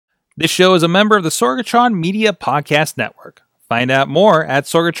This show is a member of the Sorgatron Media Podcast Network. Find out more at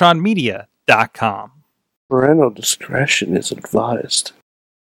sorgatronmedia.com. Parental discretion is advised.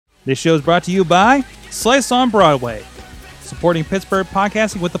 This show is brought to you by Slice on Broadway, supporting Pittsburgh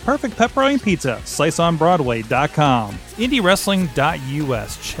podcasting with the perfect pepperoni pizza. SliceOnBroadway.com.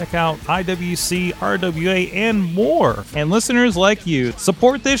 IndieWrestling.us. Check out IWC, RWA, and more. And listeners like you,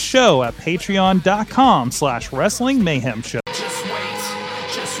 support this show at Patreon.com/Wrestling Mayhem Show. Just wait,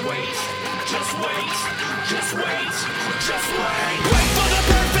 just wait, just wait, just wait, just wait. Wait for the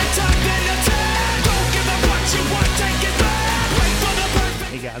perfect time, then attack. Don't give up what you want, take it back. Wait for the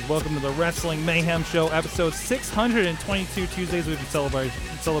perfect. Hey guys, welcome to the Wrestling Mayhem Show, episode 622. Tuesdays we've been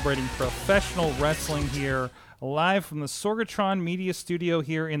celebrating professional wrestling here, live from the Sorgatron Media Studio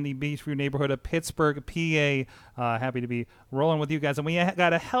here in the Beachview neighborhood of Pittsburgh, PA. Happy to be rolling with you guys. And we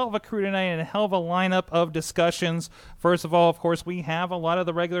got a hell of a crew tonight and a hell of a lineup of discussions. First of all, of course, we have a lot of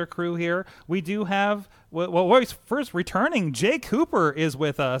the regular crew here. We do have, first returning, Jay Cooper is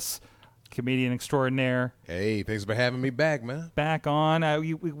with us. Comedian extraordinaire. Hey, thanks for having me back, man. Back on.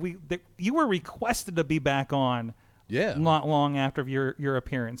 You were requested to be back on. Yeah. Not long after your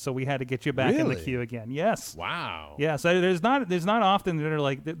appearance, so we had to get you back in the queue again. Yes. Wow. Yeah. So there's not often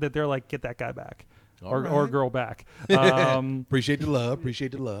that they're like get that guy back or girl back. Appreciate the love.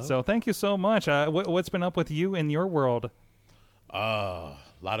 So thank you so much. What's been up with you in your world? A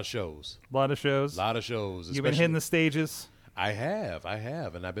lot of shows. You've been hitting the stages. I have,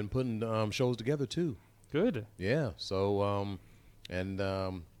 and I've been putting shows together too. Good. Yeah. So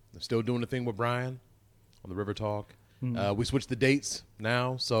still doing the thing with Brian on the River Talk. We switched the dates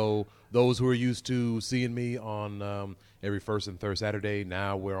now, so those who are used to seeing me on every first and third Saturday,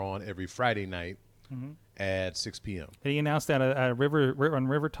 now we're on every Friday night at 6 p.m. He announced that on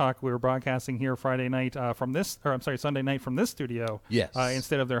River Talk we were broadcasting here Sunday night from this studio. Yes.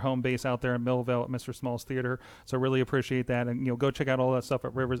 Instead of their home base out there in Millville at Mr. Small's Theater. So really appreciate that, and go check out all that stuff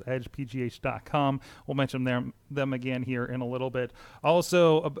at riversedgepgh.com. We'll mention them again here in a little bit.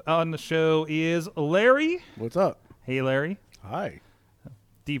 Also on the show is Larry. What's up? Hey, Larry. Hi.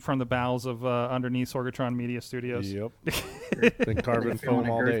 Deep from the bowels of underneath Sorgatron Media Studios. Yep. Been carbon foam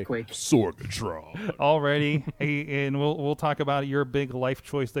all day. Sorgatron. Already. Hey, and we'll talk about your big life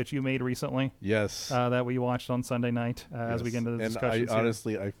choice that you made recently. Yes. That we watched on Sunday night as we get into the discussion.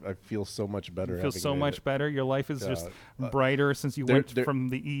 Honestly, I feel so much better. You feel so much better. Your life is just brighter since you went from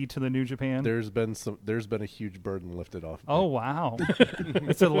the E to the New Japan. There's been a huge burden lifted off. Oh, wow.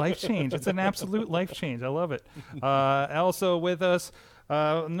 It's a life change. It's an absolute life change. I love it. Also with us,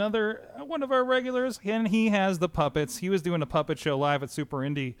 another one of our regulars, and he has the puppets. He was doing a puppet show live at Super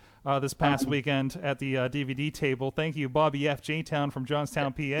Indie this past weekend at the DVD table. Thank you, Bobby F. J-Town from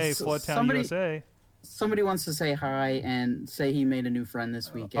Johnstown, PA, Floodtown, USA. Somebody wants to say hi and say he made a new friend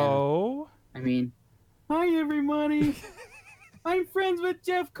this weekend. Oh? I mean, hi, everybody. I'm friends with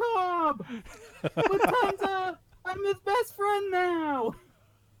Jeff Cobb. I'm his best friend now.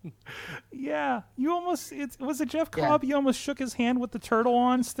 Yeah, you almost. Was it Jeff Cobb? Yeah. You almost shook his hand with the turtle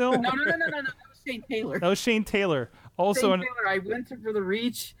on still? No. That was Shane Taylor. That was Shane Taylor. Also, Shane Taylor, I went for the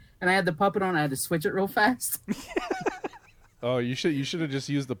reach, and I had the puppet on. I had to switch it real fast. Oh, you should have just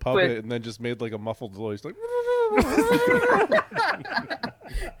used the puppet and then just made like a muffled voice, like.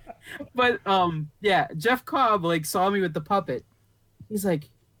 But yeah, Jeff Cobb saw me with the puppet. He's like,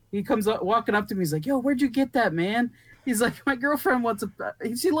 he comes up, walking up to me. He's like, "Yo, where'd you get that, man?" He's like, "My girlfriend wants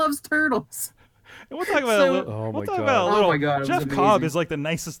she loves turtles." And we'll talk about Oh my god! Jeff Cobb is like the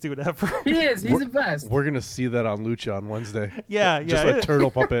nicest dude ever. He is. He's the best. We're gonna see that on Lucha on Wednesday. Yeah. Just a turtle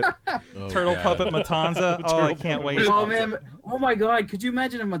puppet. Puppet Matanza. Oh, I can't wait. Oh man! Oh my god! Could you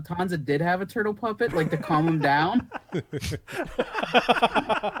imagine if Matanza did have a turtle puppet, to calm him down?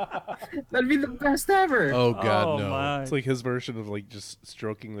 That'd be the best ever. Oh god, no! My. It's like his version of just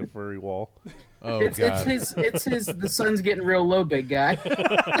stroking the furry wall. Oh god! It's his. The sun's getting real low, big guy.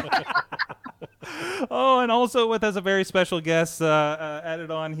 Oh, and also with us a very special guest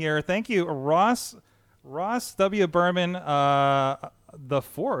added on here. Thank you, Ross W. Berman the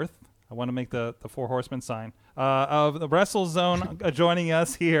fourth. I want to make the Four Horsemen sign of the WrestleZone joining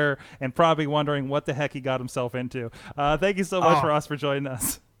us here and probably wondering what the heck he got himself into. Thank you so much, Ross, for joining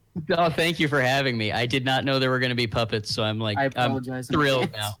us. Oh, thank you for having me. I did not know there were going to be puppets, so I'm I'm thrilled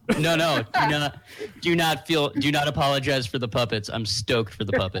now. No, do not apologize for the puppets. I'm stoked for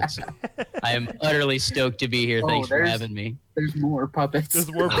the puppets. I am utterly stoked to be here. Thanks for having me. There's more puppets. There's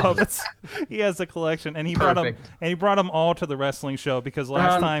more puppets. He has a collection, and he brought them all to the wrestling show because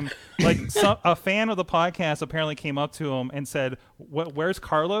last time, a fan of the podcast apparently came up to him and said, "Where's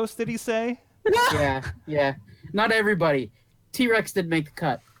Carlos?" Did he say? Yeah. Not everybody. T-Rex didn't make the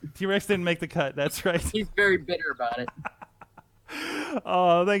cut. T-Rex didn't make the cut. That's right. He's very bitter about it.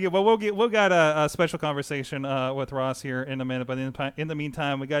 Oh, thank you. Well, we'll got a special conversation with Ross here in a minute. But in the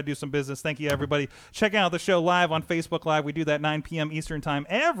meantime, we got to do some business. Thank you, everybody. Check out the show live on Facebook Live. We do that 9 p.m. Eastern Time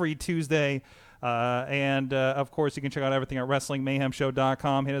every Tuesday. And of course, you can check out everything at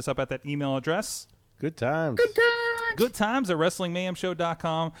WrestlingMayhemShow.com. Hit us up at that email address. Good times. Good times at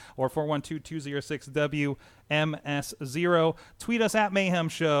WrestlingMayhemShow.com or 412-206-WMS0. Tweet us at Mayhem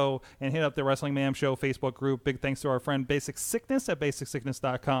Show and hit up the Wrestling Mayhem Show Facebook group. Big thanks to our friend Basic Sickness at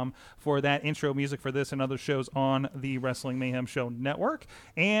BasicSickness.com for that intro music for this and other shows on the Wrestling Mayhem Show network.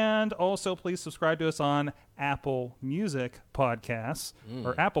 And also, please subscribe to us on Apple Music Podcasts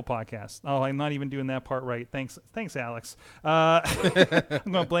or Apple Podcasts. Oh, I'm not even doing that part right. Thanks, Alex. I'm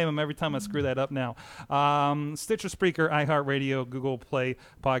going to blame him every time I screw that up now. Stitcher, Spreaker, iHeartRadio, Google Play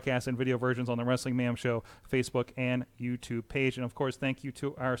Podcasts, and video versions on the Wrestling Mayhem Show Facebook and YouTube page. And, of course, thank you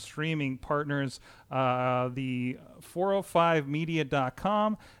to our streaming partners, the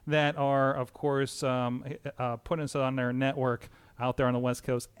 405media.com that are, of course, putting us on their network out there on the West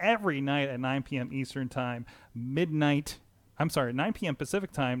Coast every night at 9 p.m. Eastern Time, 9 p.m.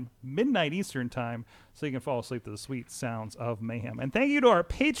 Pacific Time, midnight Eastern Time, so you can fall asleep to the sweet sounds of Mayhem. And thank you to our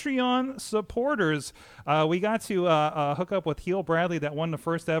Patreon supporters. We got to hook up with Heel Bradley that won the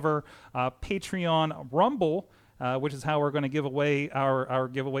first ever Patreon Rumble, which is how we're going to give away our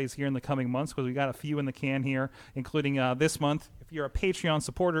giveaways here in the coming months, because we got a few in the can here, including this month. If you're a Patreon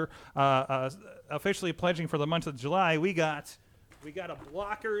supporter, officially pledging for the month of July, we got a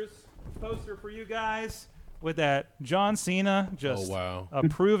Blockers poster for you guys with that John Cena just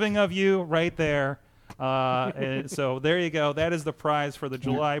approving of you right there. And so there you go. That is the prize for the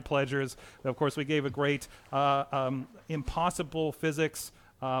July pledgers. Of course, we gave a great Impossible Physics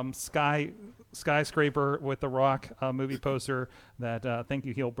skyscraper with The Rock movie poster. That thank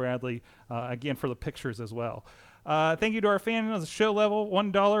you, Heel Bradley, again for the pictures as well. Thank you to our fan of the show level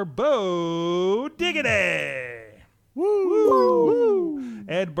 $1 Bo Diggity. Woo!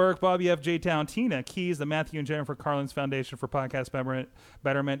 Ed Burke, Bobby F. J. Town, Tina Keys, the Matthew and Jennifer Carlins Foundation for Podcast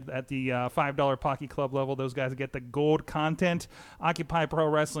Betterment at the $5 Pocky Club level. Those guys get the gold content. Occupy Pro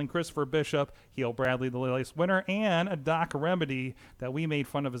Wrestling, Christopher Bishop, Heel Bradley, the latest winner, and a Doc Remedy that we made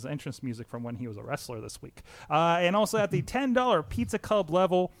fun of his entrance music from when he was a wrestler this week. And also at the $10 Pizza Club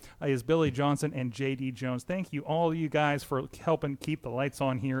level is Billy Johnson and J.D. Jones. Thank you, all you guys, for helping keep the lights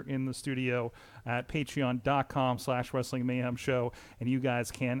on here in the studio at patreon.com/Wrestling Mayhem Show, and you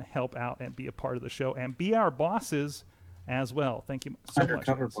guys can help out and be a part of the show and be our bosses as well. Thank you so much.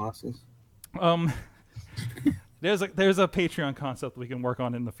 Undercover bosses. There's a Patreon concept we can work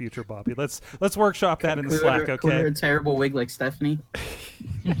on in the future, Bobby. Let's workshop that in the Slack, okay? Could we wear a terrible wig like Stephanie?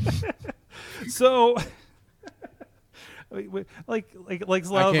 So, like I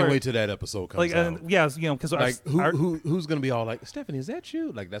can't wait till that episode comes out. Yeah, because who's gonna be all like, Stephanie, is that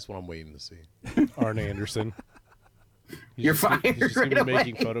you? Like, that's what I'm waiting to see. Arn Anderson. You're fired. He's just right away.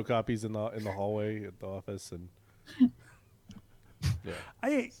 making photocopies in the hallway at the office, and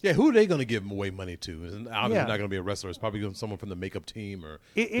who are they going to give away money to? It's obviously not going to be a wrestler. It's probably going to be someone from the makeup team or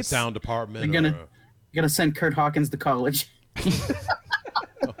the sound department. You're gonna send Kurt Hawkins to college. Oh,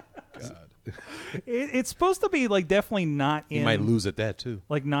 God. It's supposed to be like definitely not in. He might lose at that too.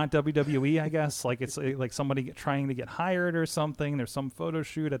 Like not WWE, I guess. Like it's like somebody trying to get hired or something. There's some photo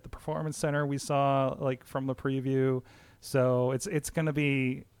shoot at the Performance Center we saw like from the preview. So it's going to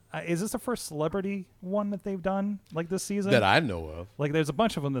be. Is this the first celebrity one that they've done like this season? That I know of. Like there's a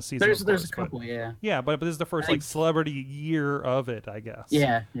bunch of them this season. There's a couple, yeah. Yeah, but this is the first like celebrity year of it, I guess.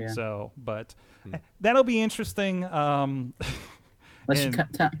 Yeah. So, but that'll be interesting. Unless you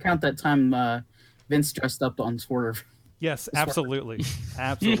count that time Vince dressed up on Swerve. Yes, absolutely,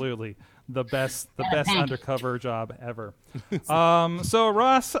 absolutely. The best undercover job ever. So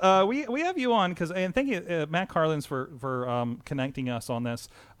Ross, we have you on and thank you, Matt Carlins, for connecting us on this.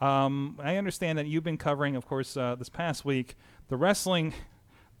 I understand that you've been covering, of course, this past week the wrestling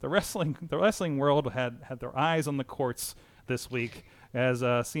world had their eyes on the courts this week as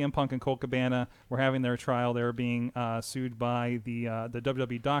CM Punk and Colt Cabana were having their trial. They were being sued by the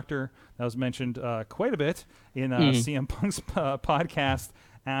WWE doctor that was mentioned quite a bit in CM Punk's podcast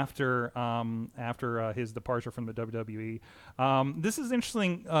after his departure from the WWE. This is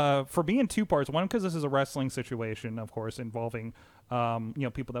interesting for being two parts. One, because this is a wrestling situation, of course, involving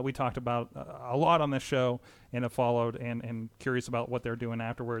people that we talked about a lot on this show and have followed and curious about what they're doing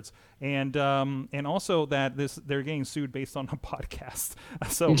afterwards. And also that they're getting sued based on a podcast.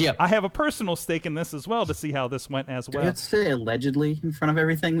 So I have a personal stake in this as well to see how this went as well. Let's say allegedly in front of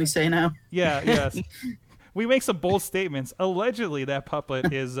everything we say now. Yeah, yes. we make some bold statements. Allegedly, that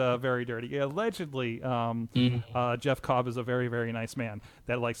puppet is very dirty. Allegedly, Jeff Cobb is a very, very nice man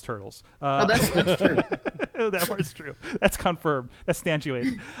that likes turtles. That's true. That part's true. That's confirmed. That's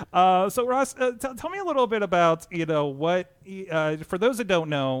stanchiated. So, Ross, tell me a little bit about, what, for those that don't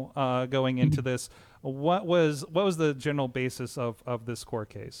know, going into this, what was the general basis of this court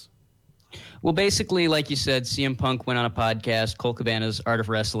case? Well, basically, like you said, CM Punk went on a podcast, Colt Cabana's Art of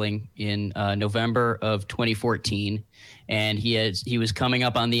Wrestling, in November of 2014, and he was coming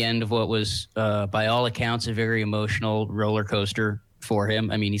up on the end of what was, by all accounts, a very emotional roller coaster for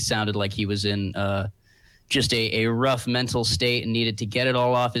him. I mean, he sounded like he was in just a rough mental state and needed to get it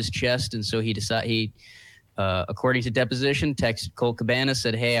all off his chest, and so he according to deposition, texted Colt Cabana,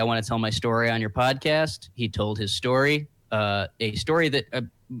 said, "Hey, I want to tell my story on your podcast." He told his story, a story that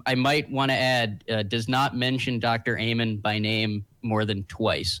I might want to add does not mention Dr. Amen by name more than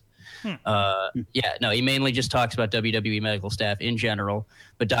twice. He mainly just talks about WWE medical staff in general.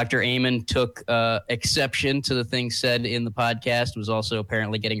 But Dr. Amen took exception to the things said in the podcast, was also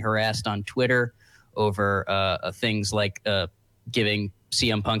apparently getting harassed on Twitter over things like giving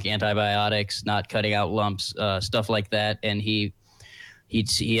CM Punk antibiotics, not cutting out lumps, stuff like that. And he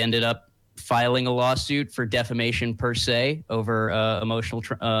ended up filing a lawsuit for defamation per se over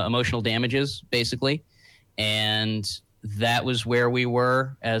emotional damages, basically. And that was where we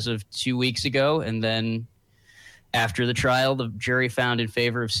were as of 2 weeks ago. And then after the trial, the jury found in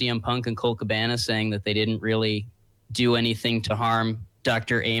favor of CM Punk and Colt Cabana, saying that they didn't really do anything to harm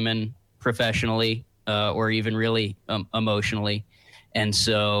Dr. Amen professionally or even really emotionally. And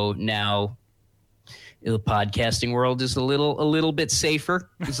so now the podcasting world is a little bit safer.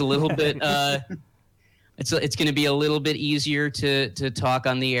 It's a little bit it's going to be a little bit easier to talk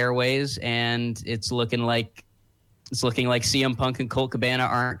on the airways, and it's looking like CM Punk and Colt Cabana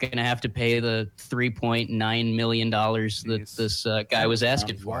aren't going to have to pay the $3.9 million that this guy was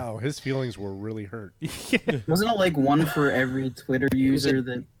asking for. Wow, his feelings were really hurt. Wasn't it like one for every Twitter user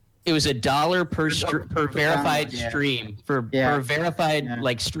that? It was $1 per verified stream per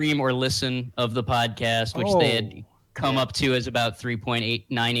verified stream or listen of the podcast, which they had come up to as about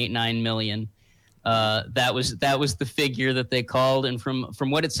 3.8989 million. That was the figure that they called, and from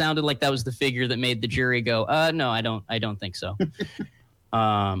what it sounded like, that was the figure that made the jury go, no, I don't think so.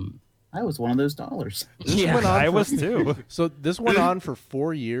 I was one of those dollars. Yeah, I was too. So this went on for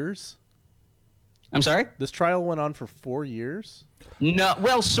 4 years. I'm sorry? This trial went on for 4 years? No,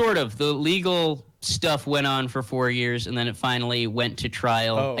 well, sort of. The legal stuff went on for 4 years, and then it finally went to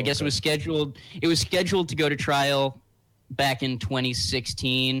trial. I guess it was scheduled to go to trial back in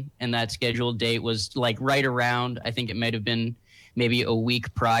 2016, and that scheduled date was like right around, I think it might have been maybe a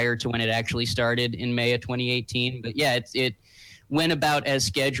week prior to when it actually started in May of 2018. But yeah, it went about as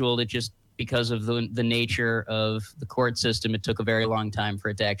scheduled. It just, because of the nature of the court system, it took a very long time for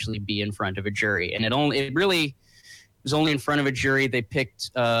it to actually be in front of a jury. And it was only in front of a jury. They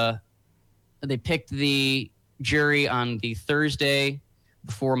picked the jury on the Thursday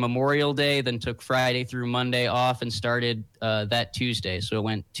before Memorial Day, then took Friday through Monday off and started that Tuesday. So it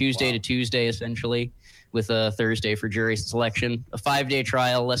went Tuesday to Tuesday, essentially, with a Thursday for jury selection. A 5-day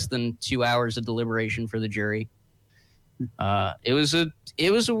trial, less than 2 hours of deliberation for the jury. It was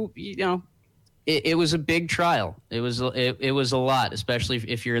a big trial. It was a lot, especially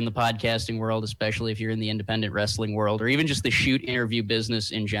if you're in the podcasting world, especially if you're in the independent wrestling world, or even just the shoot interview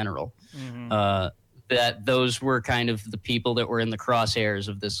business in general. Mm-hmm. That those were kind of the people that were in the crosshairs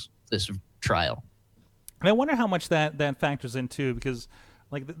of this trial. And I wonder how much that factors in too, because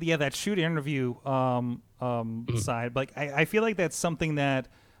that shoot interview side, like I feel like that's something that,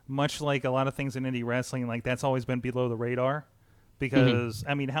 much like a lot of things in indie wrestling, like that's always been below the radar. Because,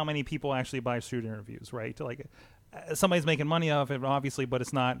 I mean, how many people actually buy shoot interviews, right? Like, somebody's making money off it, obviously, but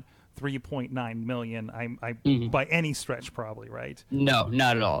it's not 3.9 million by any stretch, probably, right? No,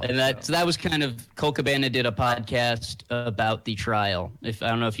 not at all. And that was kind of, Colt Cabana did a podcast about the trial. I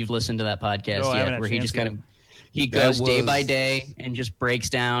don't know if you've listened to that podcast yet, where he just he goes day by day and just breaks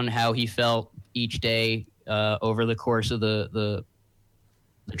down how he felt each day over the course of the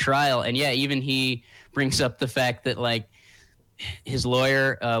trial. And yeah, even he brings up the fact that, like, his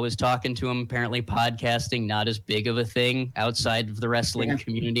lawyer was talking to him, apparently podcasting not as big of a thing outside of the wrestling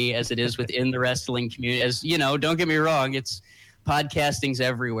community as it is within the wrestling community. As you know, don't get me wrong, podcasting's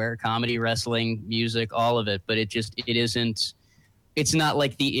everywhere, comedy, wrestling, music, all of it, but it's not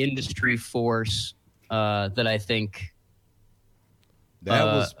like the industry force that I think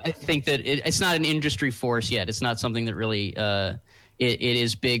I think that it's not an industry force yet. It's not something that really it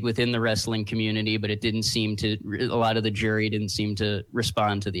is big within the wrestling community, but it didn't seem to. A lot of the jury didn't seem to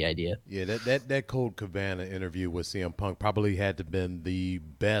respond to the idea. Yeah, that Colt Cabana interview with CM Punk probably had to been the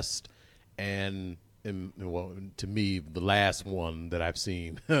best and well, to me, the last one that I've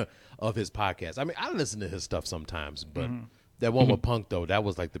seen of his podcast. I mean, I listen to his stuff sometimes, but that one with Punk, though, that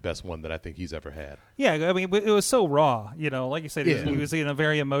was like the best one that I think he's ever had. Yeah, I mean, it was so raw, like you said, he was in a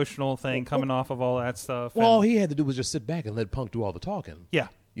very emotional thing coming off of all that stuff. Well, all he had to do was just sit back and let Punk do all the talking. Yeah.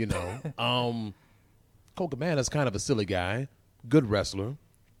 Colt Cabana's kind of a silly guy, good wrestler,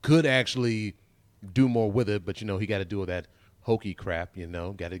 could actually do more with it, but, he got to do all that hokey crap,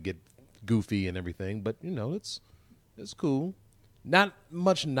 got to get goofy and everything, but it's cool. Not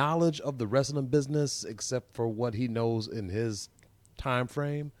much knowledge of the wrestling business except for what he knows in his time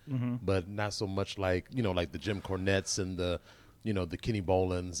frame, but not so much like like the Jim Cornettes and the the Kenny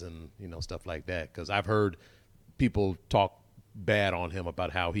Bolins and stuff like that, because I've heard people talk bad on him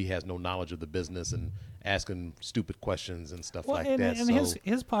about how he has no knowledge of the business and asking stupid questions and stuff like that. And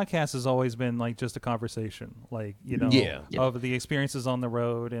his podcast has always been like just a conversation, like of the experiences on the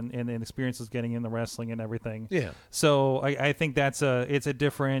road and experiences getting in the wrestling and everything. Yeah. So I think it's a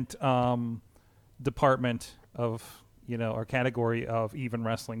different department of or category of even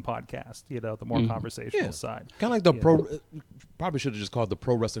wrestling podcast. The more conversational side. Kind of like the probably should have just called the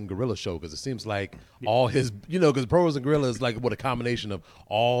Pro Wrestling Gorilla Show, because it seems like all his because Pro Wrestling Gorilla is like a combination of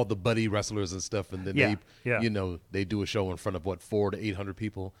all the buddy wrestlers and stuff, and then they do a show in front of 400 to 800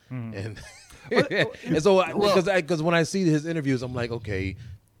 people, and and so because when I see his interviews, I'm like, okay,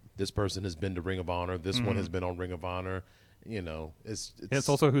 this person has been to Ring of Honor, this one has been on Ring of Honor. It's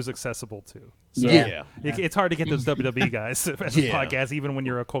also who's accessible to. So it's hard to get those WWE guys as a podcast, even when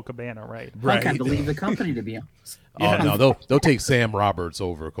you're a Colt Cabana, right? I can't leave the company, to be honest. Oh no, they'll take Sam Roberts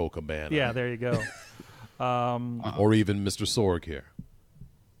over Colt Cabana. Yeah, there you go. Or even Mr. Sorg here.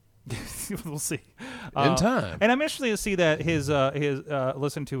 We'll see in time. And I'm interested to see that his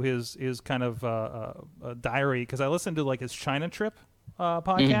listen to his kind of diary, because I listened to like his China trip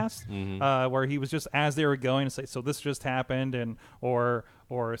podcast where he was just, as they were going, to say, so this just happened, and or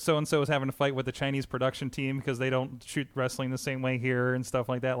so and so is having a fight with the Chinese production team because they don't shoot wrestling the same way here and stuff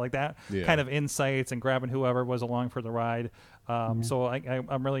like that kind of insights, and grabbing whoever was along for the ride. So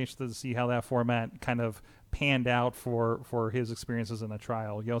I'm really interested to see how that format kind of panned out for his experiences in the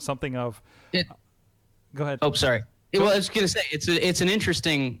trial. Something of it. Go ahead. Oh, sorry. Well, I was going to say, it's an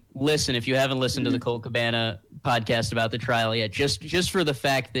interesting listen if you haven't listened to the Colt Cabana podcast about the trial yet. Just for the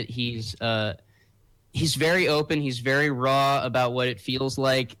fact that he's very open, he's very raw about what it feels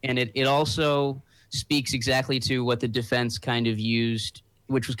like, and it also speaks exactly to what the defense kind of used,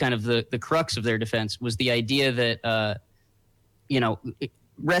 which was kind of the crux of their defense, was the idea that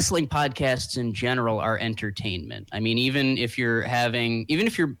wrestling podcasts in general are entertainment. I mean, even if you're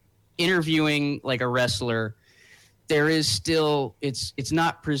interviewing like a wrestler, there is still it's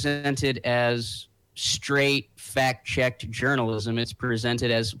not presented as straight fact-checked journalism. It's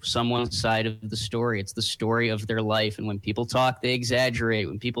presented as someone's side of the story. It's the story of their life, and when people talk, they exaggerate.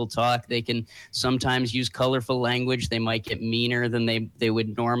 When people talk, they can sometimes use colorful language. They might get meaner than they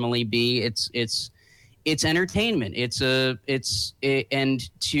would normally be. It's entertainment.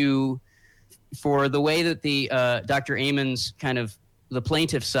 For the way that the Dr. Amon's kind of the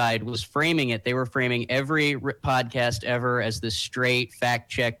plaintiff side was framing it, they were framing every podcast ever as this straight,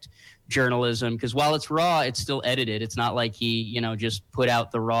 fact-checked journalism. Because while it's raw, it's still edited. It's not like he, just put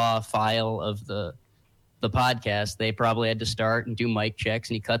out the raw file of the podcast. They probably had to start and do mic checks,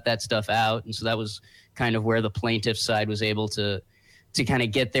 and he cut that stuff out. And so that was kind of where the plaintiff side was able to kind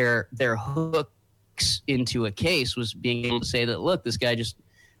of get their hooks into a case, was being able to say that, look, this guy just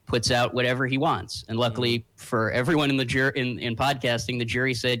puts out whatever he wants. And luckily for everyone in the in podcasting, the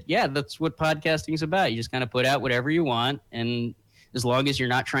jury said, yeah, that's what podcasting is about. You just kind of put out whatever you want, and as long as you're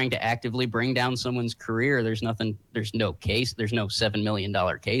not trying to actively bring down someone's career, there's no case, there's no $7 million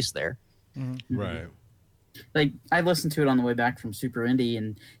case there. Right. Like, I listened to it on the way back from Super Indie,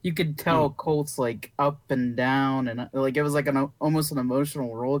 and you could tell Colt's like up and down, and like it was like almost an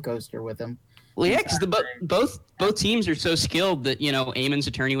emotional roller coaster with him. Well, yeah, because both teams are so skilled that, Amon's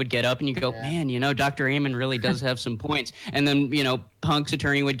attorney would get up and you go, man, Dr. Amon really does have some points. And then, Punk's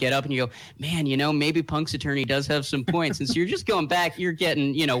attorney would get up and you go, man, maybe Punk's attorney does have some points. And so you're just going back, you're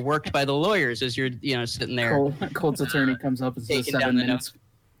getting, worked by the lawyers as you're, sitting there. Colt's attorney comes up and says 7 minutes.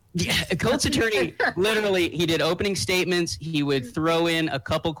 Yeah, Colt's attorney, literally, he did opening statements. He would throw in a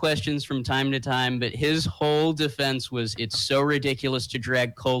couple questions from time to time, but his whole defense was, it's so ridiculous to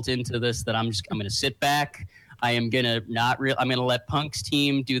drag Colt into this that I'm going to sit back. I'm gonna let Punk's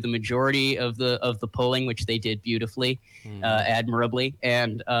team do the majority of the polling, which they did beautifully, admirably,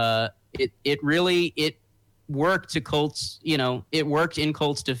 and it worked to Colts. It worked in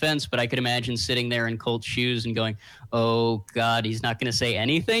Colts' defense, but I could imagine sitting there in Colts' shoes and going, "Oh God, he's not going to say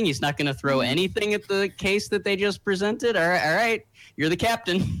anything. He's not going to throw anything at the case that they just presented. All right, you're the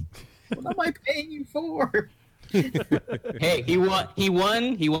captain. What am I paying you for?" Hey, he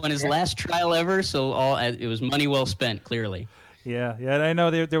won his last trial ever, so it was money well spent, clearly. Yeah. I know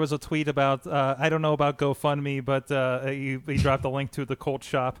there was a tweet about I don't know about GoFundMe, but he dropped a link to the Colt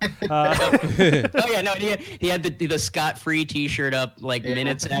shop. Oh yeah, no, he had the scot-free T-shirt up like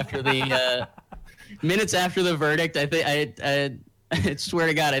minutes after the verdict. I swear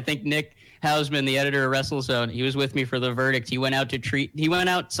to God, I think Nick Hausman, the editor of WrestleZone, he was with me for the verdict. He went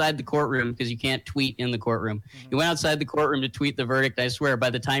outside the courtroom because you can't tweet in the courtroom. Mm-hmm. He went outside the courtroom to tweet the verdict. I swear, by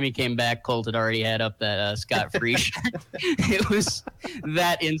the time he came back, Colt had already had up that scot-free shirt. It was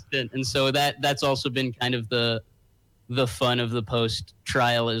that instant, and so that's also been kind of the fun of the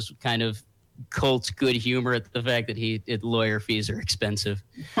post-trial is kind of Colt's good humor at the fact that lawyer fees are expensive.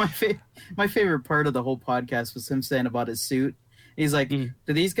 My favorite part of the whole podcast was him saying about his suit. He's like, do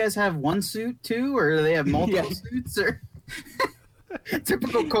these guys have one suit too, or do they have multiple suits? Or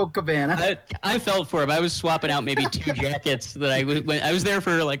typical Colt Cabana. I felt for him. I was swapping out maybe 2 jackets that I was there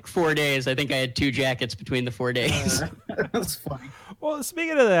for like 4 days. I think I had 2 jackets between the 4 days. That's funny. Well,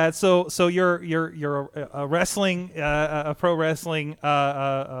 speaking of that, so you're a wrestling, a pro wrestling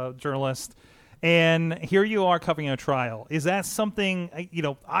journalist. And here you are covering a trial. Is that something,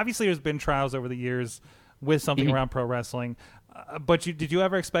 obviously there's been trials over the years with something around pro wrestling. But did you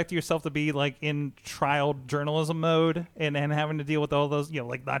ever expect yourself to be like in trial journalism mode and having to deal with all those,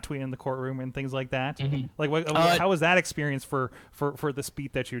 like not tweeting in the courtroom and things like that? Mm-hmm. Like, how was that experience for the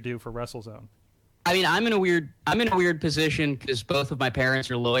beat that you do for WrestleZone? I mean, I'm in a weird position because both of my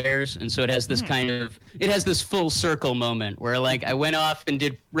parents are lawyers, and so it has this this full circle moment where like I went off and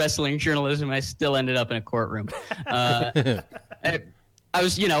did wrestling journalism, I still ended up in a courtroom. I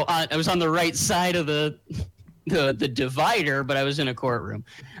was on the right side of the divider, but I was in a courtroom.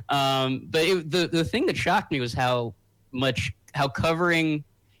 But the thing that shocked me was how covering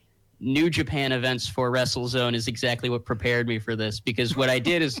New Japan events for WrestleZone is exactly what prepared me for this. Because what I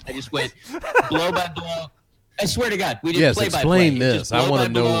did is I just went blow by blow. I swear to God, we did play by play. Explain this. I want to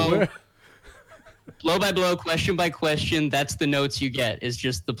know. Blow by blow, question by question. That's the notes you get. Is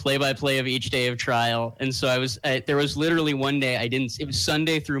just the play by play of each day of trial. And so there was literally one day it was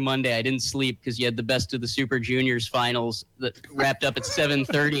Sunday through Monday. I didn't sleep because you had the Best of the Super Juniors finals that wrapped up at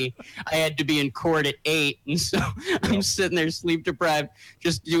 7:30. I had to be in court at 8, and so I'm sitting there sleep deprived,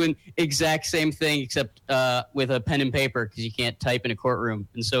 just doing exact same thing except with a pen and paper because you can't type in a courtroom.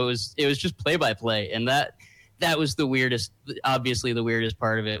 And so it was just play by play, and that was the weirdest. Obviously, the weirdest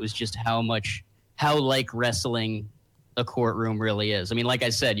part of it was just how like wrestling a courtroom really is. I mean, like I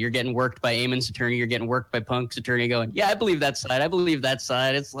said, you're getting worked by Eamon's attorney, you're getting worked by Punk's attorney going, yeah, I believe that side.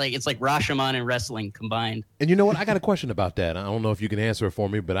 It's like Rashomon and wrestling combined. And you know what? I got a question about that. I don't know if you can answer it for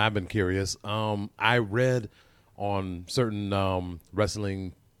me, but I've been curious. I read on certain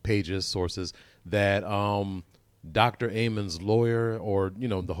wrestling pages, sources, that Dr. Eamon's lawyer or,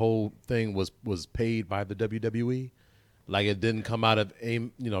 the whole thing was paid by the WWE. Like it didn't come out of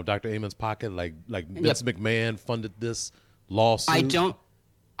Dr. Eamon's pocket. Like Vince McMahon funded this lawsuit.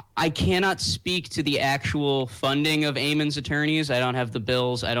 I cannot speak to the actual funding of Eamon's attorneys. I don't have the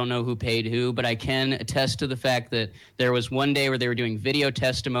bills. I don't know who paid who, but I can attest to the fact that there was one day where they were doing video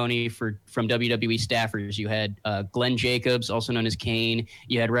testimony from WWE staffers. You had Glenn Jacobs, also known as Kane.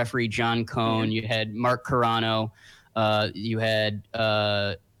 You had referee John Cone. You had Mark Carano. You had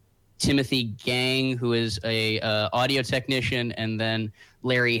Timothy Gang, who is a audio technician, and then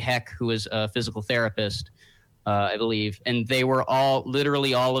Larry Heck, who is a physical therapist, I believe. And they were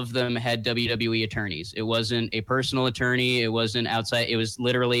literally all of them had WWE attorneys. It wasn't a personal attorney. It wasn't outside. It was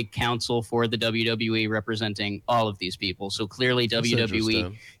literally counsel for the WWE representing all of these people. So clearly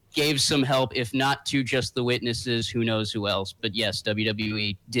WWE gave some help, if not to just the witnesses, who knows who else. But yes,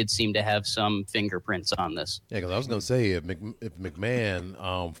 WWE did seem to have some fingerprints on this. Yeah, because I was going to say, if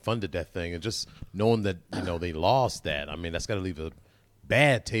McMahon funded that thing, and just knowing that, they lost that, I mean, that's got to leave a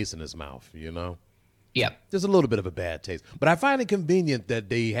bad taste in his mouth, Yeah. There's a little bit of a bad taste. But I find it convenient that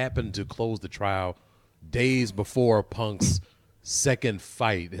they happened to close the trial days before Punk's second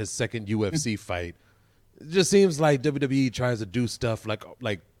fight, his second UFC fight. It just seems like WWE tries to do stuff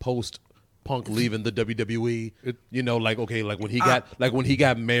like post Punk leaving the WWE. When he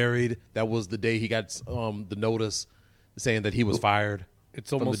got married, that was the day he got the notice saying that he was fired. It's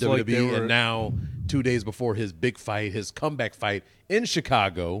from the almost like WWE, and now 2 days before his big fight, his comeback fight in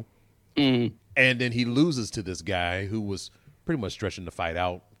Chicago, and then he loses to this guy who was pretty much stretching the fight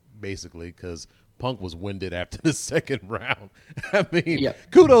out, basically, because Punk was winded after the second round. I mean,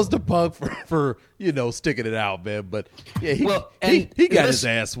 kudos to Punk for sticking it out, man. But yeah, he got his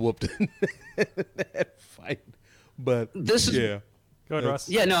ass whooped in that fight. But Go ahead, Russ.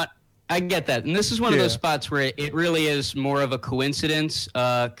 Yeah, no, I get that. And this is one of those spots where it really is more of a coincidence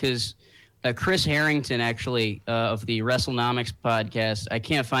because Chris Harrington, actually, of the WrestleNomics podcast, I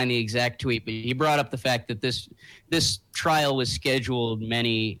can't find the exact tweet, but he brought up the fact that this trial was scheduled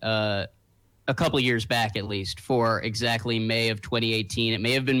a couple of years back, at least, for exactly May of 2018. It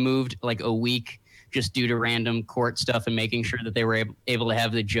may have been moved like a week just due to random court stuff and making sure that they were able to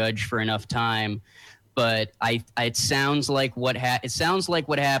have the judge for enough time. But it sounds like what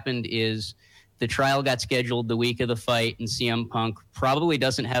happened is the trial got scheduled the week of the fight, and CM Punk probably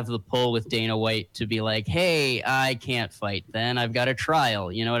doesn't have the pull with Dana White to be like, "Hey, I can't fight. Then I've got a trial."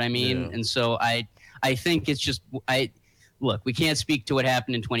 You know what I mean? Yeah. And so I think it's just look. We can't speak to what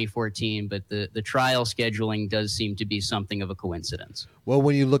happened in 2014, but the trial scheduling does seem to be something of a coincidence. Well,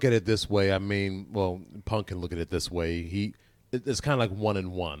 when you look at it this way, I mean, Punk can look at it this way. It's kind of like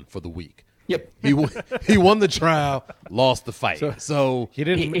 1-1 for the week. Yep. He won the trial, lost the fight. So he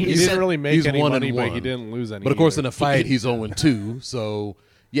didn't really make any money, but he didn't lose any. But of course, either. in a fight, he's 0-2. So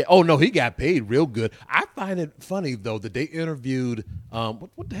yeah. Oh no, he got paid real good. I find it funny though that they interviewed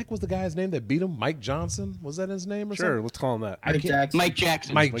what the heck was the guy's name that beat him? Mike Johnson? Was that his name or something? Sure, let's call him that. Mike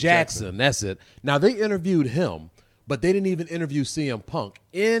Jackson. Mike Jackson. That's it. Now they interviewed him. But they didn't even interview CM Punk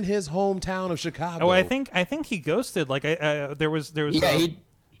in his hometown of Chicago. Oh, I think he ghosted. Like there was.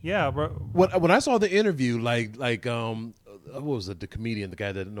 Yeah, bro. When I saw the interview, like what was it? The comedian, the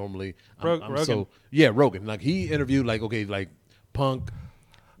guy that normally Rogan. Rogan. Like he interviewed, like Punk,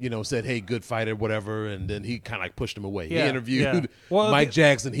 said, "Hey, good fighter, whatever," and then he kind of like pushed him away. He interviewed Mike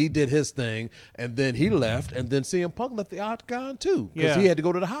Jackson. He did his thing, and then he left, and then CM Punk left the octagon too because he had to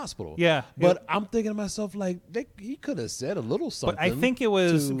go to the hospital. Yeah, but I'm thinking to myself, like he could have said a little something. But I think it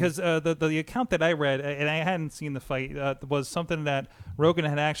was because the account that I read, and I hadn't seen the fight, was something that Rogan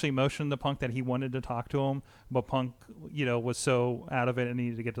had actually motioned to Punk that he wanted to talk to him, but Punk, was so out of it and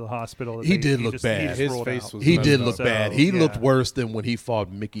needed to get to the hospital. That he did look bad. His face was. He did look bad. He looked worse than when he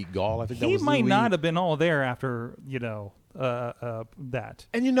fought Mickey Gall. I think he might not have been all there after that.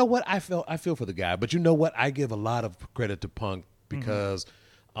 And you know what? I feel for the guy, but you know what? I give a lot of credit to Punk because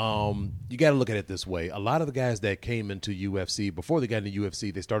you got to look at it this way. A lot of the guys that came into UFC before they got into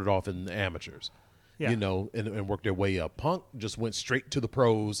UFC, they started off in the amateurs. Yeah. And worked their way up. Punk just went straight to the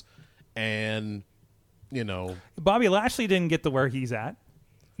pros, and Bobby Lashley didn't get to where he's at,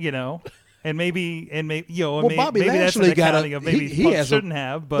 and maybe Bobby Lashley got Punk shouldn't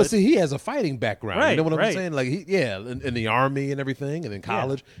have, but see, he has a fighting background. Right, you know what right. I'm saying? Like in the army and everything, and in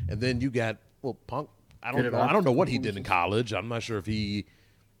college, and then you got Punk. I don't know what he did in college. I'm not sure if he,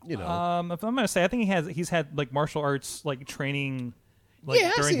 If I'm gonna say, I think he's had like martial arts like training.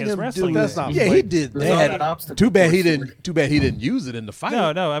 During his wrestling, he did that. Too bad he didn't use it in the fight.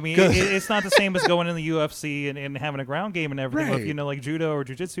 No. I mean, it's not the same as going in the UFC and having a ground game and everything. Right. If like judo or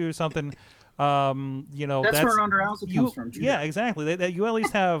jiu-jitsu or something, that's where Ronda Rousey comes from. Judo. Yeah, exactly. You at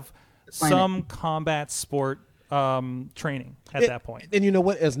least have some combat sport training at that point. And you know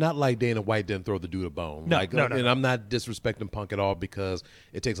what? It's not like Dana White didn't throw the dude a bone. No. And I'm not disrespecting Punk at all because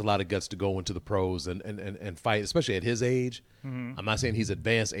it takes a lot of guts to go into the pros and fight, especially at his age. Mm-hmm. I'm not saying he's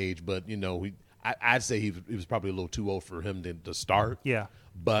advanced age, but I'd say he was probably a little too old for him to start. Yeah.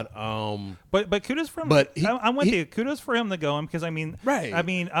 But kudos for him. But I'm with you. Kudos for him to go him because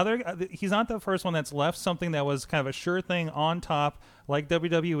right. He's not the first one that's left something that was kind of a sure thing on top like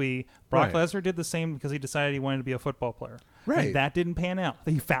WWE. Brock Lesnar did the same because he decided he wanted to be a football player. Right. And that didn't pan out.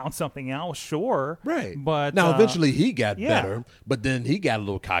 He found something else, sure. Right. But now eventually he got better, but then he got a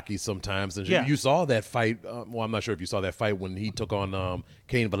little cocky sometimes. And you saw that fight. I'm not sure if you saw that fight when he took on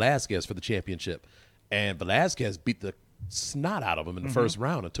Cain Velasquez for the championship, and Velasquez beat the snot out of him in the first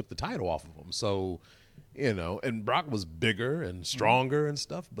round and took the title off of him. So, and Brock was bigger and stronger and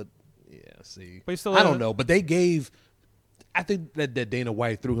stuff, but I don't know. But they gave, I think that Dana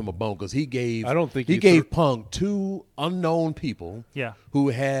White threw him a bone because he gave Punk two unknown people who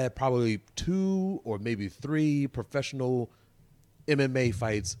had probably 2 or maybe 3 professional MMA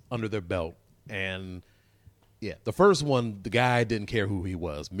fights under their belt. And Yeah, the first one, the guy didn't care who he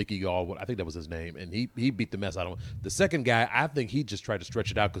was. Mickey Gall, I think that was his name, and he beat the mess out of him. The second guy, I think he just tried to stretch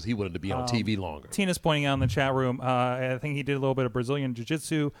it out because he wanted to be on TV longer. Tina's pointing out in the chat room, I think he did a little bit of Brazilian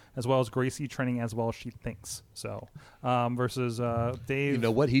Jiu-Jitsu as well as Gracie training as well as she thinks. So versus Dave. You know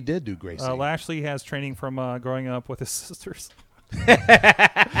what? He did do Gracie. Lashley has training from growing up with his sisters.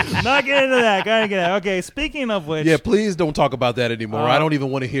 Not get into that. Gotta get out. Okay, speaking of which, yeah, please don't talk about that anymore. I don't even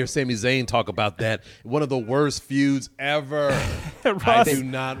want to hear Sami Zayn talk about that. One of the worst feuds ever. Ross, I do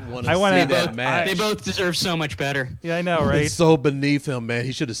not want to see that match. They both deserve so much better. Yeah, I know, right? It's so beneath him, man.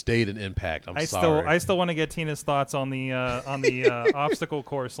 He should have stayed in Impact. I'm sorry. I still want to get Tina's thoughts on the obstacle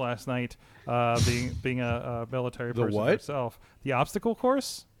course last night. Being a military person herself, the obstacle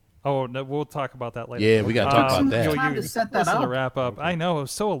course. Oh, no, we'll talk about that later. Yeah, we got to talk about that. Time to set that up. To wrap up. Okay. I know, it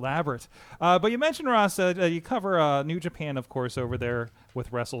was so elaborate. But you mentioned, Ross, you cover New Japan, of course, over there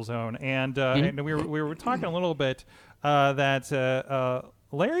with WrestleZone. And, and we were talking a little bit that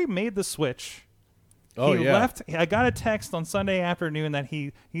Larry made the switch. Oh, he yeah. left. I got a text on Sunday afternoon that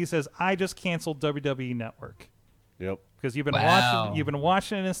he says, I just canceled WWE Network. Yep. Because you've been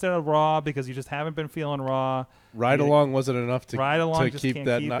watching it instead of Raw because you just haven't been feeling Raw. Ride along wasn't enough to keep paying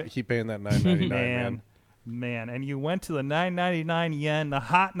that $9.99 man. And you went to the $9.99 yen, the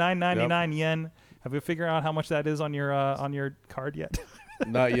hot $9.99 yen. Have you figured out how much that is on your card yet?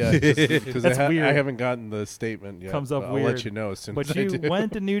 Not yet, because I haven't gotten the statement yet. Comes up I'll weird. let you know as soon as I do. But you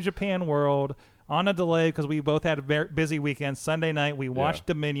went to New Japan World on a delay because we both had a very busy weekend. Sunday night, we watched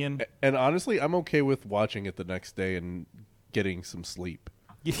Dominion. And honestly, I'm okay with watching it the next day and getting some sleep.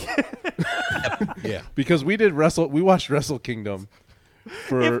 Yeah, because we watched Wrestle Kingdom.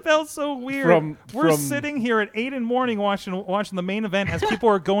 It felt so weird. We're sitting here at 8 in the morning watching the main event as people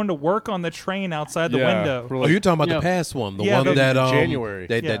are going to work on the train outside the window. Oh, you're talking about the past one, the one that January.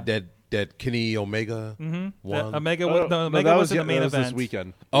 That Kenny Omega won. Omega was in the main event this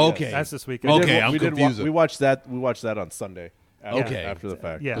weekend. Okay, that's this weekend. Okay, I'm confused. We watched that on Sunday. After the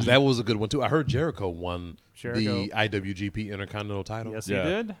fact. Yeah, that was a good one too. I heard Jericho won the IWGP Intercontinental title. Yes, he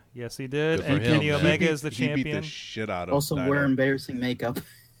did. Yes, he did. And Kenny Omega is the champion. He beat the shit out of Also wear embarrassing makeup.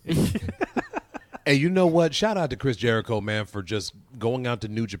 Hey, you know what? Shout out to Chris Jericho, man, for just going out to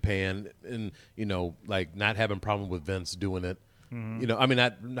New Japan and not having a problem with Vince doing it. Mm-hmm. I mean,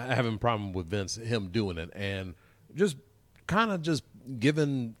 not having a problem with Vince him doing it, and just kind of just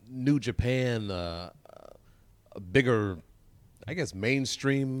giving New Japan a bigger, I guess,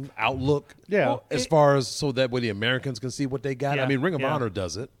 mainstream outlook. Yeah. Well, as far as so that way the Americans can see what they got. Yeah. I mean, Ring of Honor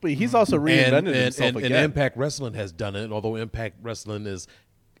does it. But he's also reinvented himself again. And Impact Wrestling has done it, although Impact Wrestling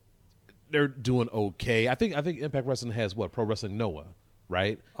they're doing okay. I think Impact Wrestling has Pro Wrestling Noah,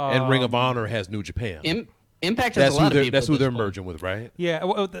 right? And Ring of Honor has New Japan. Impact has a lot of people. That's who they're merging with, right? Yeah,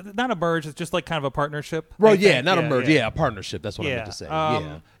 well, not a merge. It's just like kind of a partnership. Well, not a merge. Yeah, a partnership. That's what I meant to say.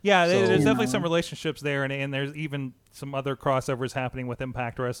 There's definitely some relationships there, and there's even some other crossovers happening with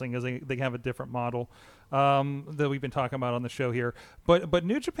Impact Wrestling because they have a different model that we've been talking about on the show here. But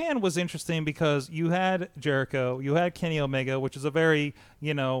New Japan was interesting because you had Jericho, you had Kenny Omega, which is a very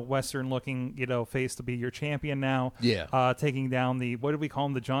Western-looking face to be your champion now. Yeah, taking down what did we call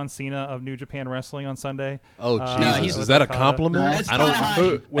him, the John Cena of New Japan Wrestling on Sunday. Oh, Jesus! Is that a compliment? I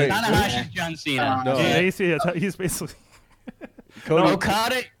don't. Wait, Tanahashi's John Cena. No. He's basically.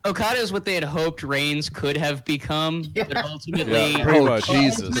 Okada is what they had hoped Reigns could have become, but ultimately,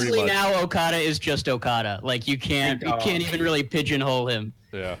 Jesus! Now Okada is just Okada. Like you can't even really pigeonhole him.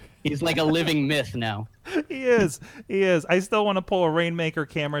 Yeah, he's like a living myth now. He is. I still want to pull a Rainmaker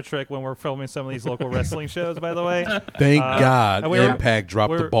camera trick when we're filming some of these local wrestling shows, by the way. Thank God Impact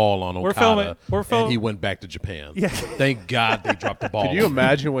dropped the ball on Okada and he went back to Japan. Yeah. Thank God they dropped the ball. Could you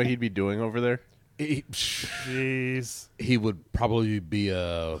imagine what he'd be doing over there? Jeez. He would probably be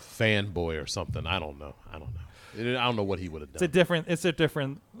a fanboy or something. I don't know. I don't know what he would have done. It's a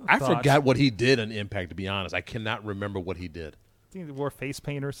different I forgot what he did in Impact, to be honest. I cannot remember what he did. I think he wore face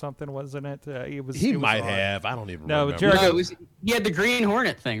paint or something, wasn't it? He might have. I don't even remember. Jericho, he had the Green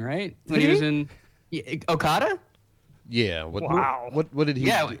Hornet thing, right? When he was in Okada? Yeah. Wow. What did he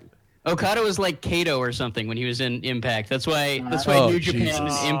do? Okada was like Kato or something when he was in Impact. That's why New Japan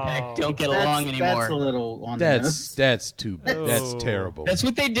and Impact don't get along anymore. That's a little on That's terrible. That's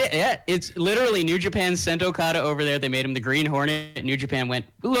what they did. Yeah, it's literally New Japan sent Okada over there. They made him the Green Hornet. And New Japan went,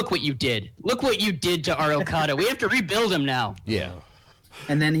 look what you did. Look what you did to our Okada. We have to rebuild him now. Yeah.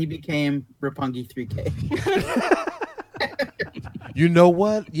 And then he became Roppongi 3K. You know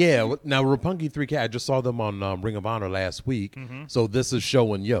what? Yeah. Now, Roppongi 3K, I just saw them on Ring of Honor last week. So this is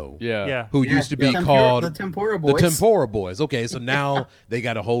Show and Yo. Yeah. Who used to be called the Tempura Boys. The Tempura Boys. Okay, so now they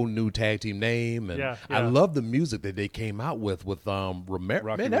got a whole new tag team name. And I love the music that they came out with Romero.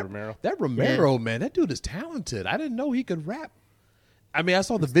 Rocky Romero. That Romero, man, that dude is talented. I didn't know he could rap. I mean, I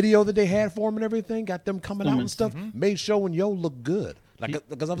saw the video that they had for him and everything, got them coming out and stuff, made Show and Yo look good. Like,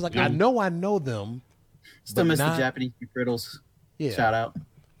 because I was like, I know them. Still miss the Japanese riddles. Yeah. Shout out.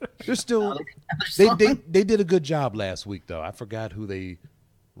 They're still they did a good job last week though. I forgot who they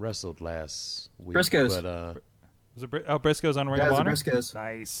wrestled last week. Briscoes. But was it Briscoes on Ring of Honor? Briscoes.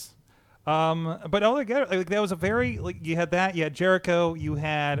 Nice. But altogether, like, that was a very, like, you had Jericho, you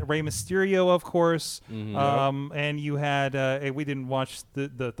had Rey Mysterio, of course, and you had we didn't watch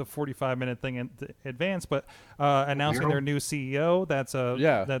the 45-minute thing in advance, but announcing their new CEO.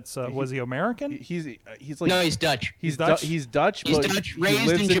 Was he American? He's like, no, he's Dutch. He's Dutch. He's Dutch. He's Dutch,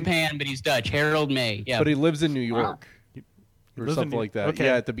 raised in Japan, but he's Dutch. Harold May. Yeah, but he lives in New York or lives something like that. Okay.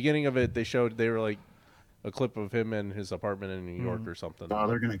 Yeah, at the beginning of it, they were like a clip of him in his apartment in New York or something. Oh,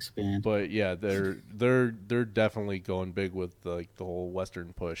 they're gonna expand. But yeah, they're definitely going big with like the whole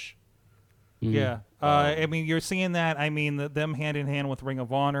Western push. Yeah, I mean, you're seeing that. I mean, them hand in hand with Ring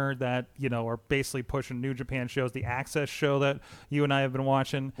of Honor that are basically pushing New Japan shows. The Access show that you and I have been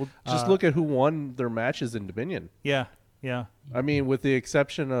watching. Well, just look at who won their matches in Dominion. Yeah. I mean, with the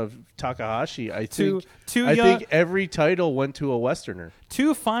exception of Takahashi, I think every title went to a Westerner.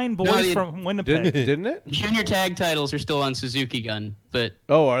 Two fine boys from Winnipeg, didn't it? Junior tag titles are still on Suzuki Gun, but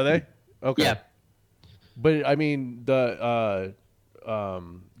are they? Okay. Yeah. But I mean, the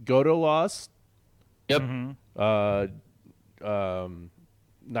Goto lost. Yep. Naito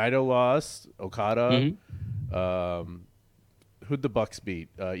lost. Okada. Who'd the Bucks beat?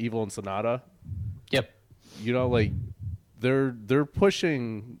 Evil and Sonata. Yep. Like they're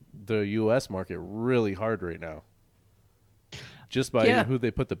pushing the U.S. market really hard right now, just by who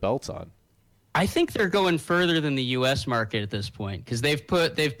they put the belts on. I think they're going further than the U.S. market at this point because they've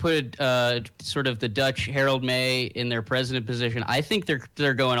put sort of the Dutch Harold May in their president position. I think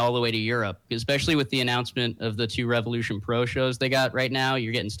they're going all the way to Europe, especially with the announcement of the 2 Revolution Pro shows they got right now.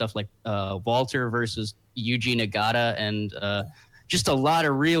 You're getting stuff like Walter versus Yuji Nagata and just a lot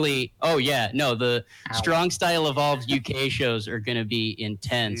of really the Strong Style Evolved UK shows are going to be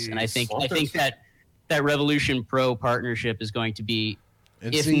intense. Jeez. And I think that Revolution Pro partnership is going to be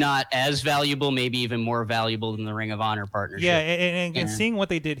not as valuable, maybe even more valuable than the Ring of Honor partnership. Yeah, and seeing what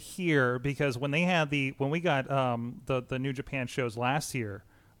they did here, because when we got the New Japan shows last year,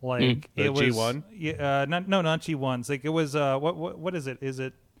 like it was G1? Not G1s. Like it was what is it? Is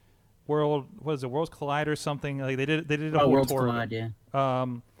it Worlds Collide or something? Like they did a whole Worlds tour. Collide, yeah.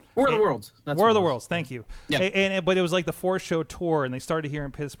 War of the Worlds. War of the Worlds. Thank you. Yeah. But it was like the 4-show tour, and they started here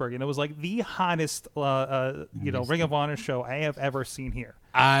in Pittsburgh, and it was like the hottest, Ring of Honor show I have ever seen here.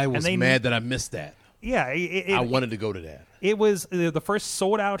 I was mad that I missed that. Yeah, I wanted to go to that. It was the first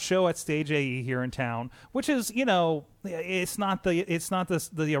sold out show at Stage AE here in town, which is it's not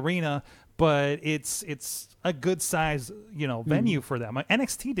the arena, but it's a good size venue for them.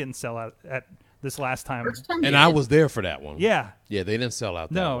 NXT didn't sell out at this last time. And I was there for that one. Yeah, they didn't sell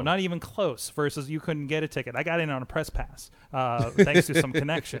out. No, not even close. Versus you couldn't get a ticket. I got in on a press pass thanks to some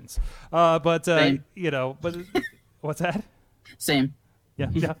connections. But what's that? Same.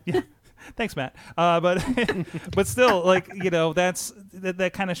 Yeah. Thanks, Matt. But still,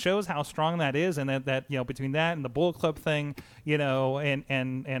 that kind of shows how strong that is, and that between that and the Bullet Club thing,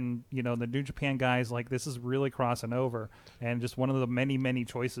 and the New Japan guys, like, this is really crossing over, and just one of the many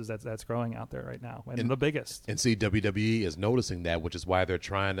choices that's growing out there right now, and the biggest. And see, WWE is noticing that, which is why they're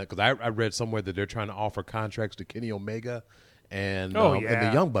trying to. Because I read somewhere that they're trying to offer contracts to Kenny Omega and the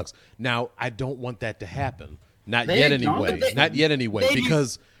Young Bucks. Now, I don't want that to happen. Not yet anyway.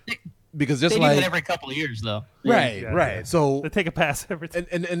 Because just they like do that every couple of years, though. Right. Yeah. So they take a pass every time.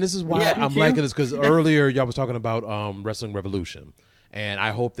 And this is why I'm liking this, because earlier y'all was talking about Wrestling Revolution, and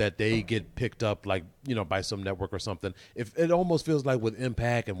I hope that they get picked up by some network or something. If it almost feels like with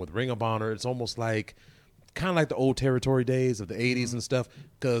Impact and with Ring of Honor, it's almost like kind of like the old territory days of the '80s and stuff.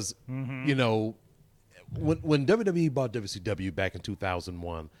 Because when WWE bought WCW back in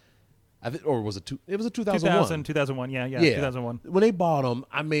 2001. Or was it? It was a 2001. 2001. Yeah. 2001. When they bought them,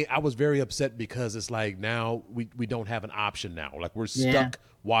 I was very upset because it's like now we don't have an option now. Like we're stuck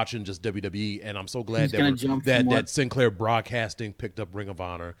watching just WWE, and I'm so glad that Sinclair Broadcasting picked up Ring of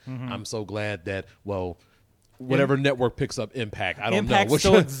Honor. I'm so glad that whatever network picks up Impact, I don't know. Impact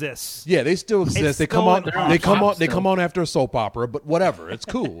still exists. Yeah, they still exist. They come on. They come on after a soap opera, but whatever. It's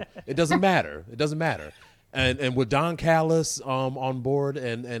cool. It doesn't matter. And with Don Callis on board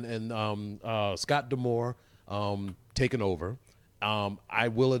and Scott D'Amore taking over, I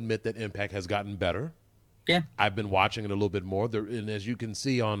will admit that Impact has gotten better. Yeah, I've been watching it a little bit more, and as you can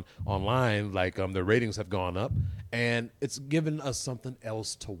see online, like the ratings have gone up, and it's given us something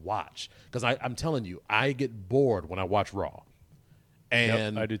else to watch. Because I'm telling you, I get bored when I watch Raw.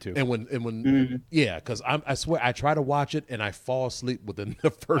 And I do too. And when yeah, because I swear I try to watch it and I fall asleep within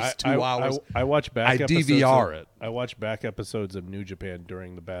the first 2 hours. I watch back. I DVR it. I watch back episodes of New Japan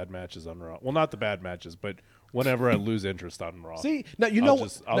during the bad matches on Raw. Well, not the bad matches, but whenever I lose interest on Raw. See, now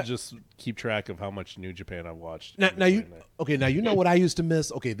I'll just keep track of how much New Japan I've watched. Now you know what I used to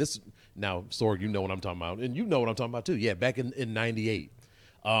miss. Okay, now Sorg, you know what I'm talking about, and you know what I'm talking about too. Yeah, back in '98,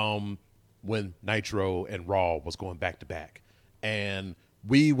 when Nitro and Raw was going back to back. And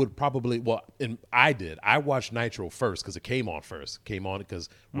we would probably, I watched Nitro first because it came on first. Came on because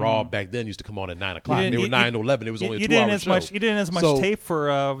Raw back then used to come on at 9 o'clock. They were 9 to 11. It was only a 2-hour show. You didn't as much tape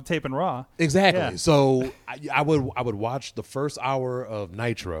for taping Raw. Exactly. Yeah. So I would watch the first hour of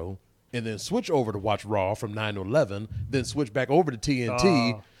Nitro and then switch over to watch Raw from 9 to 11, then switch back over to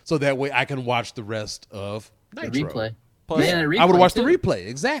TNT so that way I can watch the rest of Nitro. The replay. Plus, I would watch the replay,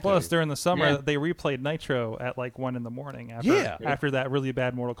 exactly. Plus, during the summer, they replayed Nitro at like 1 a.m. after that really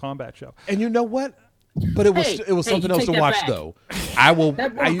bad Mortal Kombat show. And you know what? But it was something else to watch, though. That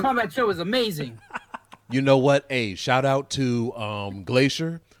Mortal Kombat show was amazing. You know what? Hey, shout out to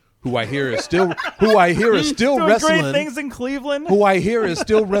Glacier, who I hear is still wrestling. Great things in Cleveland. Who I hear is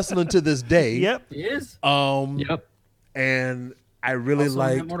still wrestling to this day. Yep, he is. Yep. And I really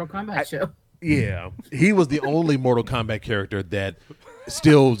like that Mortal Kombat show. Yeah, he was the only Mortal Kombat character that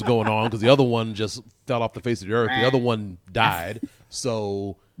still was going on because the other one just fell off the face of the earth. The other one died.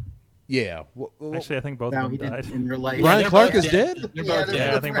 So, yeah. Actually, I think both of them died. In real life. Brian Clark is dead?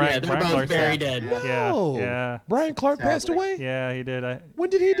 I think Brian Clark's very dead. No. Yeah. Brian Clark passed away? Yeah, he did.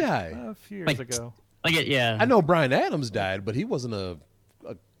 When did he die? A few years ago. I know Brian Adams died, but he wasn't a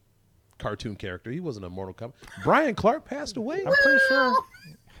cartoon character. He wasn't a Mortal Kombat. Brian Clark passed away? I'm pretty sure.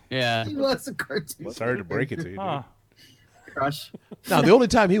 Yeah. He was a cartoon. Sorry to break it to you. Huh. Crush. Now, the only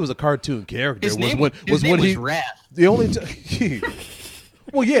time he was a cartoon character His name was when he. Wrath. The only time.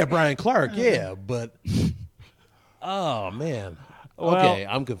 Well, yeah, Brian Clark, yeah, but. Oh man. Okay,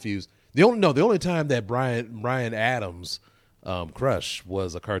 I'm confused. The only time that Brian Adams. Crush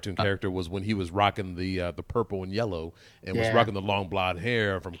was a cartoon character was when he was rocking the purple and yellow and was rocking the long blonde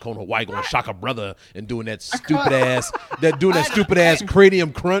hair from Kona White going Shaka Brother and doing that stupid ass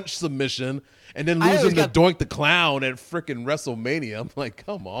cranium crunch submission and then losing to Doink the Clown at frickin' WrestleMania. I'm like,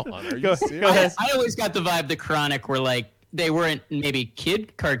 come on, are you serious? I always got the vibe the Chronic were like they weren't maybe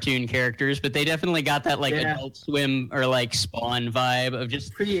kid cartoon characters, but they definitely got that like Adult Swim or like Spawn vibe of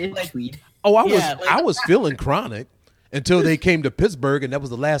just pretty sweet. Oh, I was feeling Chronic. Until they came to Pittsburgh, and that was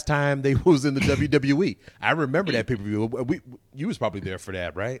the last time they was in the WWE. I remember that pay-per-view. You was probably there for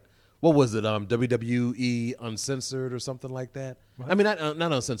that, right? What was it? WWE Uncensored or something like that? What? I mean,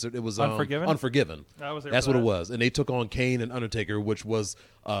 not Uncensored. It was Unforgiven. Unforgiven. That's what it was. And they took on Kane and Undertaker, which was,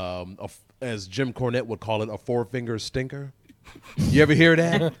 as Jim Cornette would call it, a four-finger stinker. You ever hear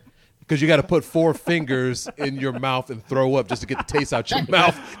that? Because you got to put 4 fingers in your mouth and throw up just to get the taste out your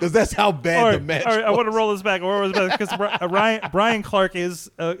mouth. Because that's how bad the match was. I want to roll this back. Because Brian Clark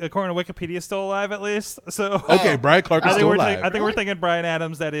is, according to Wikipedia, still alive at least. So okay, Brian Clark is still alive. I think we're thinking Brian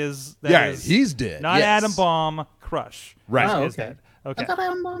Adams. That is he's dead. Not Adam Bomb. Crush. Right. Oh, okay. Okay. I thought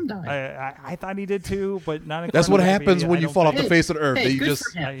Adam Bomb died. I thought he did too, but not. That's what happens when you fall off the face of the earth. Hey, you just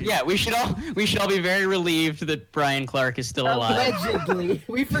we should all be very relieved that Brian Clark is still alive. Allegedly,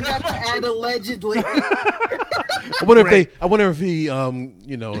 we forgot to add allegedly. I wonder if he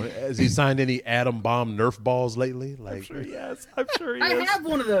has he signed any Adam Bomb Nerf balls lately? Like, I'm sure he has. I have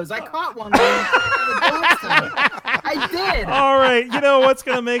one of those. I caught one. I did. All right. You know what's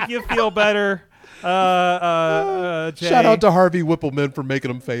gonna make you feel better? Jay. Shout out to Harvey Whippleman for making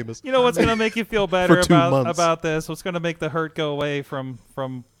him famous. You know what's going to make you feel better about this? What's going to make the hurt go away from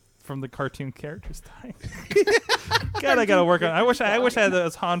the cartoon characters dying? God, I got to work on. I wish I had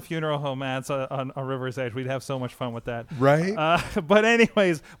those Han funeral home ads on River's Edge. We'd have so much fun with that, right? But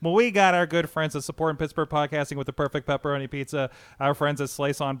anyways, we got our good friends at Support in Pittsburgh Podcasting with the perfect pepperoni pizza. Our friends at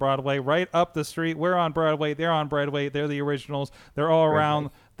Slice on Broadway, right up the street. We're on Broadway. They're on Broadway. They're the originals. They're all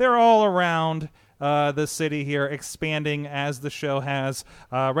around. They're all around. the city here, expanding as the show has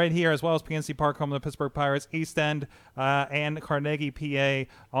right here, as well as PNC Park, home of the Pittsburgh Pirates, East End, and Carnegie, PA,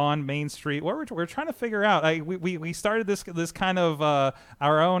 on Main Street. What we're trying to figure out, we started this kind of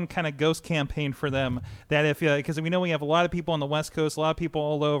our own kind of ghost campaign for them. That if because we know we have a lot of people on the West Coast, a lot of people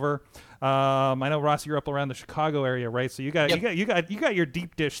all over. I know, Ross, you're up around the Chicago area, right? So you got your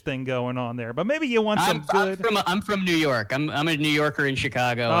deep dish thing going on there. But maybe you want some good. I'm from New York. I'm a New Yorker in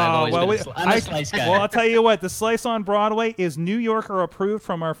Chicago. I'm a slice guy. Well, I'll tell you what, the Slice on Broadway is New Yorker approved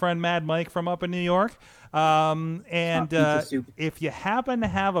from our friend Mad Mike from up in New York. If you happen to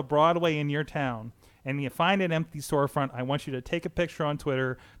have a Broadway in your town and you find an empty storefront, I want you to take a picture on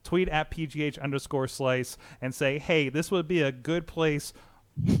Twitter, tweet at PGH_Slice, and say, hey, this would be a good place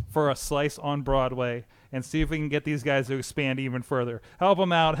for a Slice on Broadway, and see if we can get these guys to expand even further. Help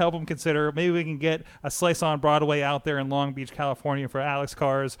them out. Help them consider. Maybe we can get a Slice on Broadway out there in Long Beach, California for Alex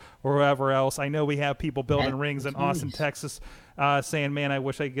Cars or whoever else. I know we have people building rings in Austin, Texas, saying, man, I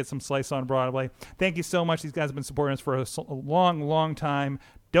wish I could get some Slice on Broadway. Thank you so much. These guys have been supporting us for a long, long time.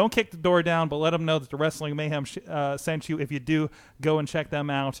 Don't kick the door down, but let them know that the Wrestling Mayhem sent you if you do go and check them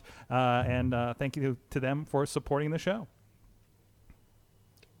out. And thank you to them for supporting the show.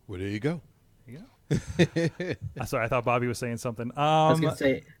 Well, there you go. Sorry, I thought Bobby was saying something. I was going to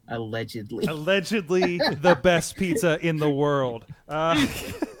say allegedly. Allegedly the best pizza in the world.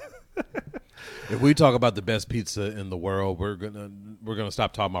 If we talk about the best pizza in the world, we're gonna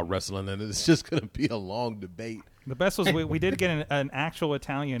stop talking about wrestling, and it's just gonna be a long debate. The best was we did get an actual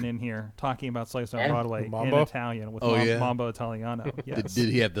Italian in here talking about Slice on Broadway in Italian with Mambo Italiano. Yes. Did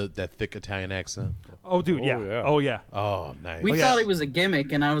he have that thick Italian accent? Oh, dude, yeah. Oh, yeah. Oh, nice. We thought it was a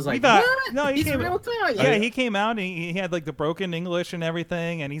gimmick, and I was like, what? No, he's a real Italian. Yeah, he came out, and he had, like, the broken English and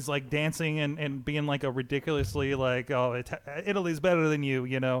everything, and he's, like, dancing and being, like, a ridiculously, like, oh, Italy's better than you,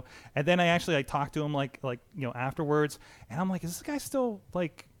 you know? And then I actually, like, talked to him, like afterwards, and I'm like, is this guy still,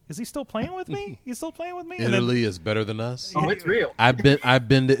 like... Is he still playing with me? He's still playing with me? Italy is better than us. Oh, it's real. I've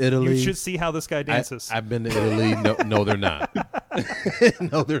been to Italy. You should see how this guy dances. I've been to Italy. No, they're not.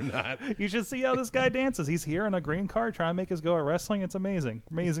 No, they're not. You should see how this guy dances. He's here in a green car trying to make his go at wrestling. It's amazing.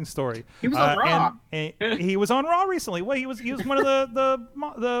 Amazing story. He was on Raw. And he was on Raw recently. Well, he was one of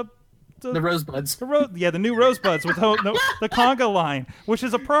the Rosebuds. The new Rosebuds with the conga line, which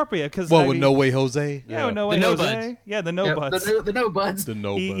is appropriate because with No Way Jose. Yeah, with No Way Jose. Buds. Yeah, the No Buds. The No Buds. The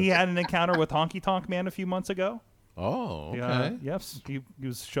No Buds. He had an encounter with Honky Tonk Man a few months ago. Oh, okay. Yes, he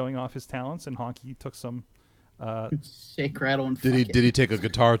was showing off his talents, and Honky took some. Shake, rattle, and did he take a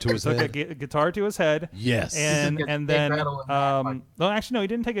guitar to his head? Took a guitar to his head. Yes. And then no, actually no, he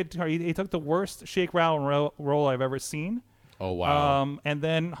didn't take a guitar. He took the worst shake, rattle, and roll I've ever seen. Oh, wow. And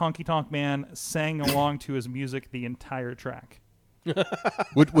then Honky Tonk Man sang along to his music the entire track.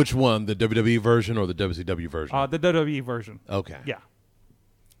 Which one? The WWE version or the WCW version? The WWE version. Okay. Yeah.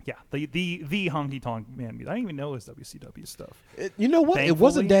 Yeah, the Honky Tonk Man music. I didn't even know it was WCW stuff. You know what? Thankfully, it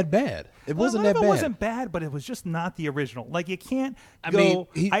wasn't that bad. It wasn't that bad. It wasn't bad, but it was just not the original. Like, you can't go...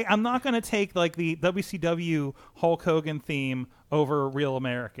 I'm not going to take, like, the WCW Hulk Hogan theme over Real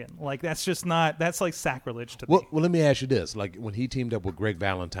American. Like, that's just not... That's, like, sacrilege to me. Well, let me ask you this. Like, when he teamed up with Greg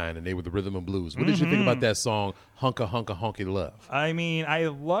Valentine and they were the Rhythm and Blues, what did you think about that song, Hunka Hunka Honky Love? I mean, I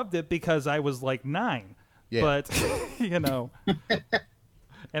loved it because I was, like, 9. Yeah. But, you know...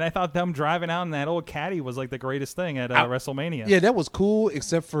 And I thought them driving out in that old caddy was like the greatest thing at WrestleMania. Yeah, that was cool,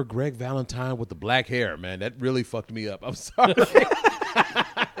 except for Greg Valentine with the black hair, man. That really fucked me up. I'm sorry.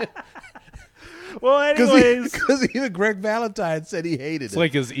 Well, anyways. Because even Greg Valentine said he hated it. It's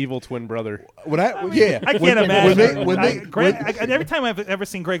like his evil twin brother. I can't imagine. Every time I've ever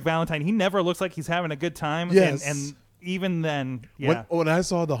seen Greg Valentine, he never looks like he's having a good time. Yes. And even then, yeah. When I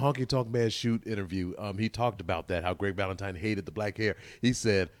saw the Honky Tonk Man shoot interview, he talked about that, how Greg Valentine hated the black hair. He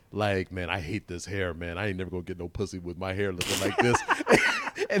said, like, man, I hate this hair, man. I ain't never going to get no pussy with my hair looking like this.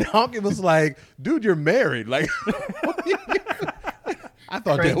 And Honky was like, dude, you're married. Like, I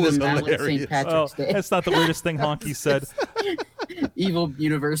thought that was hilarious. That's not the weirdest thing Honky said. Evil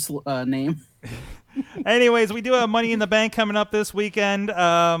universe name. Anyways, we do have Money in the Bank coming up this weekend. One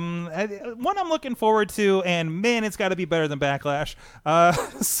I'm looking forward to, and man, it's got to be better than Backlash.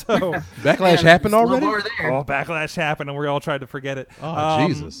 Backlash happened already? Oh, Backlash happened, and we all tried to forget it. Oh,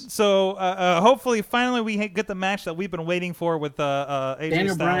 Jesus. So hopefully, finally, we get the match that we've been waiting for with AJ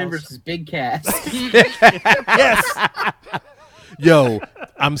Daniel Styles. Bryan versus Big Cass. Yes. Yo,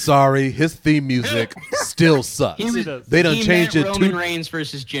 I'm sorry. His theme music still sucks. They done changed it. Roman Reigns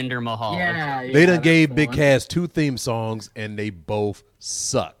versus Jinder Mahal. Yeah, they done gave Big Cass 2 theme songs, and they both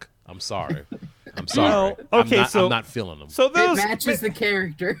suck. I'm sorry. I'm sorry. Well, okay, I'm not feeling them. So it matches the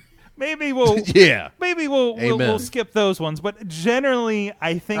character. maybe we'll we'll skip those ones. But generally,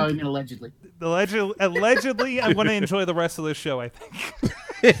 I think. Oh, you mean allegedly? Allegedly, I'm going to enjoy the rest of this show, I think.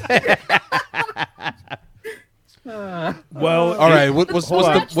 Well, all right. What's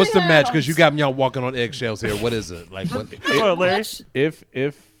the match? Because you got me all walking on eggshells here. What is it? Like, what? Larry? If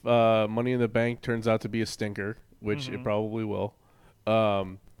Money in the Bank turns out to be a stinker, which it probably will,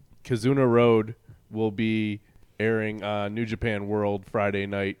 Kizuna Road will be airing on New Japan World Friday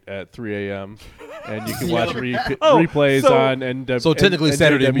night at 3 a.m. and you can watch replays on NW. So technically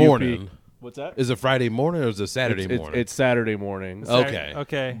Saturday NWP. morning. What's that? Is it Friday morning or is it Saturday morning? It's Saturday morning.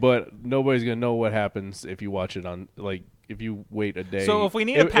 Okay. But nobody's gonna know what happens if you watch it on if you wait a day. So if we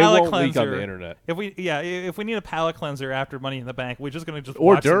need a palate it won't leak cleanser on the internet. if we need a palate cleanser after Money in the Bank, we're just gonna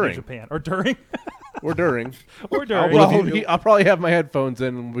or watch during New Japan or during. Or during. I'll I'll probably have my headphones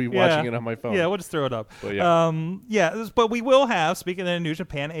in and be watching it on my phone. Yeah, we'll just throw it up. But but we will have, speaking of New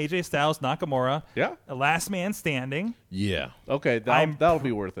Japan, AJ Styles, Nakamura. Yeah. Last man standing. Yeah. Okay, that'll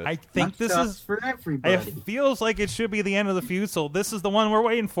be worth it. I think this is for everybody. It feels like it should be the end of the feud, so this is the one we're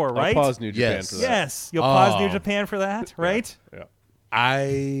waiting for, right? I'll pause New Japan for that. Yes, you'll pause New Japan for that, right? Yeah.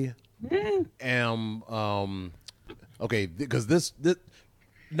 I am okay because this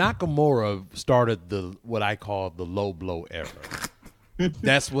Nakamura started what I call the low blow era.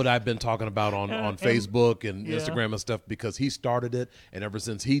 That's what I've been talking about on Facebook and Instagram and stuff because he started it, and ever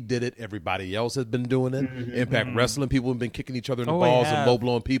since he did it, everybody else has been doing it. Impact Wrestling people have been kicking each other in the balls and low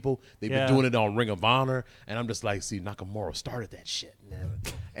blowing people. They've been doing it on Ring of Honor, and I'm just like, see, Nakamura started that shit, man.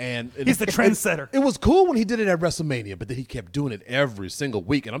 And he's the trendsetter. It was cool when he did it at WrestleMania, but then he kept doing it every single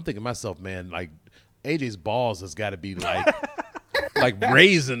week, and I'm thinking to myself, man, like AJ's balls has got to be like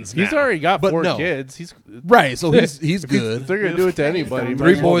raisins now. He's already got 4 kids. He's right, so he's good. They're gonna do it to anybody.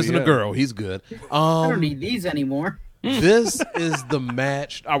 3 boys and a girl. He's good. I don't need these anymore. This is the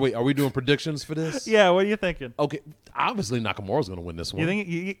match. Are we doing predictions for this? Yeah. What are you thinking? Okay, obviously Nakamura's going to win this one. You think?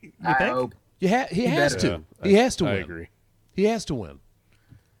 You think? He has to. Yeah, he has to win. I agree. He has to win.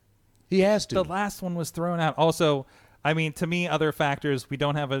 He has to. The last one was thrown out. Also, I mean, to me, other factors. We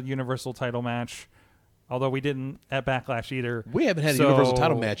don't have a Universal title match. Although we didn't at Backlash either. We haven't had a Universal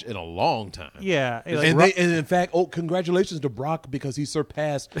title match in a long time. Yeah. And in fact, congratulations to Brock because he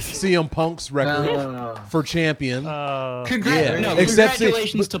surpassed CM Punk's record for champion.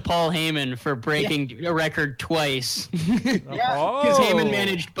 Congratulations to Paul Heyman for breaking a record twice. Because Heyman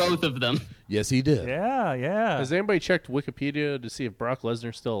managed both of them. Yes, he did. Yeah. Has anybody checked Wikipedia to see if Brock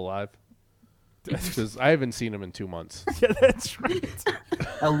Lesnar's still alive? Because I haven't seen him in 2 months. Yeah, that's right.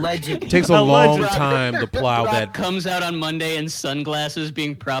 Allegedly. It takes a long time to plow Brock that. Comes out on Monday in sunglasses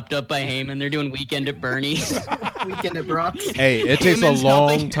being propped up by Heyman. They're doing Weekend at Bernie's. Weekend at Brock's. Hey, it takes a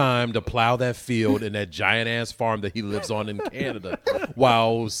long time to plow that field in that giant ass farm that he lives on in Canada,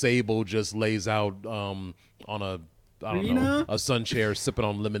 while Sable just lays out on a sun chair sipping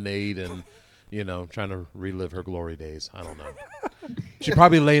on lemonade and trying to relive her glory days. I don't know. She's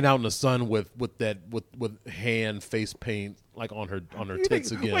probably laying out in the sun with hand face paint like on her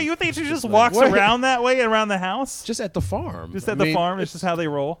tits again. Wait, you think she just walks around that way around the house? Just at the farm. Just at the farm. It's just how they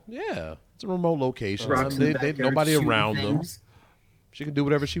roll. Yeah, it's a remote location. Nobody around them. She can do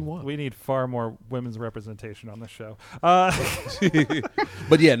whatever she wants. We need far more women's representation on the show. But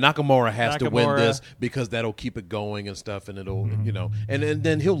yeah, Nakamura has to win this because that'll keep it going and stuff, and it'll and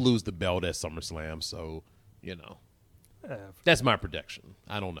then he'll lose the belt at SummerSlam. So that's my prediction.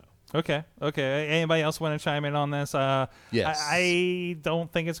 I don't know. Okay. Anybody else want to chime in on this? Yes. I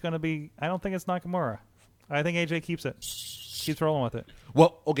don't think it's going to be. I don't think it's Nakamura. I think AJ keeps rolling with it.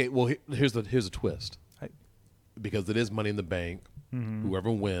 Well, okay. Well, here's a twist. Because it is Money in the Bank. Whoever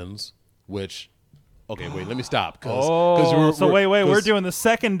wins, which, okay, wait, let me stop. We're doing the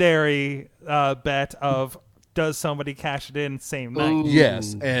secondary bet of does somebody cash it in same night?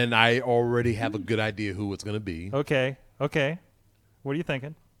 Yes, and I already have a good idea who it's going to be. Okay. What are you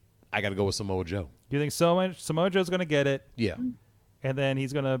thinking? I got to go with Samoa Joe. You think Samoa Joe's going to get it? Yeah. And then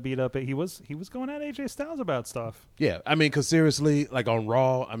he's going to beat up. He was going at AJ Styles about stuff. Yeah, I mean, because seriously, like on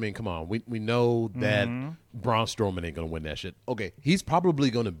Raw, I mean, come on, we know that Braun Strowman ain't going to win that shit. Okay, he's probably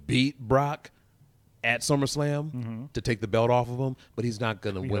going to beat Brock at SummerSlam to take the belt off of him, but he's not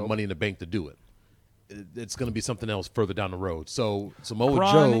going to win Money in the Bank to do it. It's going to be something else further down the road. So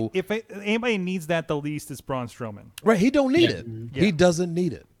Samoa Joe, if anybody needs that the least, is Braun Strowman. Right? He don't need it. Yeah. He doesn't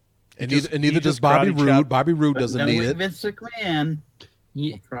need it. And neither does Bobby Roode. Bobby Roode doesn't need it. Vince McMahon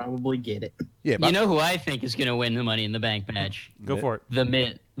will probably get it. Yeah, you know who I think is going to win the Money in the Bank match? Go for it. The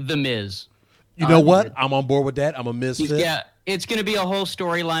Miz. You know what? I'm on board with that. I'm a Miz fit. Yeah, it's going to be a whole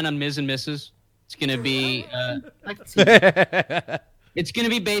storyline on Miz and Mrs. It's going to be. I can see that. It's going to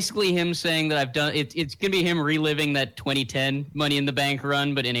be basically him saying that I've done it. It's going to be him reliving that 2010 Money in the Bank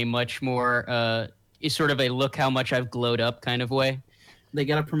run, but in a much more sort of a look how much I've glowed up kind of way. They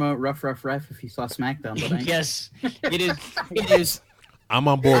got to promote Rough Ref if you saw SmackDown. Yes, it is. It is. I'm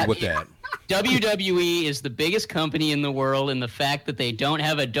on board with that. WWE is the biggest company in the world, and the fact that they don't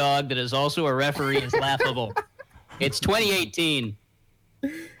have a dog that is also a referee is laughable. It's 2018.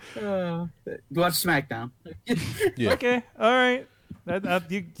 Watch SmackDown. Yeah. Okay, all right.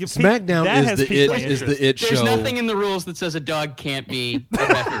 SmackDown is the it show. There's nothing in the rules that says a dog can't be a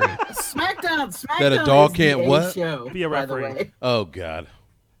referee. SmackDown that a dog is can't the what? show, be a referee. Oh God.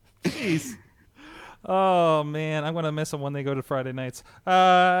 Jeez. Oh man, I'm gonna miss them when they go to Friday nights.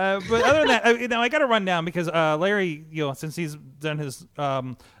 But other than that, I got to run down because Larry, since he's done his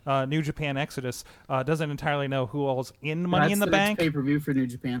New Japan Exodus, doesn't entirely know who all's in Money in the Bank. Pay-per-view for New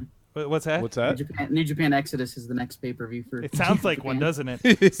Japan. What's that? New Japan Exodus is the next pay-per-view for. It sounds like one, doesn't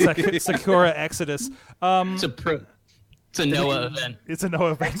it? Sakura Exodus. It's a Noah event. It's a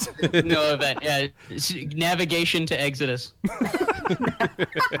Noah event. Noah event. Yeah. It's navigation to Exodus.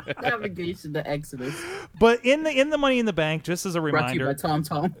 Navigation to Exodus. But in the Money in the Bank, just as a reminder, brought to you by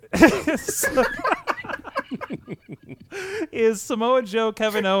Tom. is Samoa Joe,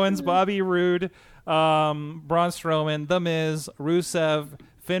 Kevin Owens, Bobby Roode, Braun Strowman, The Miz, Rusev,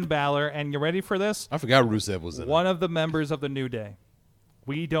 Finn Balor, and you ready for this? I forgot Rusev was in one of the members of the New Day.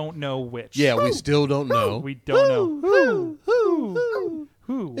 We don't know which. Yeah, we still don't know. We don't know who.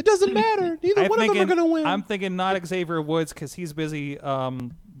 It doesn't matter. Neither one of them are going to win. I'm thinking not Xavier Woods because he's busy. He's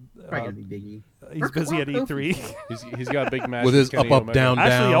busy at E3. He's got a big match with his up, Omega. down, down.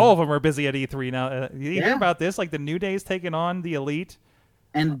 Actually, all of them are busy at E3 now. You hear about this? Like the New Day's taking on the Elite,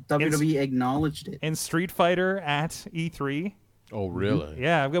 and WWE acknowledged it. In Street Fighter at E3. Oh, really?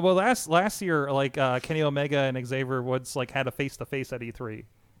 Yeah. Well, last year, like Kenny Omega and Xavier Woods like had a face-to-face at E3.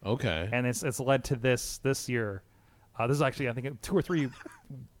 Okay. And it's led to this year. This is actually, I think, 2 or 3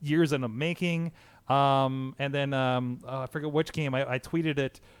 years in the making. And then I forget which game. I tweeted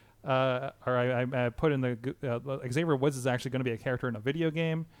it, or I put in the Xavier Woods is actually going to be a character in a video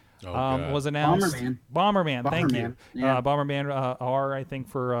game. Was announced. Bomberman. Thank you. Yeah. Bomberman R, I think,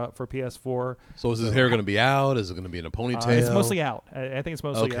 for PS4. So is his hair going to be out? Is it going to be in a ponytail? It's mostly out. I think it's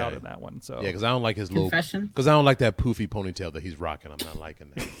mostly out in that one. So yeah, because I don't like his confession. Because I don't like that poofy ponytail that he's rocking. I'm not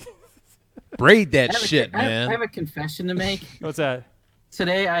liking that. Braid that shit, man. I have a confession to make. What's that?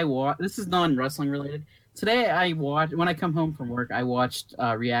 Today I watched. This is non-wrestling related. Today I watched. When I come home from work, I watched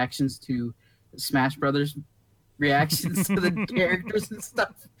reactions to Smash Brothers. Reactions to the characters and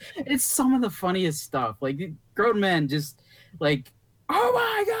stuff. It's some of the funniest stuff. Like grown men just like, oh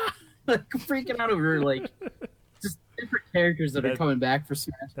my god, like freaking out over like just different characters that are coming back for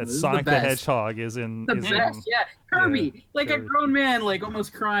Smash. That Sonic the Hedgehog is in the best. Yeah, Kirby. Yeah, like Kirby. A grown man, like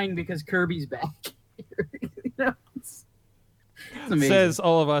almost crying because Kirby's back. You know, it's amazing. Says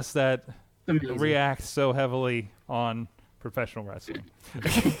all of us that react so heavily on professional wrestling.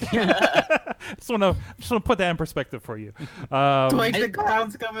 just want to put that in perspective for you. Like the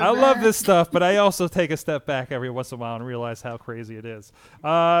clown's coming I love this stuff, but I also take a step back every once in a while and realize how crazy it is.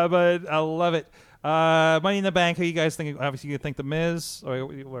 But I love it. Money in the Bank. Who you guys think? Obviously, you think the Miz,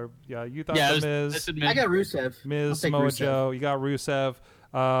 or you thought the Miz. I got Rusev. Miz, Samoa Joe. You got Rusev.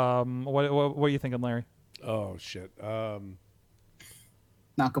 What are you thinking, Larry? Oh shit.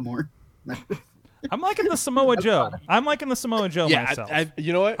 Nakamura. I'm liking the Samoa Joe. Myself.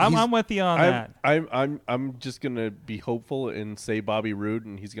 You know what? I'm with you on that. I'm just gonna be hopeful and say Bobby Roode,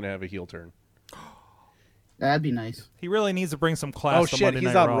 and he's gonna have a heel turn. That'd be nice. He really needs to bring some class. Oh shit, Monday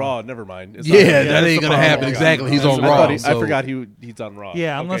he's Night on Raw. Never mind. That ain't gonna happen. Exactly, he's on Raw. I forgot he's on Raw.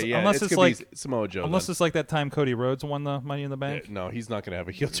 Yeah, unless it's like Samoa Joe. Unless it's like that time Cody Rhodes won the Money in the Bank. No, he's not gonna have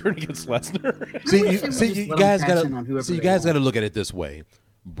a heel turn against Lesnar. See, you guys gotta look at it this way.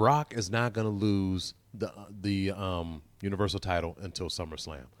 Brock is not gonna lose the Universal title until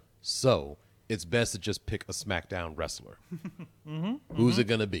SummerSlam. So it's best to just pick a SmackDown wrestler. Who's it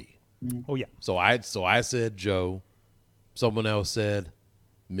gonna be? Oh yeah. So I said Joe. Someone else said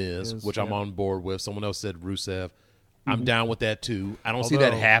Miz, which I'm on board with. Someone else said Rusev. I'm down with that too. I don't see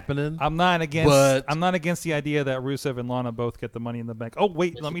that happening. I'm not against the idea that Rusev and Lana both get the Money in the Bank. Oh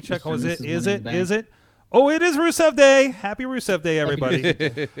wait, let me check. Oh, is it? Oh, it is Rusev Day. Happy Rusev Day,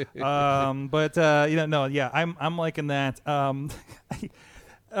 everybody. I'm liking that.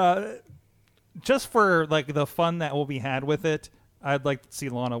 Just for like the fun that will be had with it, I'd like to see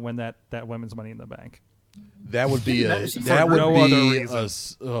Lana win that women's Money in the Bank. That would be a. For That would no other be reason.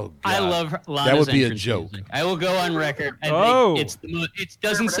 a. Oh God. I love Lana's That would be a entrance joke. music. I will go on record. I think it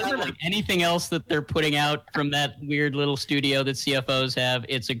doesn't sound like anything else that they're putting out from that weird little studio that CFOs have.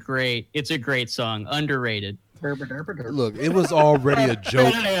 It's a great song, underrated. Look, it was already a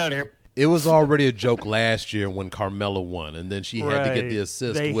joke. It was already a joke last year when Carmella won, and then she had to get the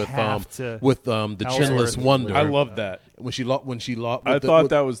assist with the Chinless Wonder. I love that. When she lost. I thought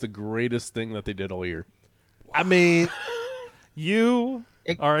that was the greatest thing that they did all year. I mean, you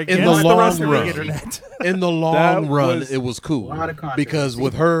are in against the the rest long of the run, internet. in the long run, it was cool lot of controversy. because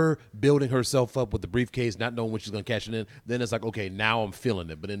with her building herself up with the briefcase, not knowing when she's going to cash it in, then it's like, okay, now I'm feeling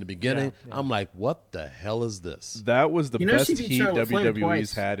it. But in the beginning, I'm like, what the hell is this? That was the best she beat heat Charlotte Flair WWE's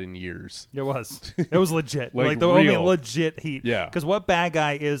twice. had in years. It was legit. Like the only real. legit heat. Yeah. Because what bad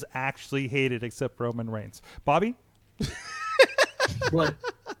guy is actually hated except Roman Reigns? Bobby? What?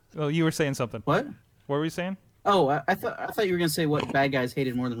 Oh, you were saying something. What? What were you saying? Oh, I thought you were gonna say what bad guys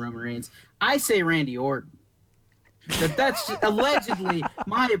hated more than Roman Reigns. I say Randy Orton. That's allegedly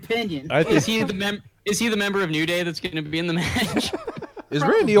my opinion. Is he the member of New Day that's going to be in the match? Is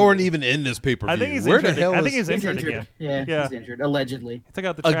Randy Orton even in this pay per view? I think he's Where injured. the hell I think is he's injured again. Yeah, he's injured. Allegedly. He took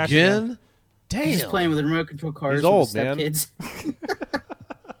out the trash again? Damn. He's playing with the remote control cars. He's old, with the man. stepkids.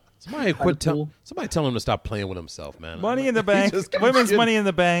 Somebody tell him to stop playing with himself, man. Money in the Bank, women's Money in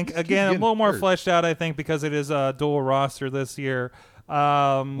the Bank. Again, a little more fleshed out, I think, because it is a dual roster this year.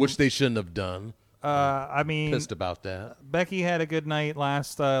 Which they shouldn't have done. I mean, Pissed about that. Becky had a good night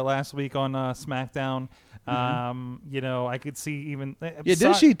last week on SmackDown. I could see even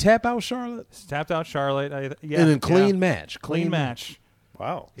Didn't she tap out Charlotte? tapped out Charlotte. In a clean match. clean match.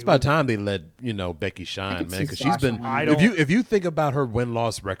 Wow. It's about time they let Becky shine, man, because she's been. If you think about her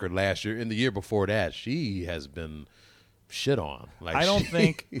win-loss record last year and the year before that, she has been shit on. Like I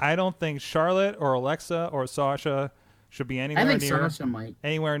don't think Charlotte or Alexa or Sasha should be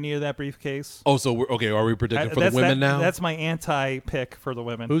anywhere near that briefcase. Oh, so are we predicting for the women now? That's my anti-pick for the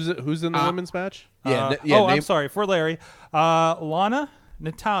women. Who's in the women's match? I'm sorry for Larry. Lana,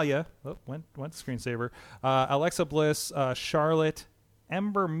 Natalia. Oh, went screensaver. Alexa Bliss, Charlotte.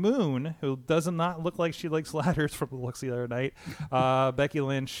 Ember Moon, who does not look like she likes ladders from the looks the other night. Becky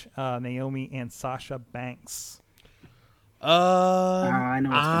Lynch, Naomi, and Sasha Banks. I know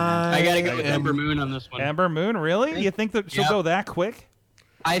what's gonna happen. I gotta go with Ember Moon on this one. Ember Moon, really? You think that she'll go that quick?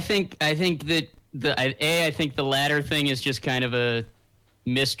 I think that I think the ladder thing is just kind of a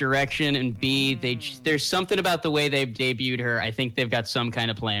misdirection, and B, there's something about the way they've debuted her. I think they've got some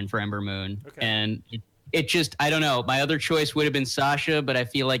kind of plan for Ember Moon, and it just, I don't know. My other choice would have been Sasha, but I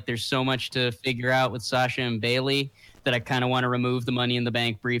feel like there's so much to figure out with Sasha and Bayley that I kind of want to remove the Money in the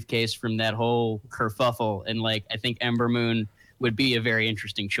Bank briefcase from that whole kerfuffle. And I think Ember Moon would be a very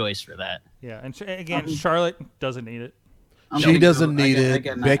interesting choice for that. Yeah, and again, Charlotte doesn't need it. She doesn't need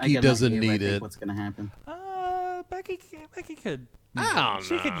it. Becky doesn't need it. What's going to happen? Becky could. I don't know.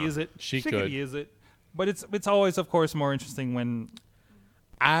 She could use it. She could use it. But it's always, of course, more interesting when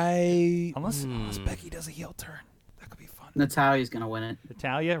unless Becky does a heel turn. That could be fun. Natalia's going to win it.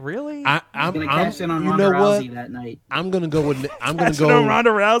 Natalia, really? I'm going to cash in on Ronda Rousey that night. I'm going to go with on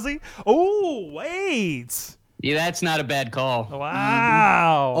Ronda Rousey? Oh, wait. Yeah, that's not a bad call.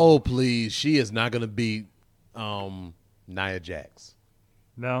 Wow. Oh, please. She is not going to beat Nia Jax.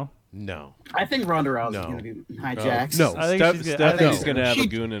 No. I think Ronda Rousey is going to be hijacked. No. I think Stephanie's going to have a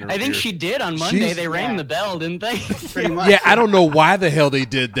goon in her I think ear. she did on Monday. They rang the bell, didn't they? Pretty much. Yeah, I don't know why the hell they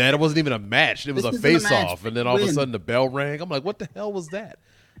did that. It wasn't even a match. It was a This isn't a face-off, match. and then all of a Win. sudden the bell rang. I'm like, what the hell was that?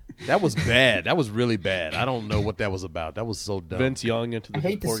 That was bad. That was really bad. I don't know what that was about. That was so dumb. Vince yelling into the I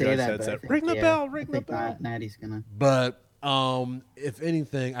hate to poor say guy's that, but I headset. think, Ring the bell, ring I the think bell. Natty's going to. But if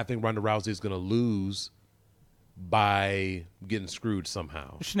anything, I think Ronda Rousey is going to lose by getting screwed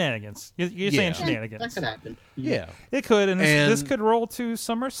somehow. Shenanigans. You're saying That shenanigans. could happen. Yeah. It could, and this could roll to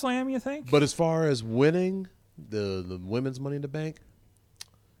SummerSlam, you think? But as far as winning the women's Money in the Bank,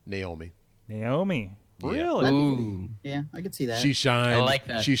 Naomi. Naomi. Yeah. Really? Ooh. Yeah, I could see that. She shined. I like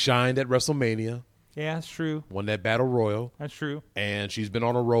that. She shined at WrestleMania, Yeah, that's true. won that Battle Royal, That's true. and she's been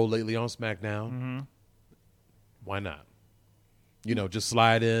on a roll lately on SmackDown. Mm-hmm. Why not? Just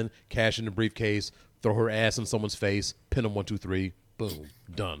slide in, cash in the briefcase, throw her ass in someone's face, pin them 1, 2, 3, boom,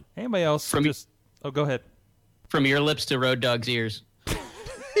 done. Anybody else? Go ahead. From your lips to Road Dogg's ears.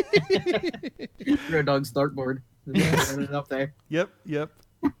 Road Dogg's dartboard. It up there. Yep.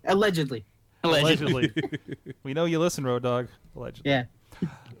 Allegedly. Allegedly. We know you listen, Road Dogg. Allegedly. Yeah.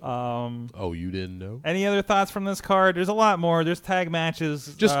 You didn't know? Any other thoughts from this card? There's a lot more. There's tag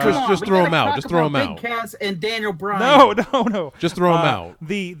matches. Just throw them out. Just throw them out. Big Cass and Daniel Bryan. No. Just throw them out.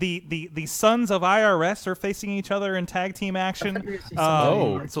 The sons of IRS are facing each other in tag team action.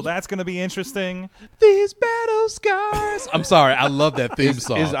 So that's going to be interesting. These battle scars. I'm sorry. I love that theme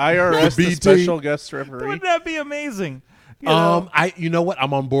song. Is IRS the special guest referee? Wouldn't that be amazing? You know what?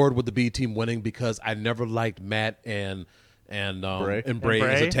 I'm on board with the B team winning because I never liked Matt and Bray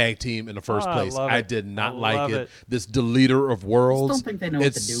as a tag team in the first place. I did not like it. This deleter of worlds. I just don't think they know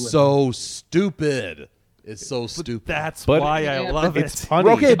what to do with so stupid. It's so stupid. That's why I love it. It's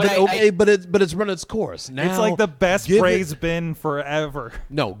funny. But it's run its course. Now, it's like the best Bray's been forever.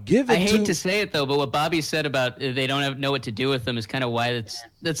 No, give it. I hate to say it though, but what Bobby said about they don't know what to do with them is kind of why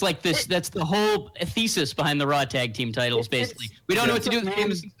that's like this. That's the whole thesis behind the Raw tag team titles. Basically, we don't know what to do with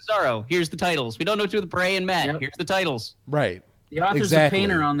Sheamus and Cesaro. Here's the titles. We don't know what to do with Bray and Matt. Here's the titles. Right. The authors of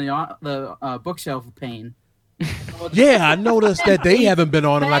Pain are on the bookshelf of Pain. Yeah, I noticed that they haven't been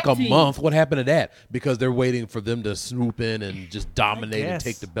on in like a month. What happened to that? Because they're waiting for them to swoop in and just dominate and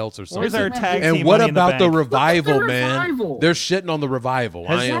take the belts or something. Where's our tag and team what Money about in the Bank? revival, man? They're shitting on the revival.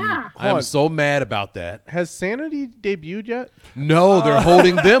 I am so mad about that. Has Sanity debuted yet? No, they're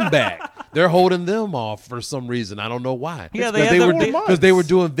holding them back. They're holding them off for some reason. I don't know why. Yeah, because they were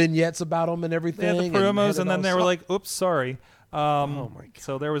doing vignettes about them and everything. They had the promos, and then they were like, "Oops, sorry." Oh my God.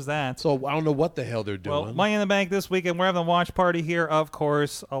 So there was that. So I don't know what the hell they're doing. Well, Money in the Bank this weekend. We're having a watch party here, of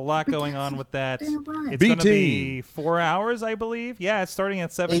course. A lot going on with that. It's going to be 4 hours, I believe. Yeah, it's starting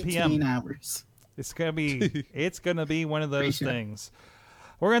at 7 p.m. 18 hours. It's going to be one of those things.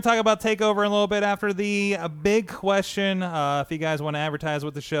 We're going to talk about TakeOver in a little bit after the big question. If you guys want to advertise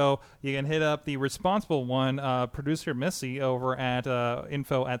with the show, you can hit up the responsible one, producer Missy, over at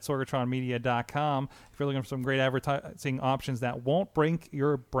info@sorgatronmedia.com. If you're looking for some great advertising options that won't break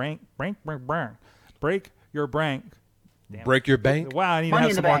your bank. Break your bank? Wow, I need to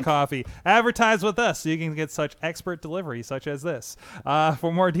have some more coffee. Advertise with us so you can get such expert delivery such as this.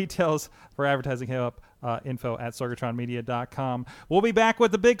 For more details for advertising, hit up info@sorgatronmedia.com. We'll be back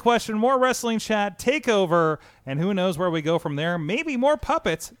with the big question, more wrestling chat, TakeOver, and who knows where we go from there. Maybe more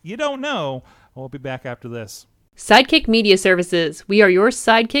puppets. You don't know. We'll be back after this. Sidekick Media Services. We are your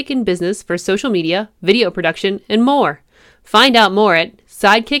sidekick in business for social media, video production, and more. Find out more at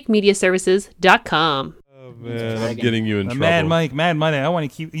sidekickmediaservices.com. Oh, man, I'm getting you in trouble. Mad Money. I want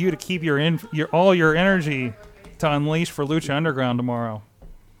to keep all your energy to unleash for Lucha Underground tomorrow.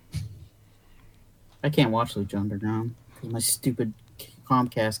 I can't watch Lucha Underground because my stupid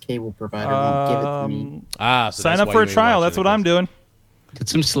Comcast cable provider won't give it to me. So sign up for a trial. That's what I'm doing. Get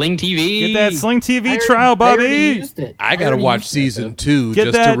some Sling TV. Get that Sling TV trial, Bobby. I got to watch season 2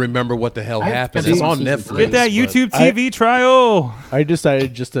 just to remember what the hell happened. It's on Netflix. Get that YouTube TV trial. I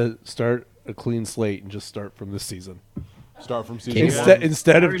decided just to start a clean slate and just start from this season. Start from season 1.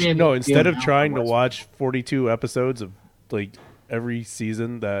 Instead of trying to watch 42 episodes of like every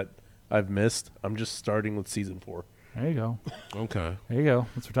season that I've missed, I'm just starting with season 4. There you go. Okay. There you go.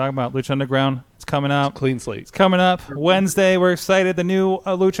 That's what we're talking about. Lucha Underground. It's coming up. Clean slate. It's coming up Wednesday. We're excited. The new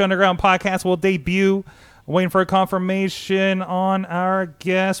Lucha Underground podcast will debut. Waiting for a confirmation on our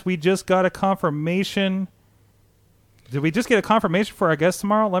guest. We just got a confirmation. Did we just get a confirmation for our guest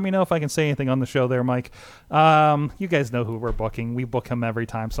tomorrow? Let me know if I can say anything on the show there, Mike. You guys know who we're booking. We book him every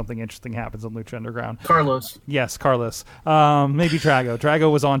time something interesting happens on Lucha Underground. Carlos. Yes, Carlos. Maybe Drago.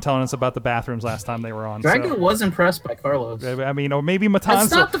 Drago was on telling us about the bathrooms last time they were on. Drago was impressed by Carlos. I mean, or maybe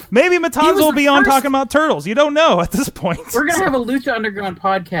Matanzo. Maybe Matanzo will be on talking about turtles. You don't know at this point. We're going to have a Lucha Underground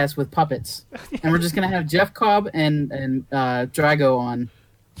podcast with puppets. And we're just going to have Jeff Cobb and Drago on.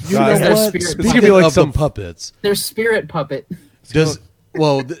 You know what? Speaking of some puppets, their spirit puppet.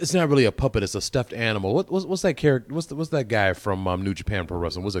 It's not really a puppet; it's a stuffed animal. What's that character? What's that guy from New Japan Pro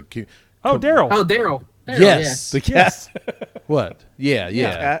Wrestling? Was it cute? Daryl. Oh, Daryl. Yes, the cat. What?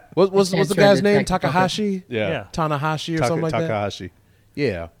 Yeah. What's the guy's name? Takahashi. Yeah. Tanahashi or something like that. Takahashi.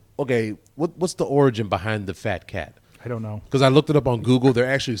 Yeah. Okay. What's the origin behind the fat cat? I don't know. Because I looked it up on Google.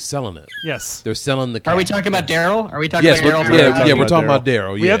 They're actually selling it. Yes. They're selling the cat. Are we talking about Daryl? Are we talking about Daryl? Yeah, we're talking about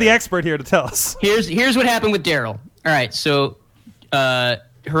Daryl. We have the expert here to tell us. Here's what happened with Daryl. All right, so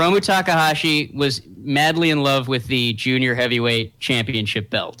Hiromu Takahashi was madly in love with the junior heavyweight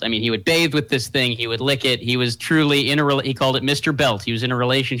championship belt. I mean, he would bathe with this thing. He would lick it. He was truly he called it Mr. Belt. He was in a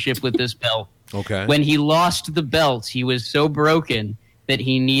relationship with this belt. Okay. When he lost the belt, he was so broken that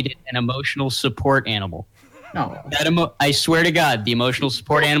he needed an emotional support animal. No. I swear to God, the emotional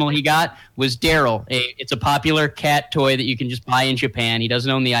support animal he got was Daryl. It's a popular cat toy that you can just buy in Japan. He doesn't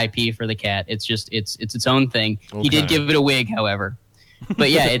own the IP for the cat. It's its own thing. Okay. He did give it a wig, however. But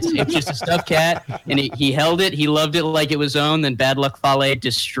yeah, it's just a stuffed cat, and he held it. He loved it like it was own. Then Bad Luck Fale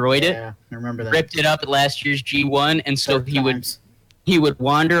destroyed it. Yeah, I remember that. Ripped it up at last year's G1, and so he would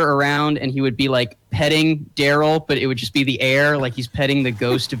wander around and he would be like petting Daryl, but it would just be the air, like he's petting the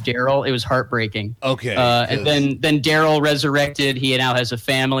ghost of Daryl. It was heartbreaking. Okay. And then Daryl resurrected. He now has a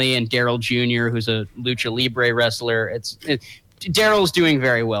family, and Daryl Jr., who's a Lucha Libre wrestler. Daryl's doing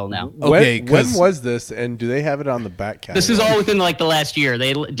very well now. Okay, when was this, and do they have it on the back catalog? This is all within like the last year.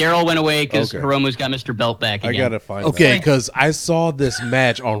 Daryl went away because Hiromu's got Mr. Belt back again. I gotta find. Okay, because I saw this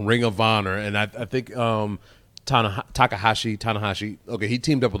match on Ring of Honor, and I think Tanahashi. Okay, he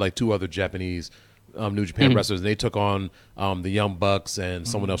teamed up with like 2 other Japanese New Japan wrestlers, and they took on the Young Bucks and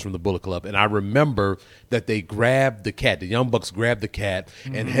someone else from the Bullet Club. And I remember that they grabbed the cat. The Young Bucks grabbed the cat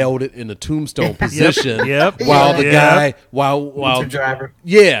and held it in a tombstone position while the guy, while driver.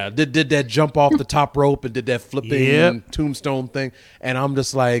 Yeah, did that jump off the top rope and did that flipping tombstone thing. And I'm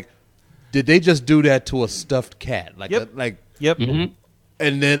just like, did they just do that to a stuffed cat?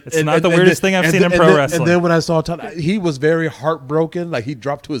 And then it's not the weirdest thing I've seen in pro wrestling. And then when I saw he was very heartbroken. Like he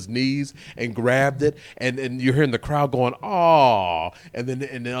dropped to his knees and grabbed it, and you're hearing the crowd going, "Oh!" And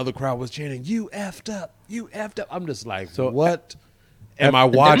then the other crowd was chanting, "You effed up! You effed up!" I'm just like, so what am I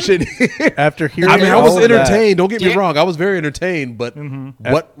watching? After hearing, I was entertained. Don't get me wrong, I was very entertained. But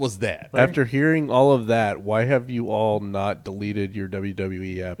what was that? After hearing all of that, why have you all not deleted your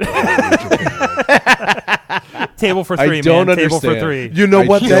WWE app? Table for 3, I don't man. understand. Table for 3. You know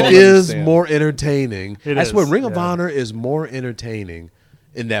what? That is understand. more entertaining. I swear, Ring of yeah. Honor is more entertaining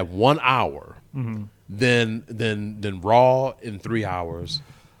in that 1 hour than Raw in 3 hours,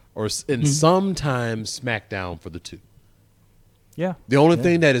 and sometimes SmackDown for the 2. Yeah. The only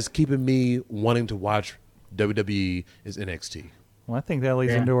thing that is keeping me wanting to watch WWE is NXT. Well, I think that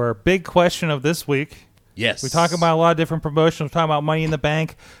leads into our big question of this week. Yes. We talk about a lot of different promotions. We're talking about Money in the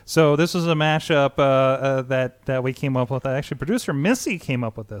Bank. So this is a mashup that we came up with. Actually, producer Missy came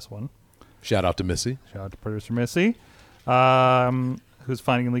up with this one. Shout out to Missy. Shout out to producer Missy, who's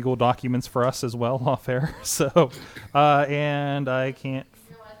finding legal documents for us as well off air. So, and I can't.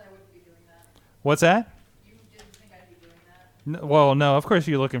 What's that? No, of course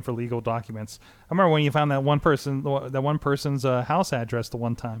you're looking for legal documents. I remember when you found that one person's house address the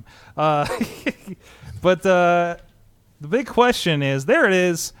one time. But the big question is, there it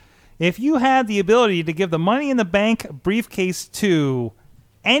is. If you had the ability to give the Money in the Bank briefcase to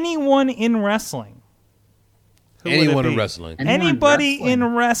anyone in wrestling, anyone in wrestling, anybody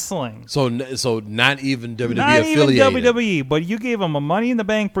in wrestling. So not even WWE not affiliated. Even WWE, but you gave them a Money in the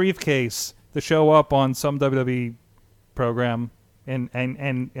Bank briefcase to show up on some WWE program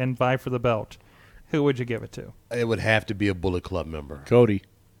and vie for the belt. Who would you give it to? It would have to be a Bullet Club member. Cody.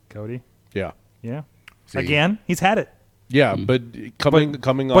 Yeah. See? Again, he's had it. Yeah, but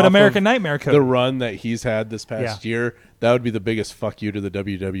coming off but American of Nightmare Cody. The run that he's had this past year, that would be the biggest fuck you to the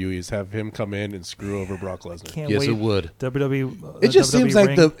WWE, is have him come in and screw over Brock Lesnar. Yes, it would. WWE. It just seems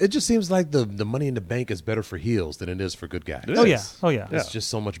ring. like the Money in the Bank is better for heels than it is for good guys. Oh yeah. It's just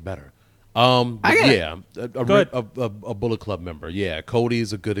so much better. A Bullet Club member. Yeah,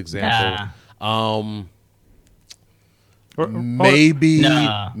 Cody's a good example. Maybe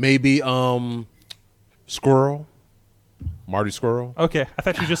Squirrel, Marty Squirrel. Okay, I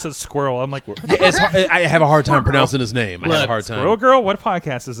thought you just said Squirrel. I'm like, I have a hard time pronouncing his name. I have a hard time. Squirrel Girl. What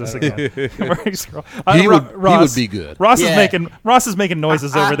podcast is this again? Marty Squirrel. He would be good. Ross is making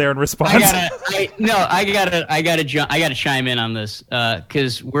noises over there in response. I gotta chime in on this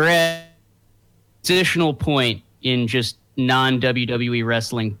because we're at a transitional point in just non-WWE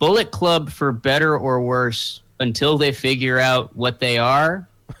wrestling. Bullet Club, for better or worse, until they figure out what they are,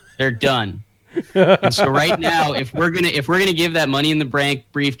 they're done. And so right now, if we're gonna give that Money in the Bank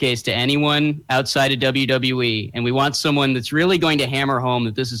briefcase to anyone outside of WWE, and we want someone that's really going to hammer home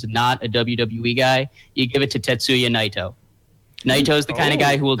that this is not a WWE guy, you give it to Tetsuya Naito. Naito's the kind of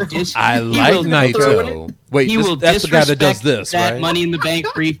guy who will Naito. Wait, that's the guy that does this, that right? Money in the Bank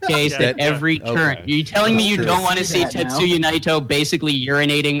briefcase at every turn. Are you telling me you don't want to see Tetsuya Naito basically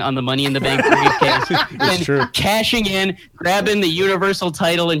urinating on the Money in the Bank briefcase and cashing in, grabbing the Universal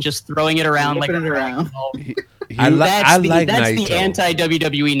title and just throwing it around like a That's the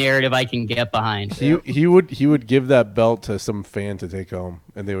anti-WWE narrative I can get behind. He would give that belt to some fan to take home,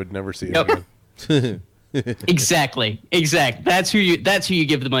 and they would never see it again. Exactly. That's who you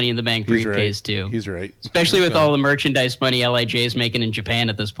give the Money in the Bank briefcase to. He's right. Especially with all the merchandise money LIJ is making in Japan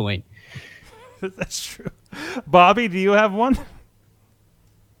at this point. That's true. Bobby, do you have one?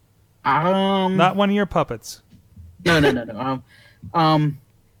 Not one of your puppets. No. I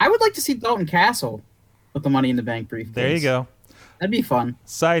would like to see Dalton Castle with the Money in the Bank briefcase. There you go. That'd be fun.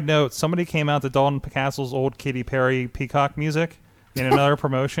 Side note: somebody came out to Dalton Castle's old Katy Perry Peacock music in another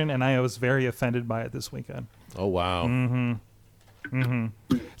promotion, and I was very offended by it this weekend. Oh wow.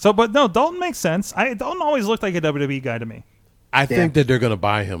 So, but no, Dalton makes sense. Dalton always looked like a WWE guy to me. I think that they're going to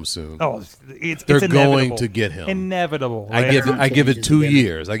buy him soon. Oh, they're it's going to get him. Inevitable. Right? I give it 2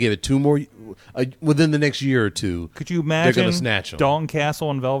 years. I give it 2 more. Within the next year or two. Could you imagine they're going to snatch him? Dalton Castle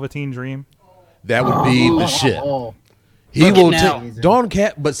and Velveteen Dream? That would be the shit. He will take Dalton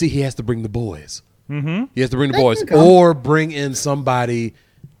Cat, but see, he has to bring the boys. Mm-hmm. He has to bring the boys, or bring in somebody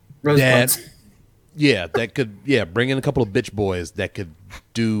that could bring in a couple of bitch boys that could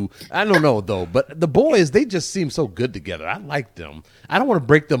do. I don't know though, but the boys, they just seem so good together. I like them. I don't want to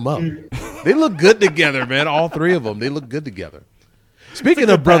break them up. They look good together, man. All 3 of them, they look good together. Speaking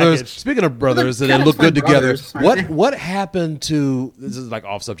of brothers that look good together, what happened to? This is like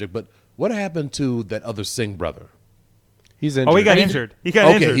off subject, but what happened to that other Singh brother? He's injured. Oh, he got injured.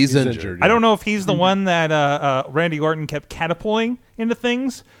 Okay, he's injured. I don't know if he's the one that Randy Orton kept catapulting into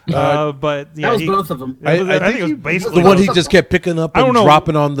things, but yeah, that was both of them. I think it was basically the one he just kept picking up and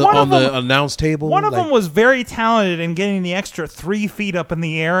dropping on the announce table. One of them was very talented in getting the extra 3 feet up in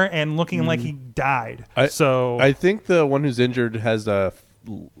the air and looking like he died. I think the one who's injured has a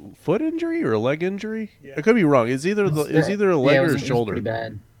foot injury or a leg injury. Yeah. I could be wrong. It's either a leg or a shoulder. It was pretty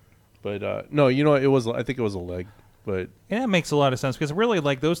bad. But no, you know it was. I think it was a leg. But that makes a lot of sense because really,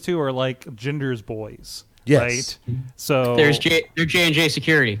 like those two are like Ginger's boys, yes. Right? So they're J&J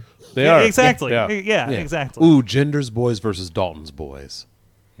Security. They are exactly. Yeah, exactly. Ooh, Ginger's boys versus Dalton's boys.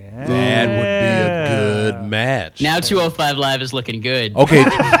 Yeah. That would be a good match. Now 205 Live is looking good. Okay,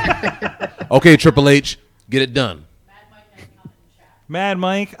 okay, Triple H, get it done. Mad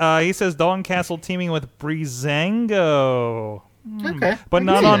Mike, he says Dalton Castle teaming with Breezango. Okay, but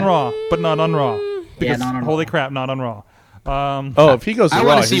not on Raw. Yeah, not on holy Raw. crap, not on Raw. If he goes to I Raw,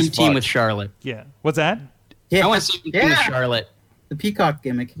 want to see him he's team fucked. with Charlotte. Yeah. What's that? Yeah. I want to see him team with Charlotte. The Peacock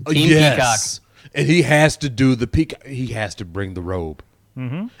gimmick. Team Yes. And he has to do the peacock. He has to bring the robe.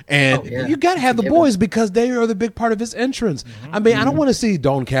 Mm-hmm. And you got to have the boys because they are the big part of his entrance. I mean, I don't want to see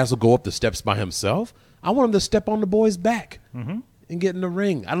Dalton Castle go up the steps by himself. I want him to step on the boys' back. And get in the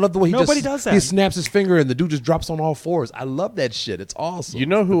ring. I love the way Nobody does that. He snaps his finger and the dude just drops on all 4s. I love that shit. It's awesome. You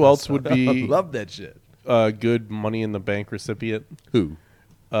know who else would be? I love that shit. Good Money in the Bank recipient? Who?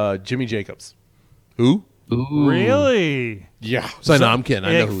 Jimmy Jacobs. Who? Ooh. Really? Yeah. So no, I'm kidding.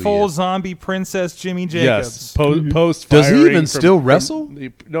 I know who he full is. zombie princess Jimmy Jacobs. Yes. Post. Does he even still wrestle?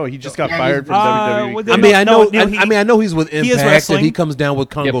 No, he just got fired from WWE. I know he's with Impact and he comes down with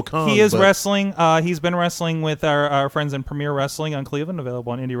Congo Kong. He is wrestling. He's been wrestling with our friends in Premier Wrestling on Cleveland,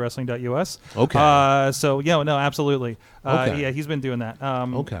 available on IndieWrestling.us. Okay. So yeah, no, absolutely. Okay. Yeah, he's been doing that.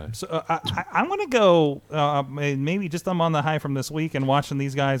 Okay. So I'm gonna go. Maybe just I'm on the high from this week and watching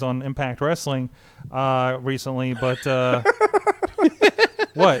these guys on Impact Wrestling recently, but.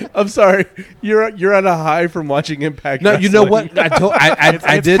 What? I'm sorry. You're on a high from watching Impact. No, Wrestling. you know what?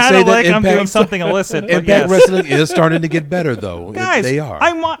 I did say that like Impact, I'm doing something illicit. Impact yes. Wrestling is starting to get better, though. Guys, they are.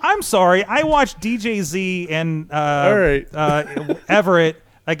 I'm sorry. I watched DJZ and Everett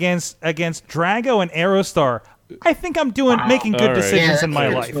against Drago and Aerostar. I think I'm making good decisions in my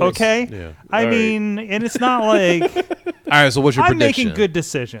life. Okay. Yeah. I mean, and it's not like. All right. So what's your I'm prediction? making good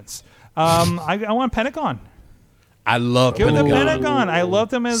decisions. I want Pentagon. I love Give Pentagon. the Pentagon. I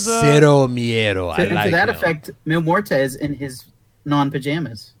loved him as Cero miedo. I like to that him. effect, Mil Muertes in his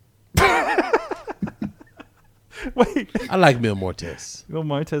non-pajamas. Wait. I like Mil Muertes. Mil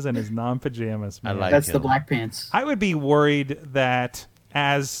Muertes in his non-pajamas. Man. I like That's him. the black pants. I would be worried that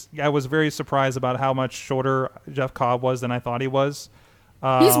as I was very surprised about how much shorter Jeff Cobb was than I thought he was.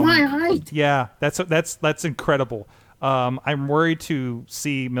 He's my height. Yeah, that's incredible. I'm worried to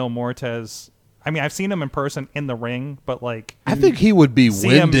see Mil Muertes. I mean, I've seen him in person in the ring, but like I think he would be See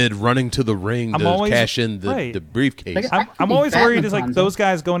winded running to the ring to cash in the briefcase. I'm always worried is like those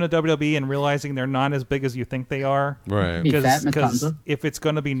guys going to WWE and realizing they're not as big as you think they are. Right. Because if it's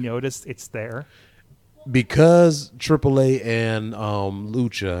going to be noticed, it's there. Because AAA and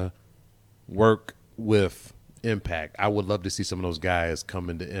Lucha work with Impact, I would love to see some of those guys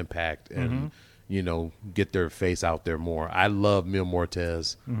come into Impact and get their face out there more. I love Mil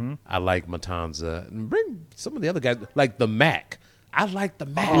Muertes. I like Matanza. And bring some of the other guys, like the Mac. I like the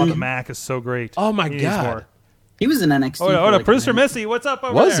Mac. Oh, the Mac is so great. Oh, my God. He was in NXT. Oh, producer Missy, what's up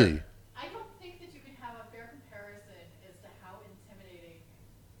over there? Was he? I don't think that you can have a fair comparison as to how intimidating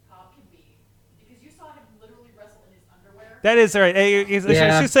Cobb can be. Because you saw him literally wrestle in his underwear. That is right.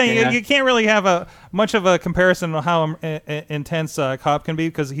 She's saying you can't really have a much of a comparison on how intense Cobb can be,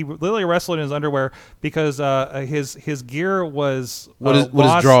 because he literally wrestled in his underwear because his gear was what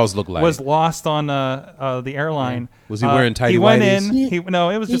his drawers look like was lost on the airline. Was he wearing tighty He went whities? in. No,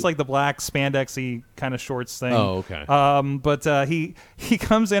 it was just like the black spandexy kind of shorts thing. Oh, okay. But he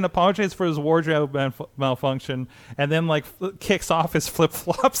comes in, apologizes for his wardrobe malfunction, and then like kicks off his flip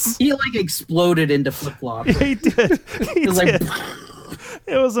flops. He like exploded into flip flops. He did. He was did. like,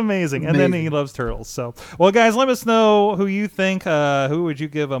 it was amazing. And then he loves turtles. So, well, guys, let us know who you think. Who would you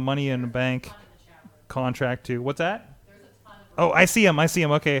give a Money in the Bank contract to? What's that? Oh, I see him.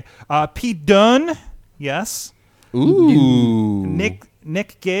 Okay. Pete Dunne. Yes. Ooh.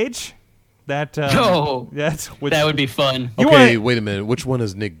 Nick Gage. That that would be fun. Okay, wait a minute. Which one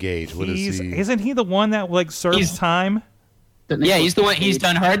is Nick Gage? What is he? Isn't he the one that like serves time? Yeah, he's the one. He's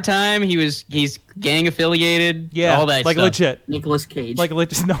done Hard Time. He's gang affiliated. Yeah, all that like stuff. legit. Nicolas Cage. Like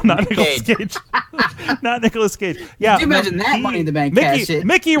legit. No, not Nicolas Cage. Not Nicolas Cage. Yeah, Could you imagine that Money in the Bank cash it?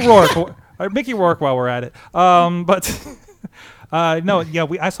 Mickey Rourke. Mickey Rourke. While we're at it, but. No, yeah,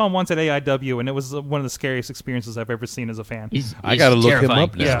 I saw him once at AIW, and it was one of the scariest experiences I've ever seen as a fan. I got to look him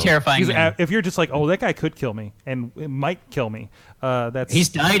up now. He's terrifying. If you're just like, oh, that guy could kill me, and it might kill me. He's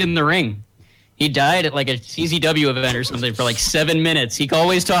died in the ring. He died at like a CZW event or something for like 7 minutes. He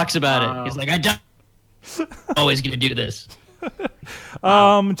always talks about it. He's like, I died. Always going to do this.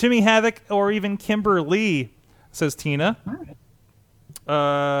 Jimmy Havoc or even Kimber Lee, says Tina.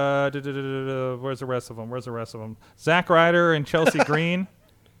 Where's the rest of them? Zack Ryder and Chelsea Green.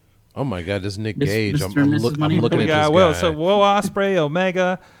 Oh my God, this is Nick Gage. I'm Mrs. looking Money. at this guy. So Will Ospreay,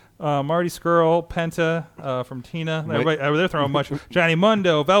 Omega, Marty Skrull, Penta from Tina. They're throwing much. Johnny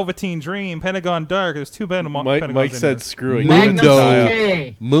Mundo, Velveteen Dream, Pentagon Dark. There's two Pentagons. Mike said screw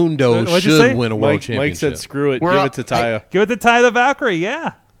it. Mundo should win a world championship. Mike said screw it. Give it to Taya. Give it to Ty the Valkyrie.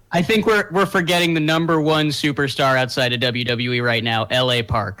 Yeah. I think we're forgetting the number one superstar outside of WWE right now, L.A.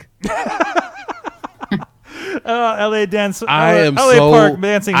 Park. L.A. Dance. LA Park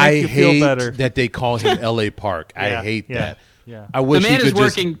dancing makes you feel better. I hate that they call him L.A. Park. I hate that. Yeah. I wish the man he could is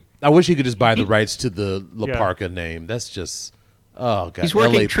working. I wish he could just buy the rights to the La Parka name. That's just oh god. He's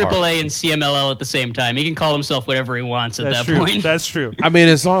working LA Park. AAA and CMLL at the same time. He can call himself whatever he wants at that point. That's true. I mean,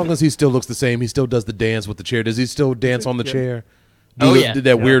 as long as he still looks the same, he still does the dance with the chair. Does he still dance on the chair? Do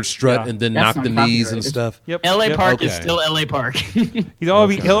that weird strut and then knock the knees and stuff. Yep. L.A. Park is still L.A. Park.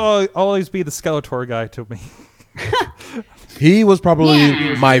 He'll always be the Skeletor guy to me. He was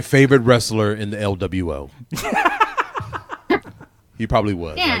probably my favorite wrestler in the LWO. He probably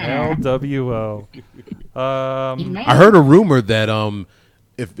was. LWO. I heard a rumor that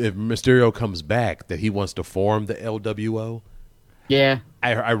if Mysterio comes back, that he wants to form the LWO. Yeah.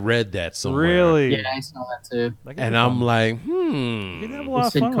 I read that somewhere. Really? Yeah, I saw that too. And I'm like, You can have a lot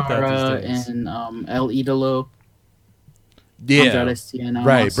of fun with that these days. and El Idolo. Yeah.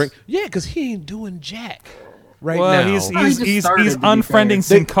 Right. Because he ain't doing jack now. He's unfriending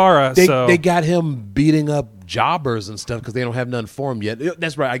Sin Cara. They got him beating up jobbers and stuff because they don't have none for him yet.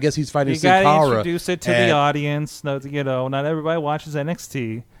 That's right. I guess he's fighting Sin Cara. You got to introduce it to the audience. Not everybody watches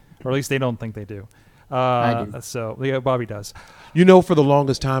NXT, or at least they don't think they do. I do. So Bobby does. For the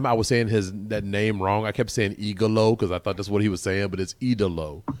longest time, I was saying that name wrong. I kept saying Igalo because I thought that's what he was saying, but it's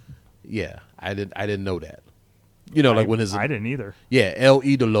Idolo. Yeah, I didn't know that. I didn't either. Yeah, El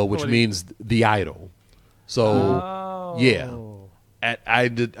Idolo, which means the idol. So yeah, I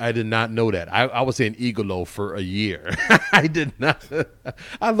did not know that. I was saying Igalo for a year. I did not.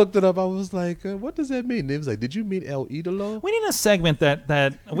 I looked it up. I was like, what does that mean? It was like, did you mean El Idolo? We need a segment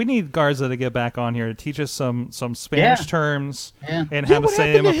that we need Garza to get back on here to teach us some Spanish terms and how to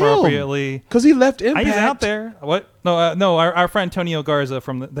say them appropriately. Because he left Impact. He's out there. What? No, our friend Antonio Garza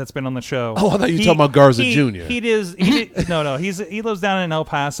that's been on the show. Oh, I thought you were talking about Garza Jr. No. He lives down in El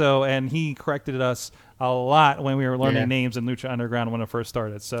Paso, and he corrected us a lot when we were learning names in Lucha Underground when it first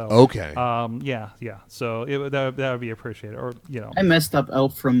started. So okay, yeah. So that would be appreciated, or I messed up El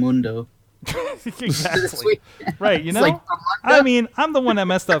Framundo. Exactly. Right. I mean, I'm the one that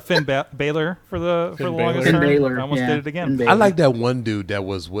messed up Finn Balor for the longest time. I almost did it again. I like that one dude that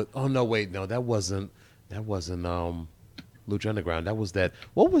was with. Oh no, wait, no, that wasn't. Lucha Underground.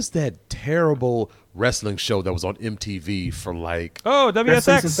 What was that terrible wrestling show that was on MTV for like? Oh,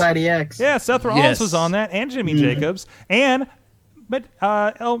 WSX. Society X. Yeah, Seth Rollins was on that, and Jimmy Jacobs, but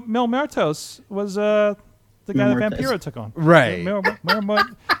El Mil Muertos was the guy that Vampiro took on. Right.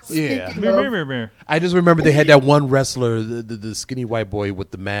 Yeah. I just remember they had that one wrestler, the skinny white boy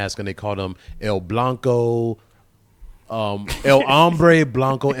with the mask, and they called him El Blanco. El Hombre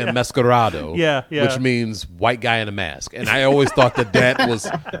Blanco Enmascarado. Yeah. Which means white guy in a mask. And I always thought that was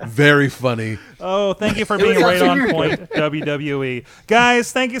very funny. Oh, thank you for being right on point, WWE.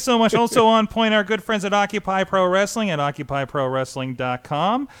 Guys, thank you so much. Also on point, our good friends at Occupy Pro Wrestling at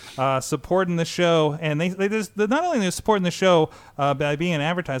OccupyProWrestling.com, supporting the show. And they not only they're supporting the show by being an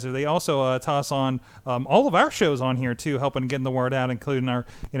advertiser, they also toss on all of our shows on here, too, helping getting the word out, including our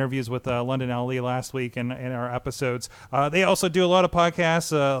interviews with London Ali last week and our episodes. They also do a lot of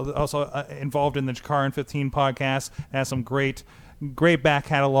podcasts, also involved in the Jakaran 15 podcast, has some great back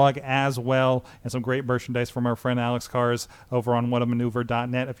catalog as well, and some great merchandise from our friend Alex Cars over on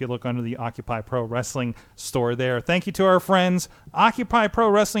whatamaneuver.net if you look under the Occupy Pro Wrestling store there. Thank you to our friends,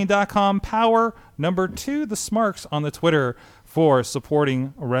 OccupyProWrestling.com, Power number 2, the Smarks on the Twitter for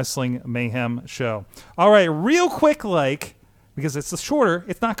supporting Wrestling Mayhem show. All right, real quick, because it's shorter,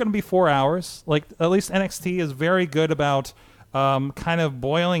 it's not going to be 4 hours. At least NXT is very good about kind of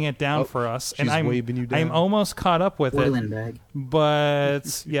boiling it down for us, and I'm almost caught up with it. Bag.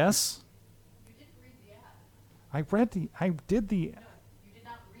 But yes, You didn't read the ad. I did the. You did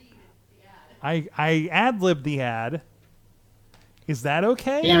not read the ad. I ad-libbed the ad. Is that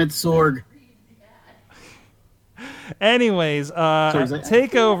okay? Damn it, Sorg. Anyways,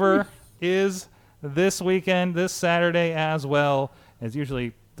 Takeover is this weekend, this Saturday as well. As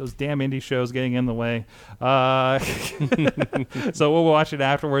usually those damn indie shows getting in the way. So we'll watch it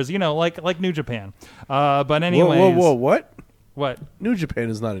afterwards, like New Japan. But anyways. Whoa, what? What? New Japan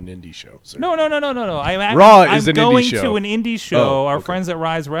is not an indie show, sir. No. Raw is an indie going show. to an indie show. Our okay. friends at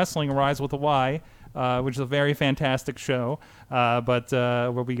Rise Wrestling, Rise with a Y, which is a very fantastic show. But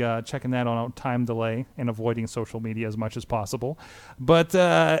we'll be checking that on a time delay and avoiding social media as much as possible. But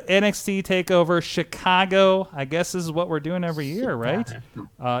NXT TakeOver Chicago, I guess this is what we're doing every year, right?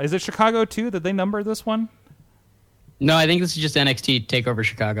 Is it Chicago 2? Did they number this one? No, I think this is just NXT TakeOver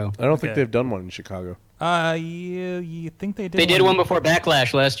Chicago. I don't think they've done one in Chicago. You think they did? They did one before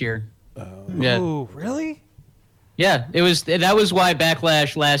Backlash last year. Yeah. Oh, really? Yeah, that was why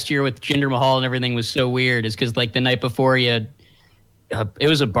Backlash last year with Jinder Mahal and everything was so weird. Is because the night before you had, it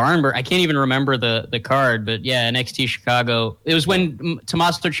was a barn burn. I can't even remember the card, but yeah, NXT Chicago. It was when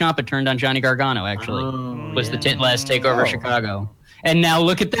Tommaso Ciampa turned on Johnny Gargano. Actually, was the last TakeOver Chicago. And now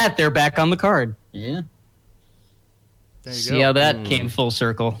look at that, they're back on the card. Yeah. See how that came full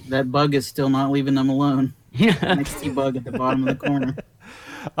circle. That bug is still not leaving them alone. NXT bug at the bottom of the corner.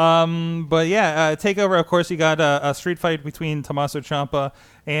 But yeah, TakeOver, of course, you got a street fight between Tommaso Ciampa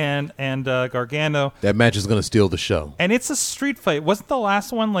and Gargano. That match is going to steal the show. And it's a street fight. Wasn't the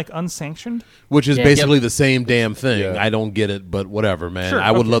last one unsanctioned? Which is basically the same damn thing. Yeah. I don't get it, but whatever, man. Sure,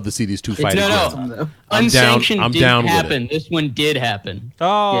 I would love to see these two fight again. No. I'm Unsanctioned down didn't with happen. it. This one did happen.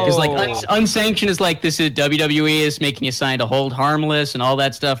 Oh. Because unsanctioned is this is WWE is making you sign to hold harmless and all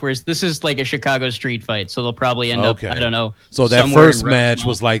that stuff, whereas this is like a Chicago street fight, so they'll probably end up, I don't know. So that somewhere first in match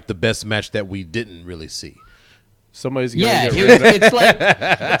was like the best match that we didn't really see. Somebody's gonna get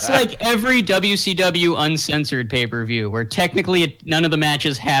it's like every WCW uncensored pay-per-view where technically none of the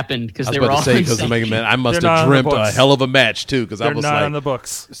matches happened because they were all unsanctioned. I must have dreamt a hell of a match too because I was not like, on the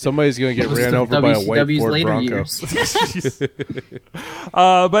books. Somebody's gonna get ran over by a white Ford Bronco.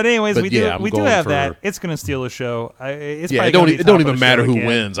 But anyways, we do have that. It's gonna steal the show. It don't even matter who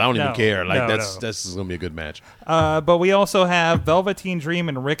wins. I don't even care. This is gonna be a good match. But we also have Velveteen Dream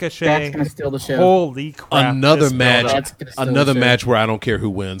and Ricochet. That's gonna steal the show. Holy crap! Another match where I don't care who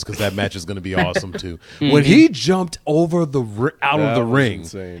wins because that match is going to be awesome too. When he jumped over out of the ring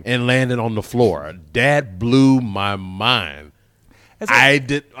and landed on the floor, that blew my mind. I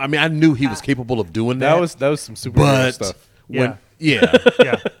knew he was capable of doing that. That was some superhero stuff.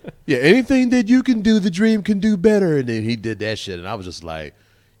 Anything that you can do, the Dream can do better. And then he did that shit, and I was just like,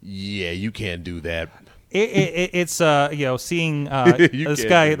 yeah, you can't do that. It's seeing this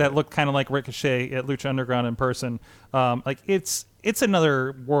guy that looked kind of like Ricochet at Lucha Underground in person. It's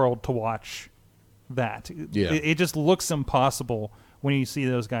another world to watch. That it just looks impossible when you see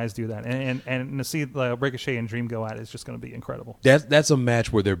those guys do that, and to see Ricochet and Dream go at it is just going to be incredible. That's a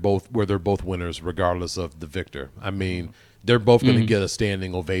match where they're both winners regardless of the victor. I mean, they're both going to get a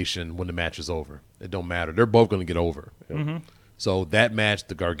standing ovation when the match is over. It don't matter. They're both going to get over. Mm-hmm. So that match,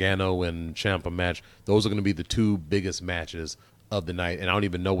 the Gargano and Ciampa match, those are going to be the two biggest matches of the night, and I don't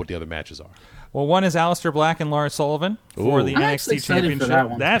even know what the other matches are. Well, one is Aleister Black and Lars Sullivan for the NXT Championship.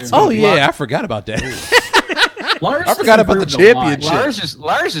 I forgot about that. I forgot about the championship.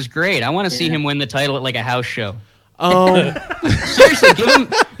 Lars is great. I want to see him win the title at like a house show. Seriously,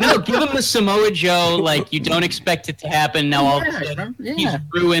 No, give him the Samoa Joe. Like, you don't expect it to happen. Now all of a sudden, he's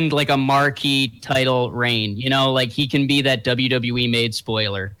ruined like a marquee title reign. You know, like he can be that WWE made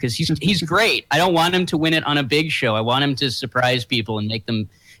spoiler because he's great. I don't want him to win it on a big show. I want him to surprise people and make them,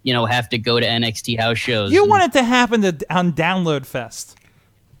 you know, have to go to NXT house shows. You want it to happen on Download Fest.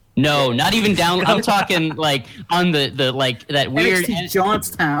 No, not even down. I'm talking like on the like that weird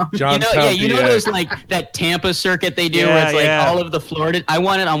Johnstown. You know those like that Tampa circuit they do where it's like all of the Florida. I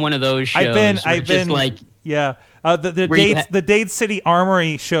want it on one of those shows. I've been like the Dade City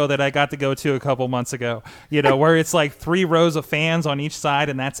Armory show that I got to go to a couple months ago. You know, where it's like 3 rows of fans on each side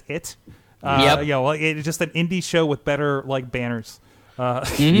and that's it. It's just an indie show with better like banners.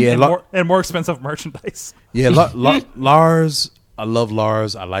 And more expensive merchandise. Yeah, Lars. I love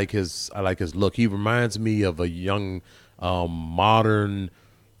Lars. I like his look. He reminds me of a young, modern,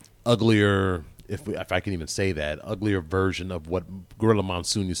 uglier, if I can even say that, uglier version of what Gorilla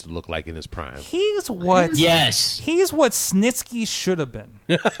Monsoon used to look like in his prime. He's what Snitsky should have been.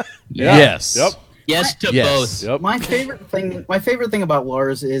 Yes. Yep. Yes to both. Yep. My favorite thing about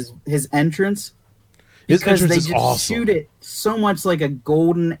Lars is his entrance. His entrance they is just awesome. Shoot it so much like a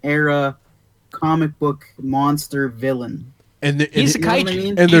golden era comic book monster villain. And he's a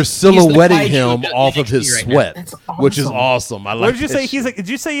kaiju. And they're silhouetting him off of his sweat, which is awesome. I like. What did you say? Did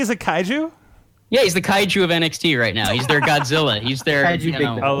you say he's a kaiju? Yeah, he's the kaiju of NXT right now. He's their Godzilla. He's their.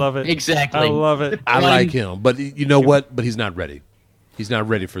 I love it. Exactly. I love it. I like him, but you know what? But he's not ready. He's not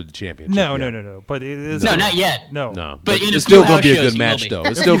ready for the championship. No. But it is. No, not yet. No. But it's still going to be a good match, though.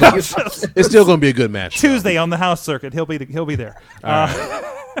 It's still going to be a good match. Tuesday on the house circuit, he'll be there.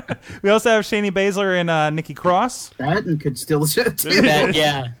 We also have Shayna Baszler and Nikki Cross. That and could still shit too.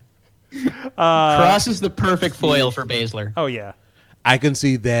 Cross is the perfect foil for Baszler. Oh yeah, I can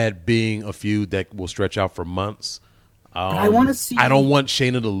see that being a feud that will stretch out for months. I want to see. I don't want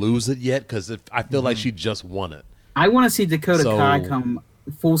Shayna to lose it yet because I feel like she just won it. I want to see Dakota Kai come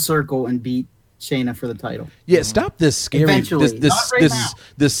full circle and beat Shayna for the title. Yeah, stop this scary,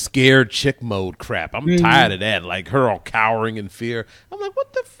 this scared chick mode crap. I'm tired of that. Like her all cowering in fear. I'm like,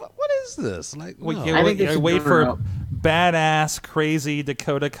 what the fuck? What is this? Like, no. Wait for badass, crazy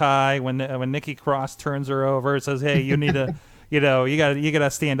Dakota Kai when Nikki Cross turns her over. It says, "Hey, you need to." You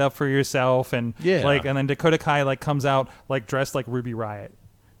gotta stand up for yourself, and and then Dakota Kai comes out dressed like Ruby Riott.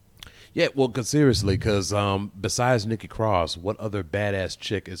 Yeah, well, because besides Nikki Cross, what other badass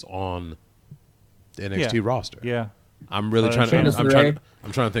chick is on the NXT roster? Yeah, I'm really trying to.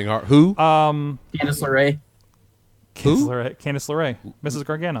 I'm trying to think hard. Who? Candice LeRae. Candice LeRae, Mrs.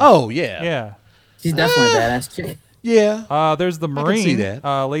 Gargano. Oh yeah, she's definitely a badass chick. Yeah. There's the Marine,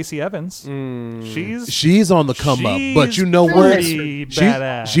 Lacey Evans. She's on the come up, but you know what?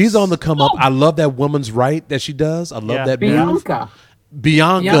 Badass. She's on the come up. I love that woman's right that she does. I love that Bianca.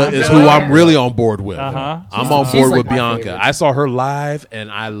 Bianca is who I'm really on board with. Uh-huh. I'm on board with Bianca. I saw her live and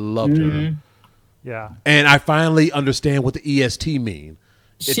I loved her. Yeah. And I finally understand what the EST mean.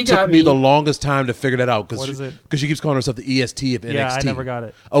 It took me the longest time to figure that out because she keeps calling herself the EST of NXT. Yeah, I never got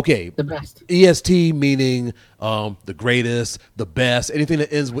it. Okay, the best. EST meaning the greatest, the best. Anything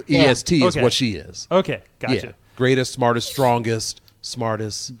that ends with EST is what she is. Okay, gotcha. Yeah. Greatest, smartest, strongest,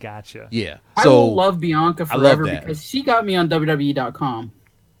 smartest. Gotcha. Yeah. I will love Bianca forever because she got me on WWE.com.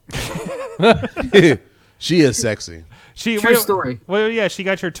 She is sexy. True story. Well, yeah, she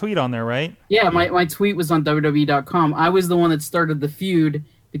got your tweet on there, right? Yeah, my tweet was on WWE.com. I was the one that started the feud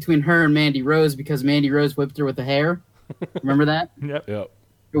between her and Mandy Rose because Mandy Rose whipped her with the hair. Remember that? Yep.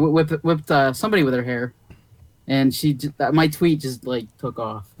 Whipped somebody with her hair, and my tweet just took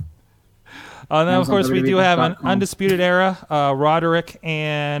off. Then, of course, we do have an Undisputed Era, Roderick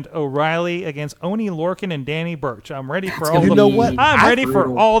and O'Reilly against Oney Lorcan and Danny Burch. I'm ready for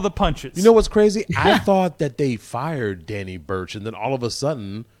all all the punches. You know what's crazy? I thought that they fired Danny Burch, and then all of a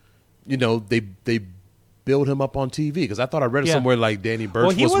sudden, they build him up on TV because I thought I read it somewhere like Danny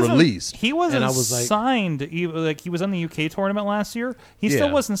Burch was released. He wasn't signed. He was on the UK tournament last year. He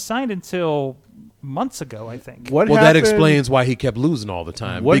still wasn't signed until months ago, I think. That explains why he kept losing all the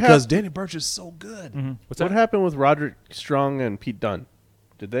time because Danny Burch is so good. Mm-hmm. What happened with Roderick Strong and Pete Dunne?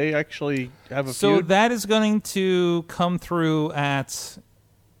 Did they actually have a feud? So that is going to come through at.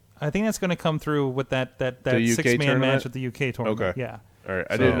 I think that's going to come through with that 6-man match at the UK tournament. Okay. Yeah. All right.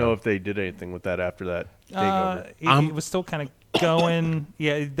 I didn't know if they did anything with that after that takeover. It was still kind of going.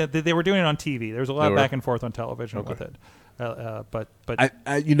 Yeah, they were doing it on TV. There was a lot of back and forth on television with it. But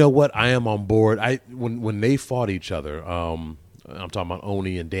I you know what? I am on board. When they fought each other, I'm talking about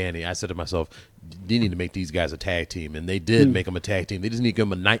Oney and Danny. I said to myself, you need to make these guys a tag team, and they did make them a tag team. They just need to give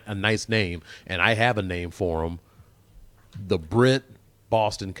them a nice name, and I have a name for them: the Brit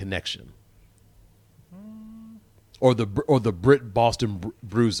Boston Connection, or the Brit Boston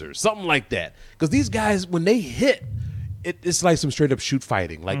Bruisers, something like that. Because these guys, when they hit, it's like some straight up shoot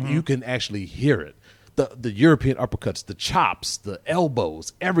fighting. Like you can actually hear it. The European uppercuts, the chops, the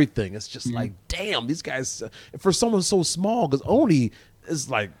elbows, everything. It's just like, damn, these guys, for someone so small, because Oni is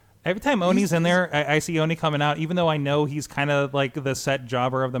like, every time Oni's in there, I see Oni coming out, even though I know he's kind of like the set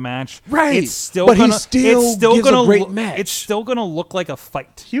jobber of the match. Right. It's still But gonna, he still it's still gives gonna a great look, match. It's still going to look like a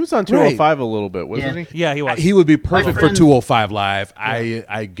fight. He was on 205 a little bit, wasn't he? Yeah, he was. he would be perfect for friend- 205 Live.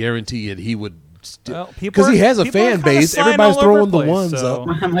 I guarantee it. He would. Well, Because he has a people are fan kinda base. sliding Everybody's all over throwing the place, ones so-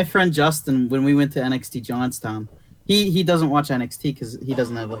 up. My friend Justin, when we went to NXT Johnstown, he doesn't watch NXT because he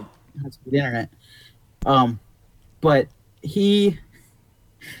doesn't have like high-speed internet. But he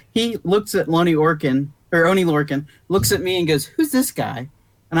looks at Oni Lorcan, looks at me and goes, "Who's this guy?"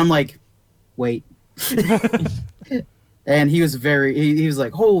 And I'm like, "Wait." And he was he was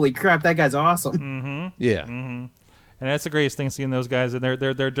like, "Holy crap, that guy's awesome." Yeah. And that's the greatest thing, seeing those guys, and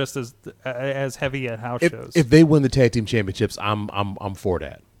they're just as heavy at house shows. If they win the tag team championships, I'm for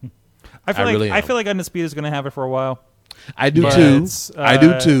that. I feel I like really am. I feel like Undisputed is going to have it for a while. I do But, too. I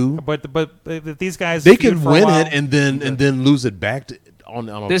do too. But if these guys, They feud can for a win while, it and then lose it back on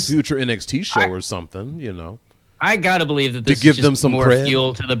a This- future NXT show or something. You know. I gotta believe that this give is just them some more cred?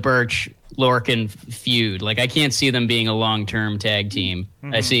 fuel to the Birch Lorcan feud. Like I can't see them being a long-term tag team.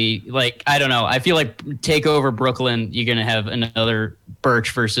 I see, like, I don't know. I feel like Takeover Brooklyn, you're gonna have another Birch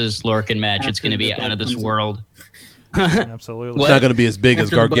versus Lorcan match. It's gonna be out of this world. absolutely. It's not going to be as big as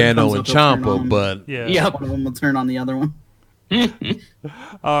After the bug Gargano comes and up, they'll turn Ciampa, on. but Yeah. Yep. One of them will turn on the other one.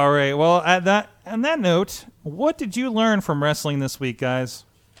 All right. Well, on that note, what did you learn from wrestling this week, guys?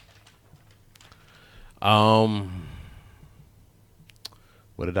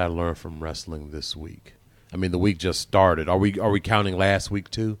 what did I learn from wrestling this week? I mean, the week just started. Are we counting last week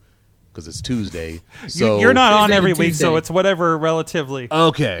too? Because it's Tuesday. So You're not on Tuesday every to week, so Tuesday. it's whatever relatively.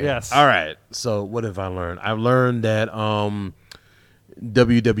 Okay. Yes. All right. So what have I learned? I've learned that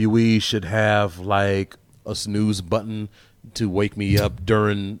WWE should have like a snooze button to wake me up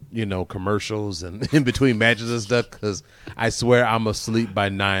during, commercials and in between matches and stuff, because I swear I'm asleep by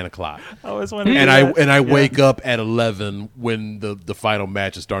 9 o'clock. I always wanted to And do that. I wake up at 11 when the final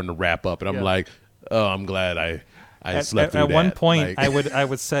match is starting to wrap up, and I'm Yeah. like, oh, I'm glad I slept through At one that. point, Like- I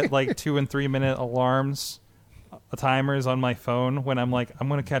would set like 2 and 3 minute alarms, timers on my phone when I'm like, I'm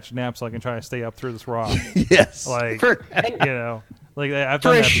going to catch a nap so I can try to stay up through this Raw. yes. Like, For- like I've For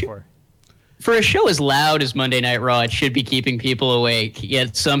done a that sh- before. For a show as loud as Monday Night Raw, it should be keeping people awake.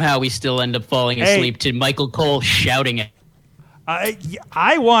 Yet somehow we still end up falling Hey. asleep to Michael Cole shouting it.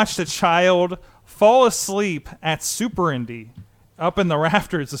 I watched a child fall asleep at Super Indie up in the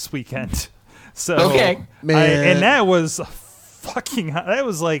rafters this weekend. So Okay. Man. and that was that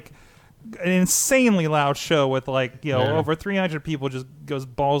was like an insanely loud show with over 300 people just goes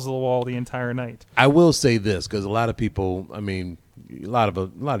balls to the wall the entire night. I will say this, because a lot of people, I mean, a lot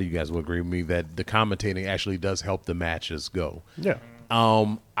of you guys will agree with me that the commentating actually does help the matches go. Yeah.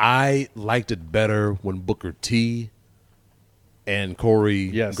 I liked it better when Booker T and Corey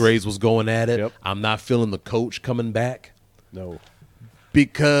Yes. Graves was going at it. Yep. I'm not feeling the coach coming back No.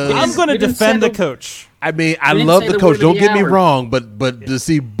 because I'm going to we didn't defend say the coach. I mean, I We didn't love say the the coach. word of Don't the get me hour. wrong, but to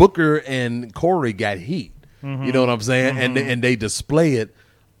see Booker and Corey got heat, you know what I'm saying, and they display it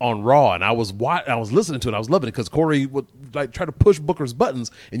on Raw, and I was listening to it. I was loving it because Corey would like try to push Booker's buttons,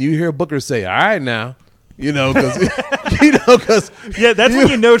 and you hear Booker say, "All right, now," because Yeah, that's when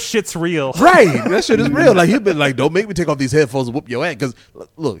you know shit's real. right, that shit is real. Like he'd been like, "Don't make me take off these headphones and whoop your ass," because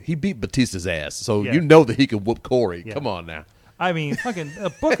look, he beat Batista's ass, so Yeah. you know that he can whoop Corey. Yeah. Come on now. I mean, fucking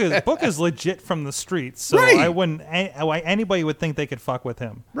Book is legit from the streets, so Right. I wouldn't. Why anybody would think they could fuck with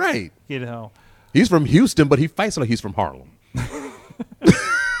him? Right. He's He's from Houston, but he fights like he's from Harlem.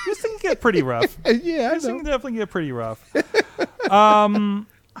 things get pretty rough. Yeah, I Things know. definitely get pretty rough.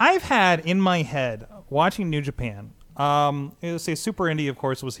 I've had in my head watching New Japan. Let's say Super Indie, of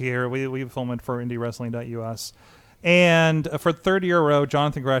course, was here. We filmed for IndieWrestling.us. And for the third year in a row,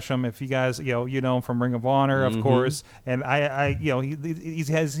 Jonathan Gresham, if you guys, you know him from Ring of Honor, of course, and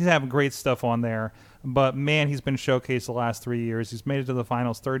he's having great stuff on there. But man, he's been showcased the last 3 years. He's made it to the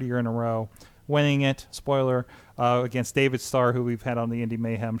finals, third year in a row, winning it. Spoiler against David Starr, who we've had on the Indie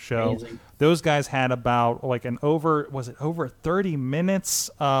Mayhem show. Amazing. Those guys had about like over 30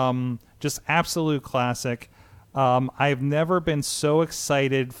 minutes? Just absolute classic. I've never been so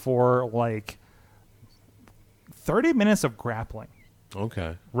excited for like 30 minutes of grappling.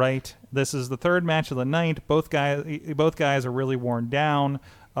 Okay. Right. This is the third match of the night. Both guys are really worn down.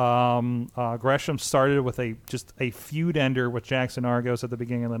 Gresham started with just a feud ender with Jackson Argos at the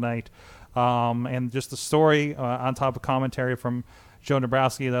beginning of the night. And just the story on top of commentary from Joe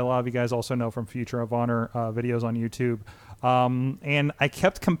Nabrowski that a lot of you guys also know from Future of Honor videos on YouTube. And I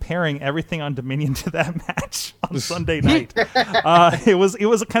kept comparing everything on Dominion to that match on Sunday night. It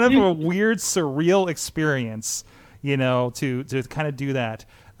was kind of a weird, surreal experience, to kind of do that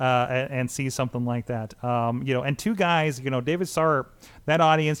and see something like that. And two guys, David Starr, that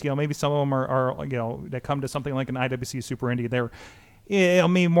audience, maybe some of them are that come to something like an IWC Super Indie. They're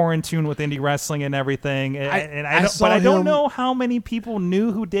maybe more in tune with indie wrestling and everything. I don't know how many people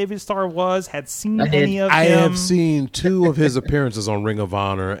knew who David Starr was, had seen any of him. I have seen 2 of his appearances on Ring of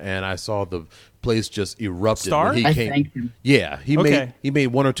Honor, and I saw the place just erupted. Star? When he came. thanked him. Yeah, he made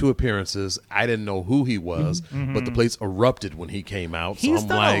 1 or 2 appearances. I didn't know who he was, but the place erupted when he came out. He's so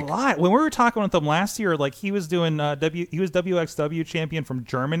done a lot. When we were talking with him last year, he was doing he was WXW champion from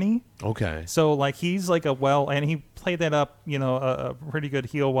Germany. Okay. So he's and he played that up, a pretty good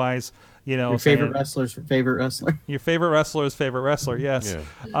heel wise. Your favorite wrestler's favorite wrestler. Your favorite wrestler's favorite wrestler, yes.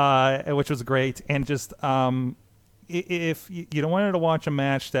 Yeah. Which was great. And just if you wanted to watch a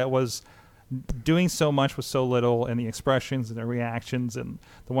match that was doing so much with so little, and the expressions and the reactions and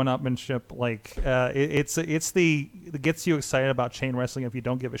the one-upmanship, it gets you excited about chain wrestling if you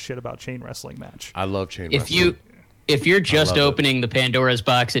don't give a shit about chain wrestling match. I love chain wrestling. If you're just opening the Pandora's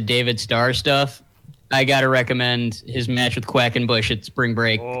box of David Starr stuff, I gotta recommend his match with Quackenbush at Spring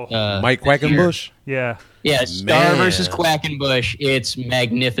Break. Mike Quackenbush? Yeah. Yeah, Starr versus Quackenbush. It's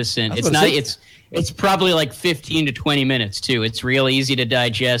magnificent. It's probably 15 to 20 minutes too. It's real easy to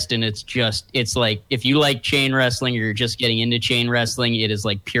digest, and it's if you like chain wrestling or you're just getting into chain wrestling, it is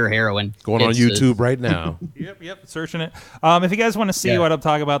pure heroin. Going on YouTube right now. Yep, searching it. If you guys want to see what I'm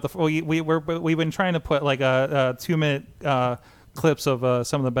talking about, we've been trying to put a 2-minute clips of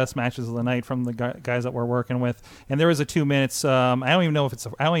some of the best matches of the night from the guys that we're working with, and there was a 2 minutes. I don't even know if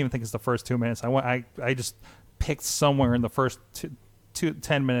I don't even think it's the first 2 minutes. I just picked somewhere in the first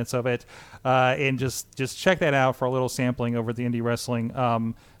 10 minutes of it, and just check that out for a little sampling over the Indie Wrestling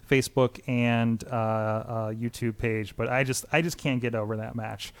Facebook and YouTube page. But I just can't get over that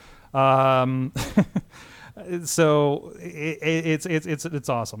match. So it's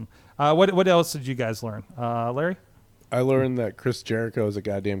awesome. What else did you guys learn, Larry? I learned that Chris Jericho is a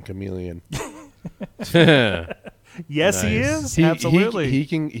goddamn chameleon. Yes, he is. Absolutely.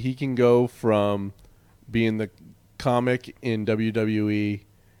 He can go from being the comic in WWE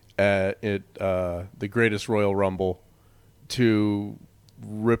at the Greatest Royal Rumble to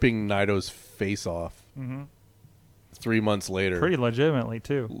ripping Naito's face off 3 months later. Pretty legitimately,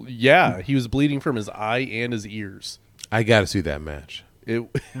 too. Yeah, he was bleeding from his eye and his ears. I got to see that match. It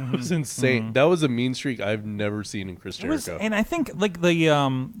was insane. That was a mean streak I've never seen in Chris Jericho. And I think I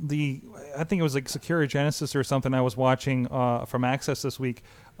think it was Security Genesis or something I was watching from Access this week.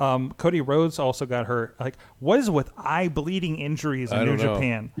 Cody Rhodes also got hurt. What is with eye bleeding injuries in New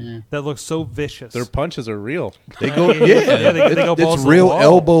Japan that looks so vicious? Their punches are real. They go, they go balls. It's real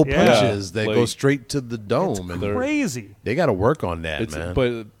elbow punches that go straight to the dome. It's crazy. They got to work on that, man.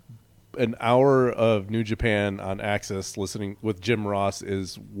 But an hour of New Japan on Access listening with Jim Ross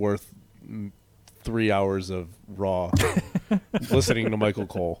is worth 3 hours of Raw listening to Michael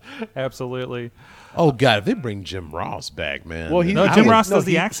Cole. Absolutely. Oh God! If they bring Jim Ross back, man. Well, Jim Ross does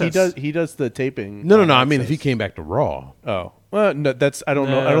the Access. He does the taping. No. I mean, if he came back to Raw. Oh, well, no. I don't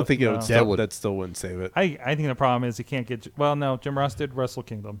know. I don't think that still wouldn't save it. I think the problem is you can't get. Well, no, Jim Ross did Wrestle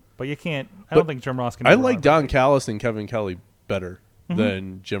Kingdom, but you can't. I don't think Jim Ross can. I like Don Callis and Kevin Kelly better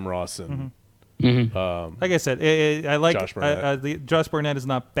than Jim Ross and. Like I said, I like Josh Burnett. Josh Burnett is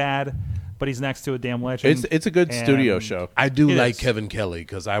not bad, but he's next to a damn legend. It's a good studio show. I do like Kevin Kelly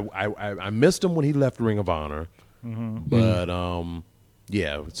because I missed him when he left Ring of Honor, but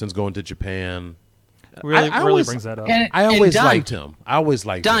since going to Japan, really brings that up. I always liked him. I always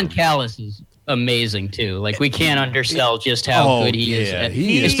liked Don him. Callis is amazing too. We can't undersell just how good he is.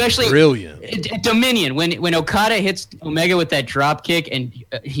 He is especially brilliant. At Dominion when Okada hits Omega with that drop kick and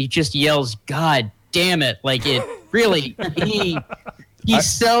he just yells, "God damn it!" It really he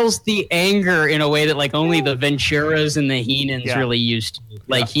sells the anger in a way that only the Venturas and the Heenans really used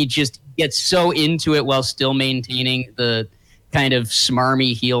to. He just gets so into it while still maintaining the kind of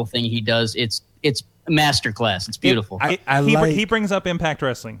smarmy heel thing he does. It's masterclass. It's beautiful. He brings up Impact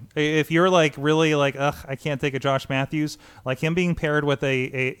Wrestling. If you're really I can't take a Josh Matthews, him being paired with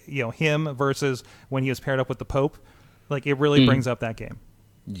him versus when he was paired up with the Pope, it really brings up that game.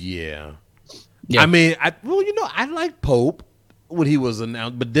 Yeah. I mean, I like Pope. when he was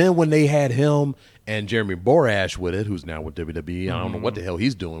announced. But then when they had him and Jeremy Borash with it, who's now with WWE, I don't know what the hell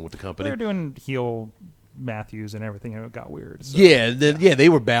he's doing with the company. They're doing heel Matthews and everything, and it got weird. So. They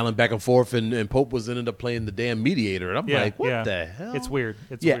were battling back and forth, and Pope ended up playing the damn mediator, and I'm like, what the hell? It's weird.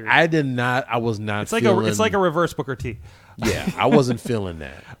 It's yeah, weird. I was not. It's like a reverse Booker T. Yeah, I wasn't feeling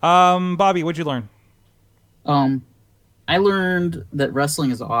that. Bobby, what'd you learn? I learned that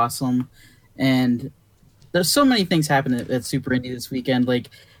wrestling is awesome, and there's so many things happening at Super Indie this weekend. Like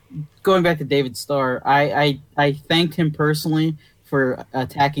going back to David Starr, I thanked him personally for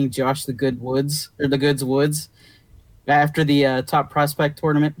attacking Josh the Goods Woods after the top prospect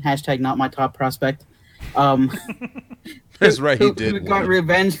tournament. # not my top prospect. That's right, he did. Who got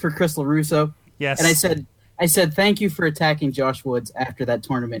revenge for Chris LaRusso. Yes. And I said, thank you for attacking Josh Woods after that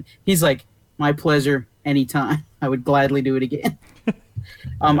tournament. He's like, my pleasure, anytime. I would gladly do it again.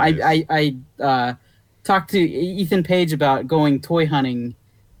 I talked to Ethan Page about going toy hunting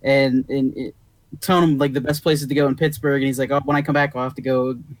and telling him like the best places to go in Pittsburgh, and he's like, "Oh, when I come back, I'll have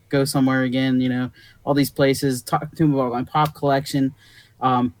to go somewhere again." You know, all these places. Talk to him about my pop collection.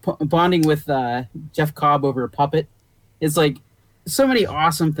 Bonding with Jeff Cobb over a puppet. It's like so many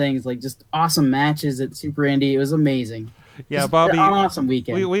awesome things, like just awesome matches at Super Indie. It was amazing. Yeah, just Bobby. An awesome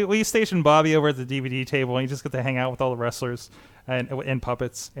weekend. We stationed Bobby over at the DVD table, and you just get to hang out with all the wrestlers and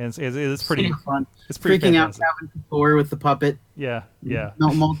puppets, and it's pretty fun. It's pretty freaking fantastic. out Calvin Couture with the puppet. Yeah.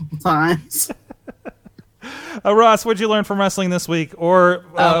 Not multiple times. Ross, what'd you learn from wrestling this week, or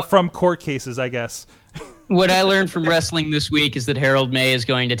from court cases, I guess? What I learned from wrestling this week is that Harold May is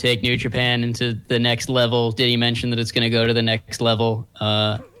going to take New Japan into the next level. Did he mention that it's going to go to the next level?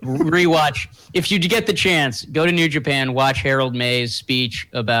 Rewatch. If you get the chance, go to New Japan, watch Harold May's speech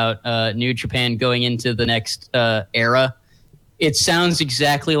about New Japan going into the next era. It sounds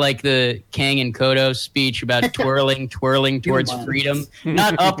exactly like the Kang and Kodo speech about twirling towards freedom.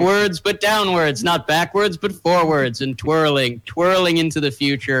 Not upwards, but downwards. Not backwards, but forwards. And twirling into the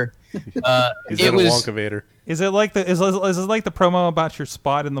future. Is it a Wonkavator? Is it like the promo about your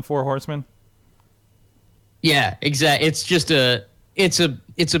spot in the Four Horsemen? Yeah, exactly. It's just it's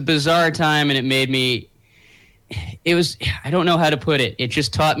a bizarre time, and it made me. It was, I don't know how to put it. It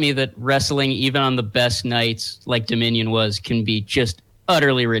just taught me that wrestling, even on the best nights, like Dominion was, can be just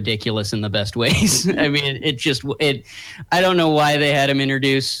utterly ridiculous in the best ways. I mean, I don't know why they had him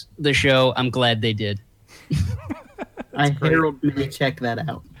introduce the show. I'm glad they did. Harold may check that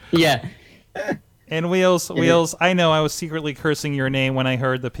out. Yeah. And Wheels, I know I was secretly cursing your name when I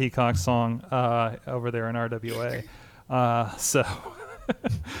heard the Peacock song over there in RWA.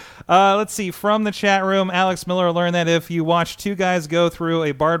 Let's see. From the chat room, Alex Miller learned that if you watch two guys go through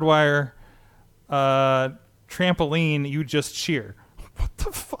a barbed wire trampoline, you just cheer. What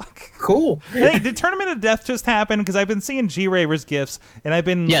the fuck? Cool. Hey, did Tournament of Death just happen? Because I've been seeing G-Raver's gifs, and I've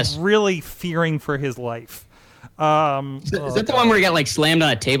been really fearing for his life. Is that the one where he got like slammed on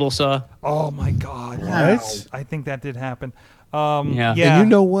a table saw? Oh my God! What? I think that did happen. Yeah. And you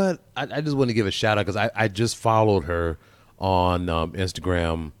know what? I just want to give a shout out because I just followed her on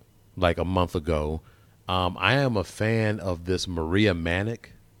Instagram like a month ago. I am a fan of this Maria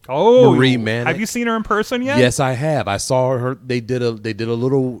Manic. Oh, Marie Manic. Have you seen her in person yet? Yes, I have. I saw her. They did a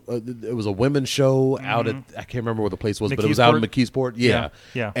little. It was a women's show out at, I can't remember where the place was, but it was out in McKeesport. Yeah.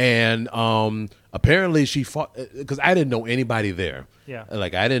 And apparently she fought because I didn't know anybody there. Yeah.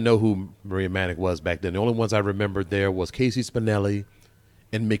 Like I didn't know who Maria Manic was back then. The only ones I remembered there was Casey Spinelli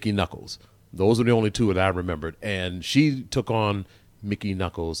and Mickey Knuckles. Those were the only two that I remembered. And she took on Mickey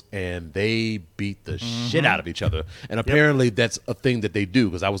Knuckles, and they beat the shit out of each other. And apparently that's a thing that they do,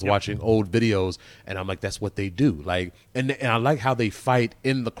 because I was watching old videos, and I'm like, that's what they do. Like, and I like how they fight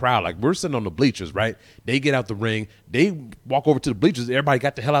in the crowd. Like, we're sitting on the bleachers, right? They get out the ring. They walk over to the bleachers. Everybody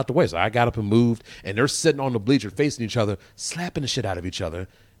got the hell out the way. So I got up and moved, and they're sitting on the bleacher facing each other, slapping the shit out of each other.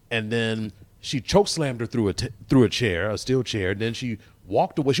 And then she choke slammed her through a chair, a steel chair. And then she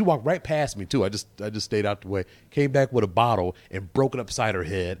walked away. She walked right past me too. I just stayed out the way. Came back with a bottle and broke it upside her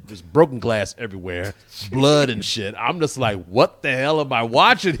head. There's broken glass everywhere, blood and shit. I'm just like, what the hell am I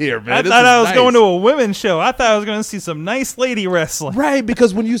watching here, man? I thought I was going to a women's show. I thought I was going to see some nice lady wrestling. Right,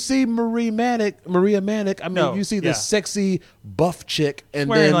 because when you see Maria Manic, I mean, you see this sexy buff chick, and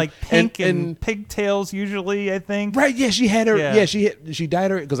wearing then like pink and pigtails usually, I think. Right? Yeah, she had her. Yeah, she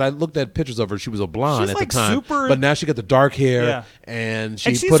dyed her, because I looked at pictures of her. She was a blonde at the time, but now she got the dark hair, and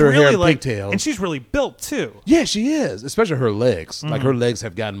she put her hair in pigtails, and she's really built too. Yeah, she is, especially her legs. Like her legs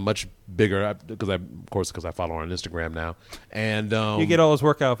have gotten much bigger because I follow her on Instagram now, and you get all those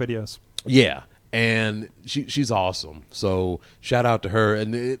workout videos. Yeah, and she's awesome. So shout out to her.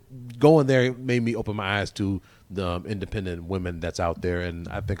 And going there made me open my eyes to the independent women that's out there, and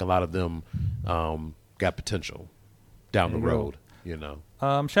I think a lot of them got potential down the road. You know.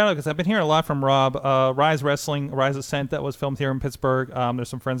 Shout out because I've been hearing a lot from Rob. Rise Wrestling, Rise Ascent, that was filmed here in Pittsburgh. There's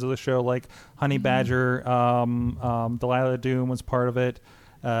some friends of the show like Honey Badger, Delilah Doom was part of it,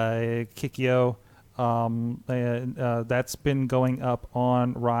 Kikyo. That's been going up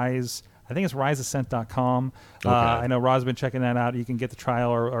on Rise. I think it's riseascent.com. Okay. I know Rob's been checking that out. You can get the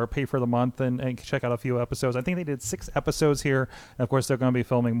trial or pay for the month and check out a few episodes. I think they did 6 episodes here. And of course, they're going to be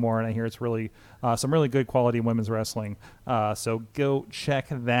filming more. And I hear it's really some really good quality women's wrestling. So go check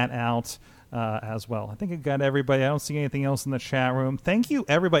that out as well. I think I got everybody. I don't see anything else in the chat room. Thank you,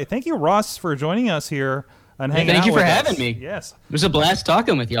 everybody. Thank you, Ross, for joining us here and hanging out Thank you for with having us. me. Yes. It was a blast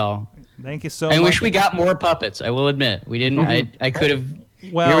talking with y'all. Thank you so much. I wish we got more puppets. I will admit. We didn't. I could have.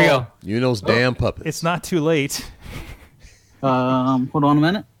 Well, here we go. You know those damn puppets. It's not too late. Hold on a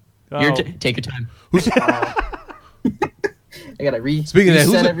minute. Take your time. I gotta Speaking of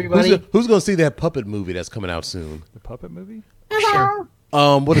reset that, everybody. who's going to see that puppet movie that's coming out soon? The puppet movie? Sure.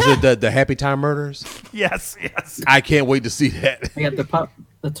 What is it? The Happy Time Murders? Yes. I can't wait to see that. I got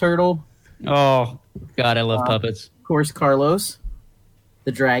the turtle, Oh God, I love puppets. of course, Carlos,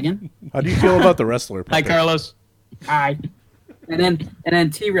 the dragon. How do you feel about the wrestler? Hi, puppet? Carlos. Hi. And then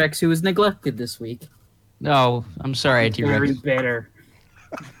T-Rex, who was neglected this week. No, I'm sorry, Very T-Rex. bitter.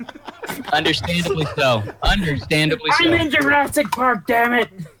 Understandably so. Understandably so. I'm in Jurassic Park, damn it!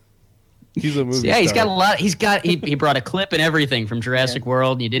 He's a movie Yeah, he's got a star. lot. He brought a clip and everything from Jurassic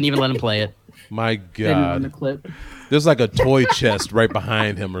World. And you didn't even let him play it. My Didn't run the God. clip. There's like a toy chest right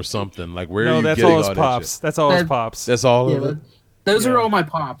behind him or something. Like, where are No, you that's getting all all his that pops. shit? That's all his That- pops. That's all Yeah, of it? those Yeah. are all my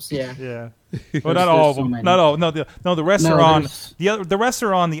pops. Yeah. Yeah. Well, not There's all of so them. many. Not all. No, the rest No, are on there's- the rest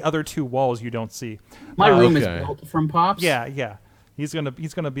are on the other 2 walls you don't see. My room okay. is built from pops. Yeah. He's gonna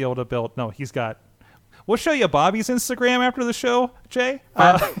be able to build. No, he's got. We'll show you Bobby's Instagram after the show, Jay.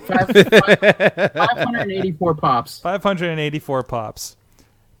 584 pops. 584 pops.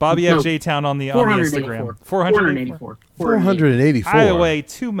 Bobby No, FJ Town on the Instagram. 484. 484. I weigh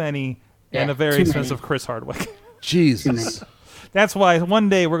too many and Yeah, a very too expensive many. Chris Hardwick. Jesus. That's why one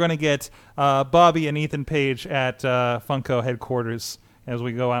day we're going to get Bobby and Ethan Page at Funko headquarters as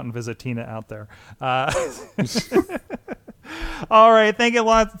we go out and visit Tina out there. All right, thank you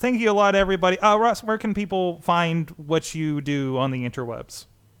a lot, everybody. Ross, where can people find what you do on the interwebs?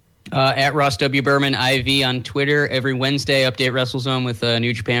 At Ross W. Berman IV on Twitter. Every Wednesday, update WrestleZone with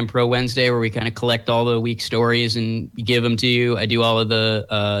New Japan Pro Wednesday, where we kind of collect all the week stories and give them to you. I do all of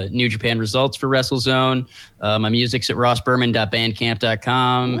the New Japan results for WrestleZone. My music's at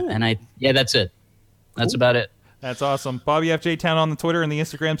rossberman.bandcamp.com. And that's it. That's about it. That's awesome. Bobby FJ Town on the Twitter and the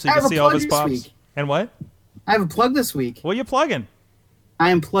Instagram, so you I can have see a all plug of his this pops. week. And what? I have a plug this week. What are you plugging? I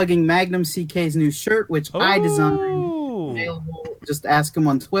am plugging Magnum CK's new shirt, which I designed. Ooh. Available. Just ask him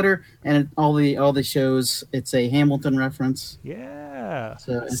on Twitter and all the shows. It's a Hamilton reference, Yeah.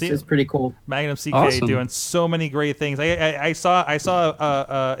 so See- it's pretty cool. Magnum CK Awesome. doing so many great things. I saw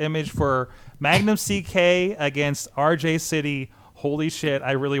a image for Magnum CK against RJ City. Holy shit!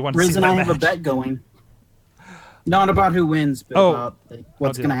 I really want to Riz see and that I have a match. bet going. Not about who wins, but about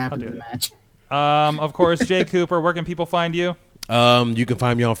what's do going to it. happen I'll in do the it. match. Of course, Jay Cooper. Where can people find you? You can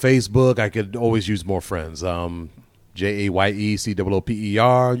find me on Facebook. I could always use more friends.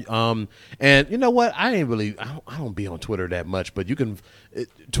 JAYECOOPER. And you know what? I don't be on Twitter that much, but you can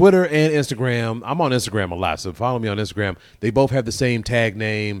Twitter and Instagram. I'm on Instagram a lot, so follow me on Instagram. They both have the same tag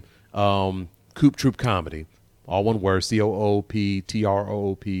name, Coop Troop Comedy. All one word,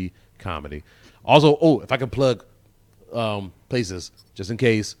 COOPTROOP Comedy. Also, if I can plug places just in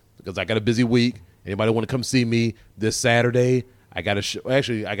case, because I got a busy week. Anybody want to come see me this Saturday? I got a show.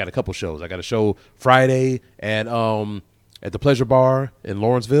 Actually, I got a couple shows. I got a show Friday at the Pleasure Bar in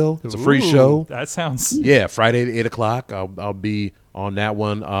Lawrenceville. It's a free Ooh, show. That sounds. Yeah, Friday at 8:00. I'll be on that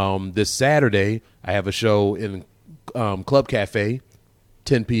one. This Saturday, I have a show in Club Cafe.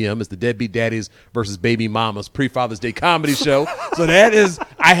 10 p.m. It's the Deadbeat Daddies versus Baby Mamas pre-Father's Day comedy show. So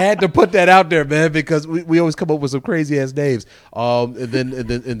I had to put that out there, man, because we always come up with some crazy ass names. And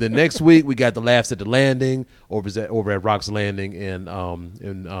then next week we got the Laughs at the Landing over at Rocks Landing in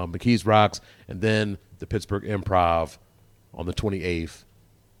McKees Rocks, and then the Pittsburgh Improv on the 28th.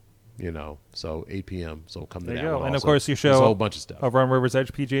 So 8 p.m. So come to There that you go. one And of also. course, your There's show a whole bunch of stuff. over on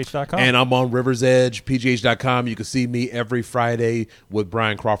RiversEdgePGH.com. And I'm on Rivers Edge, PGH.com. You can see me every Friday with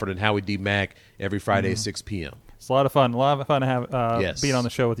Brian Crawford and Howie D. Mack every Friday at 6 p.m. It's a lot of fun. A lot of fun to have being on the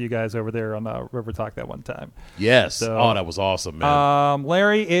show with you guys over there on River Talk that one time. Yes. So, that was awesome, man.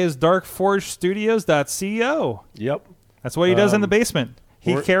 Larry is DarkForgeStudios.co. Yep. That's what he does in the basement.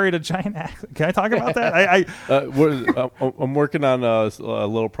 He carried a giant axe. Can I talk about that? I'm working on a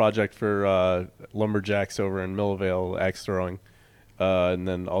little project for lumberjacks over in Millvale, axe throwing. And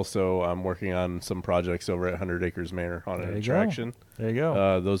then also I'm working on some projects over at 100 Acres Manor on an attraction. There you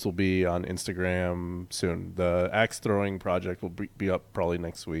go. Those will be on Instagram soon. The axe throwing project will be up probably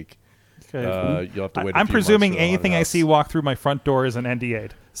next week. Okay. You'll have to wait. I'm presuming anything I see walk through my front door is an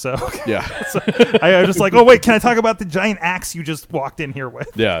NDA'd. So yeah, so I'm just like, oh wait, can I talk about the giant axe you just walked in here with?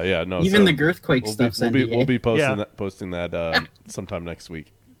 Yeah, no. Even the Girthquake stuff. We'll be posting that sometime next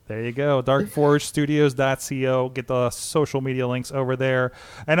week. There you go. DarkForgeStudios.co. Get the social media links over there.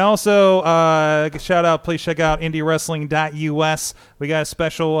 And also, shout out, please check out IndieWrestling.us. We got a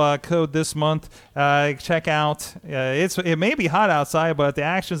special code this month. Check out. It may be hot outside, but the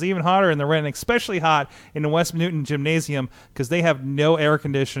action's even hotter in the ring, especially hot in the West Newton Gymnasium because they have no air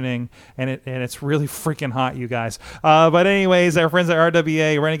conditioning, and it's really freaking hot, you guys. But anyways, our friends at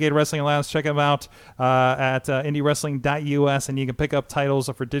RWA, Renegade Wrestling Alliance, check them out at IndieWrestling.us, and you can pick up titles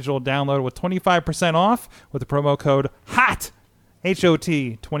for digital download with 25% off with the promo code HOT,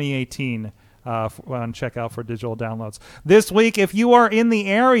 H-O-T 2018 on checkout for digital downloads. This week, if you are in the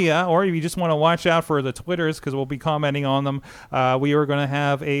area or if you just want to watch out for the Twitters because we'll be commenting on them, we are going to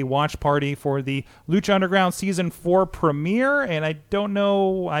have a watch party for the Lucha Underground Season 4 premiere, and I don't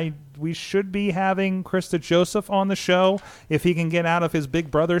know, we should be having Krista Joseph on the show if he can get out of his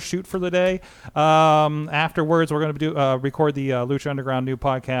Big Brother shoot for the day. Afterwards, we're going to record the Lucha Underground new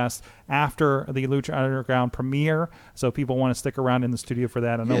podcast after the Lucha Underground premiere, so people want to stick around in the studio for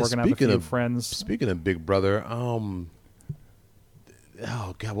that. I know we're going to have a few friends. Speaking of Big Brother, oh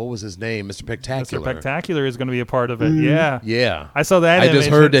God, what was his name? Mr. Spectacular. Mr. Spectacular is going to be a part of it. Yeah. I saw that I just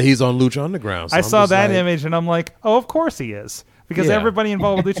heard that he's on Lucha Underground. So I saw that image, and I'm like, oh, of course he is. Because everybody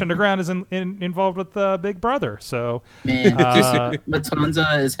involved with Lucha Underground is involved with Big Brother. So, man,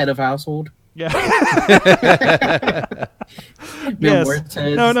 Matanza is head of household. Yeah. Yes.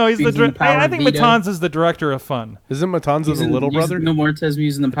 No, he's the director. I think Matanza is the director of fun. Isn't Matanza the little brother? No Mortez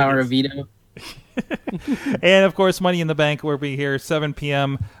using the power of veto. And of course, Money in the Bank will be here 7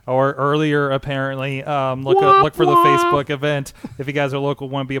 p.m. or earlier. Apparently, look for the Facebook event if you guys are local,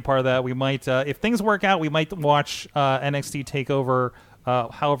 want to be a part of that. We might, if things work out, we might watch NXT Takeover.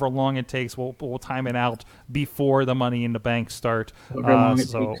 However long it takes, we'll time it out before the Money in the Bank start.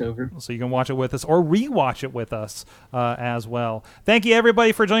 So you can watch it with us or rewatch it with us as well. Thank you,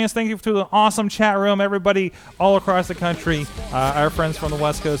 everybody, for joining us. Thank you to the awesome chat room, everybody all across the country, our friends from the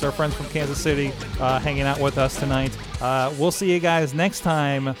West Coast, our friends from Kansas City, hanging out with us tonight. We'll see you guys next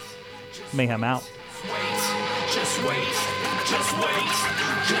time. Mayhem out. Just wait. Wait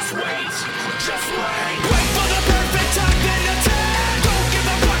for the perfect time, then attack. Don't give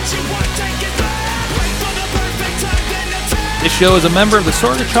up what you want, take it back. Wait for the perfect time, then attack. This show is a member of the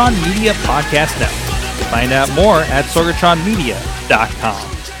Sorgatron Media Podcast Network. Find out more at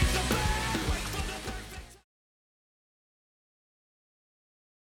sorgatronmedia.com.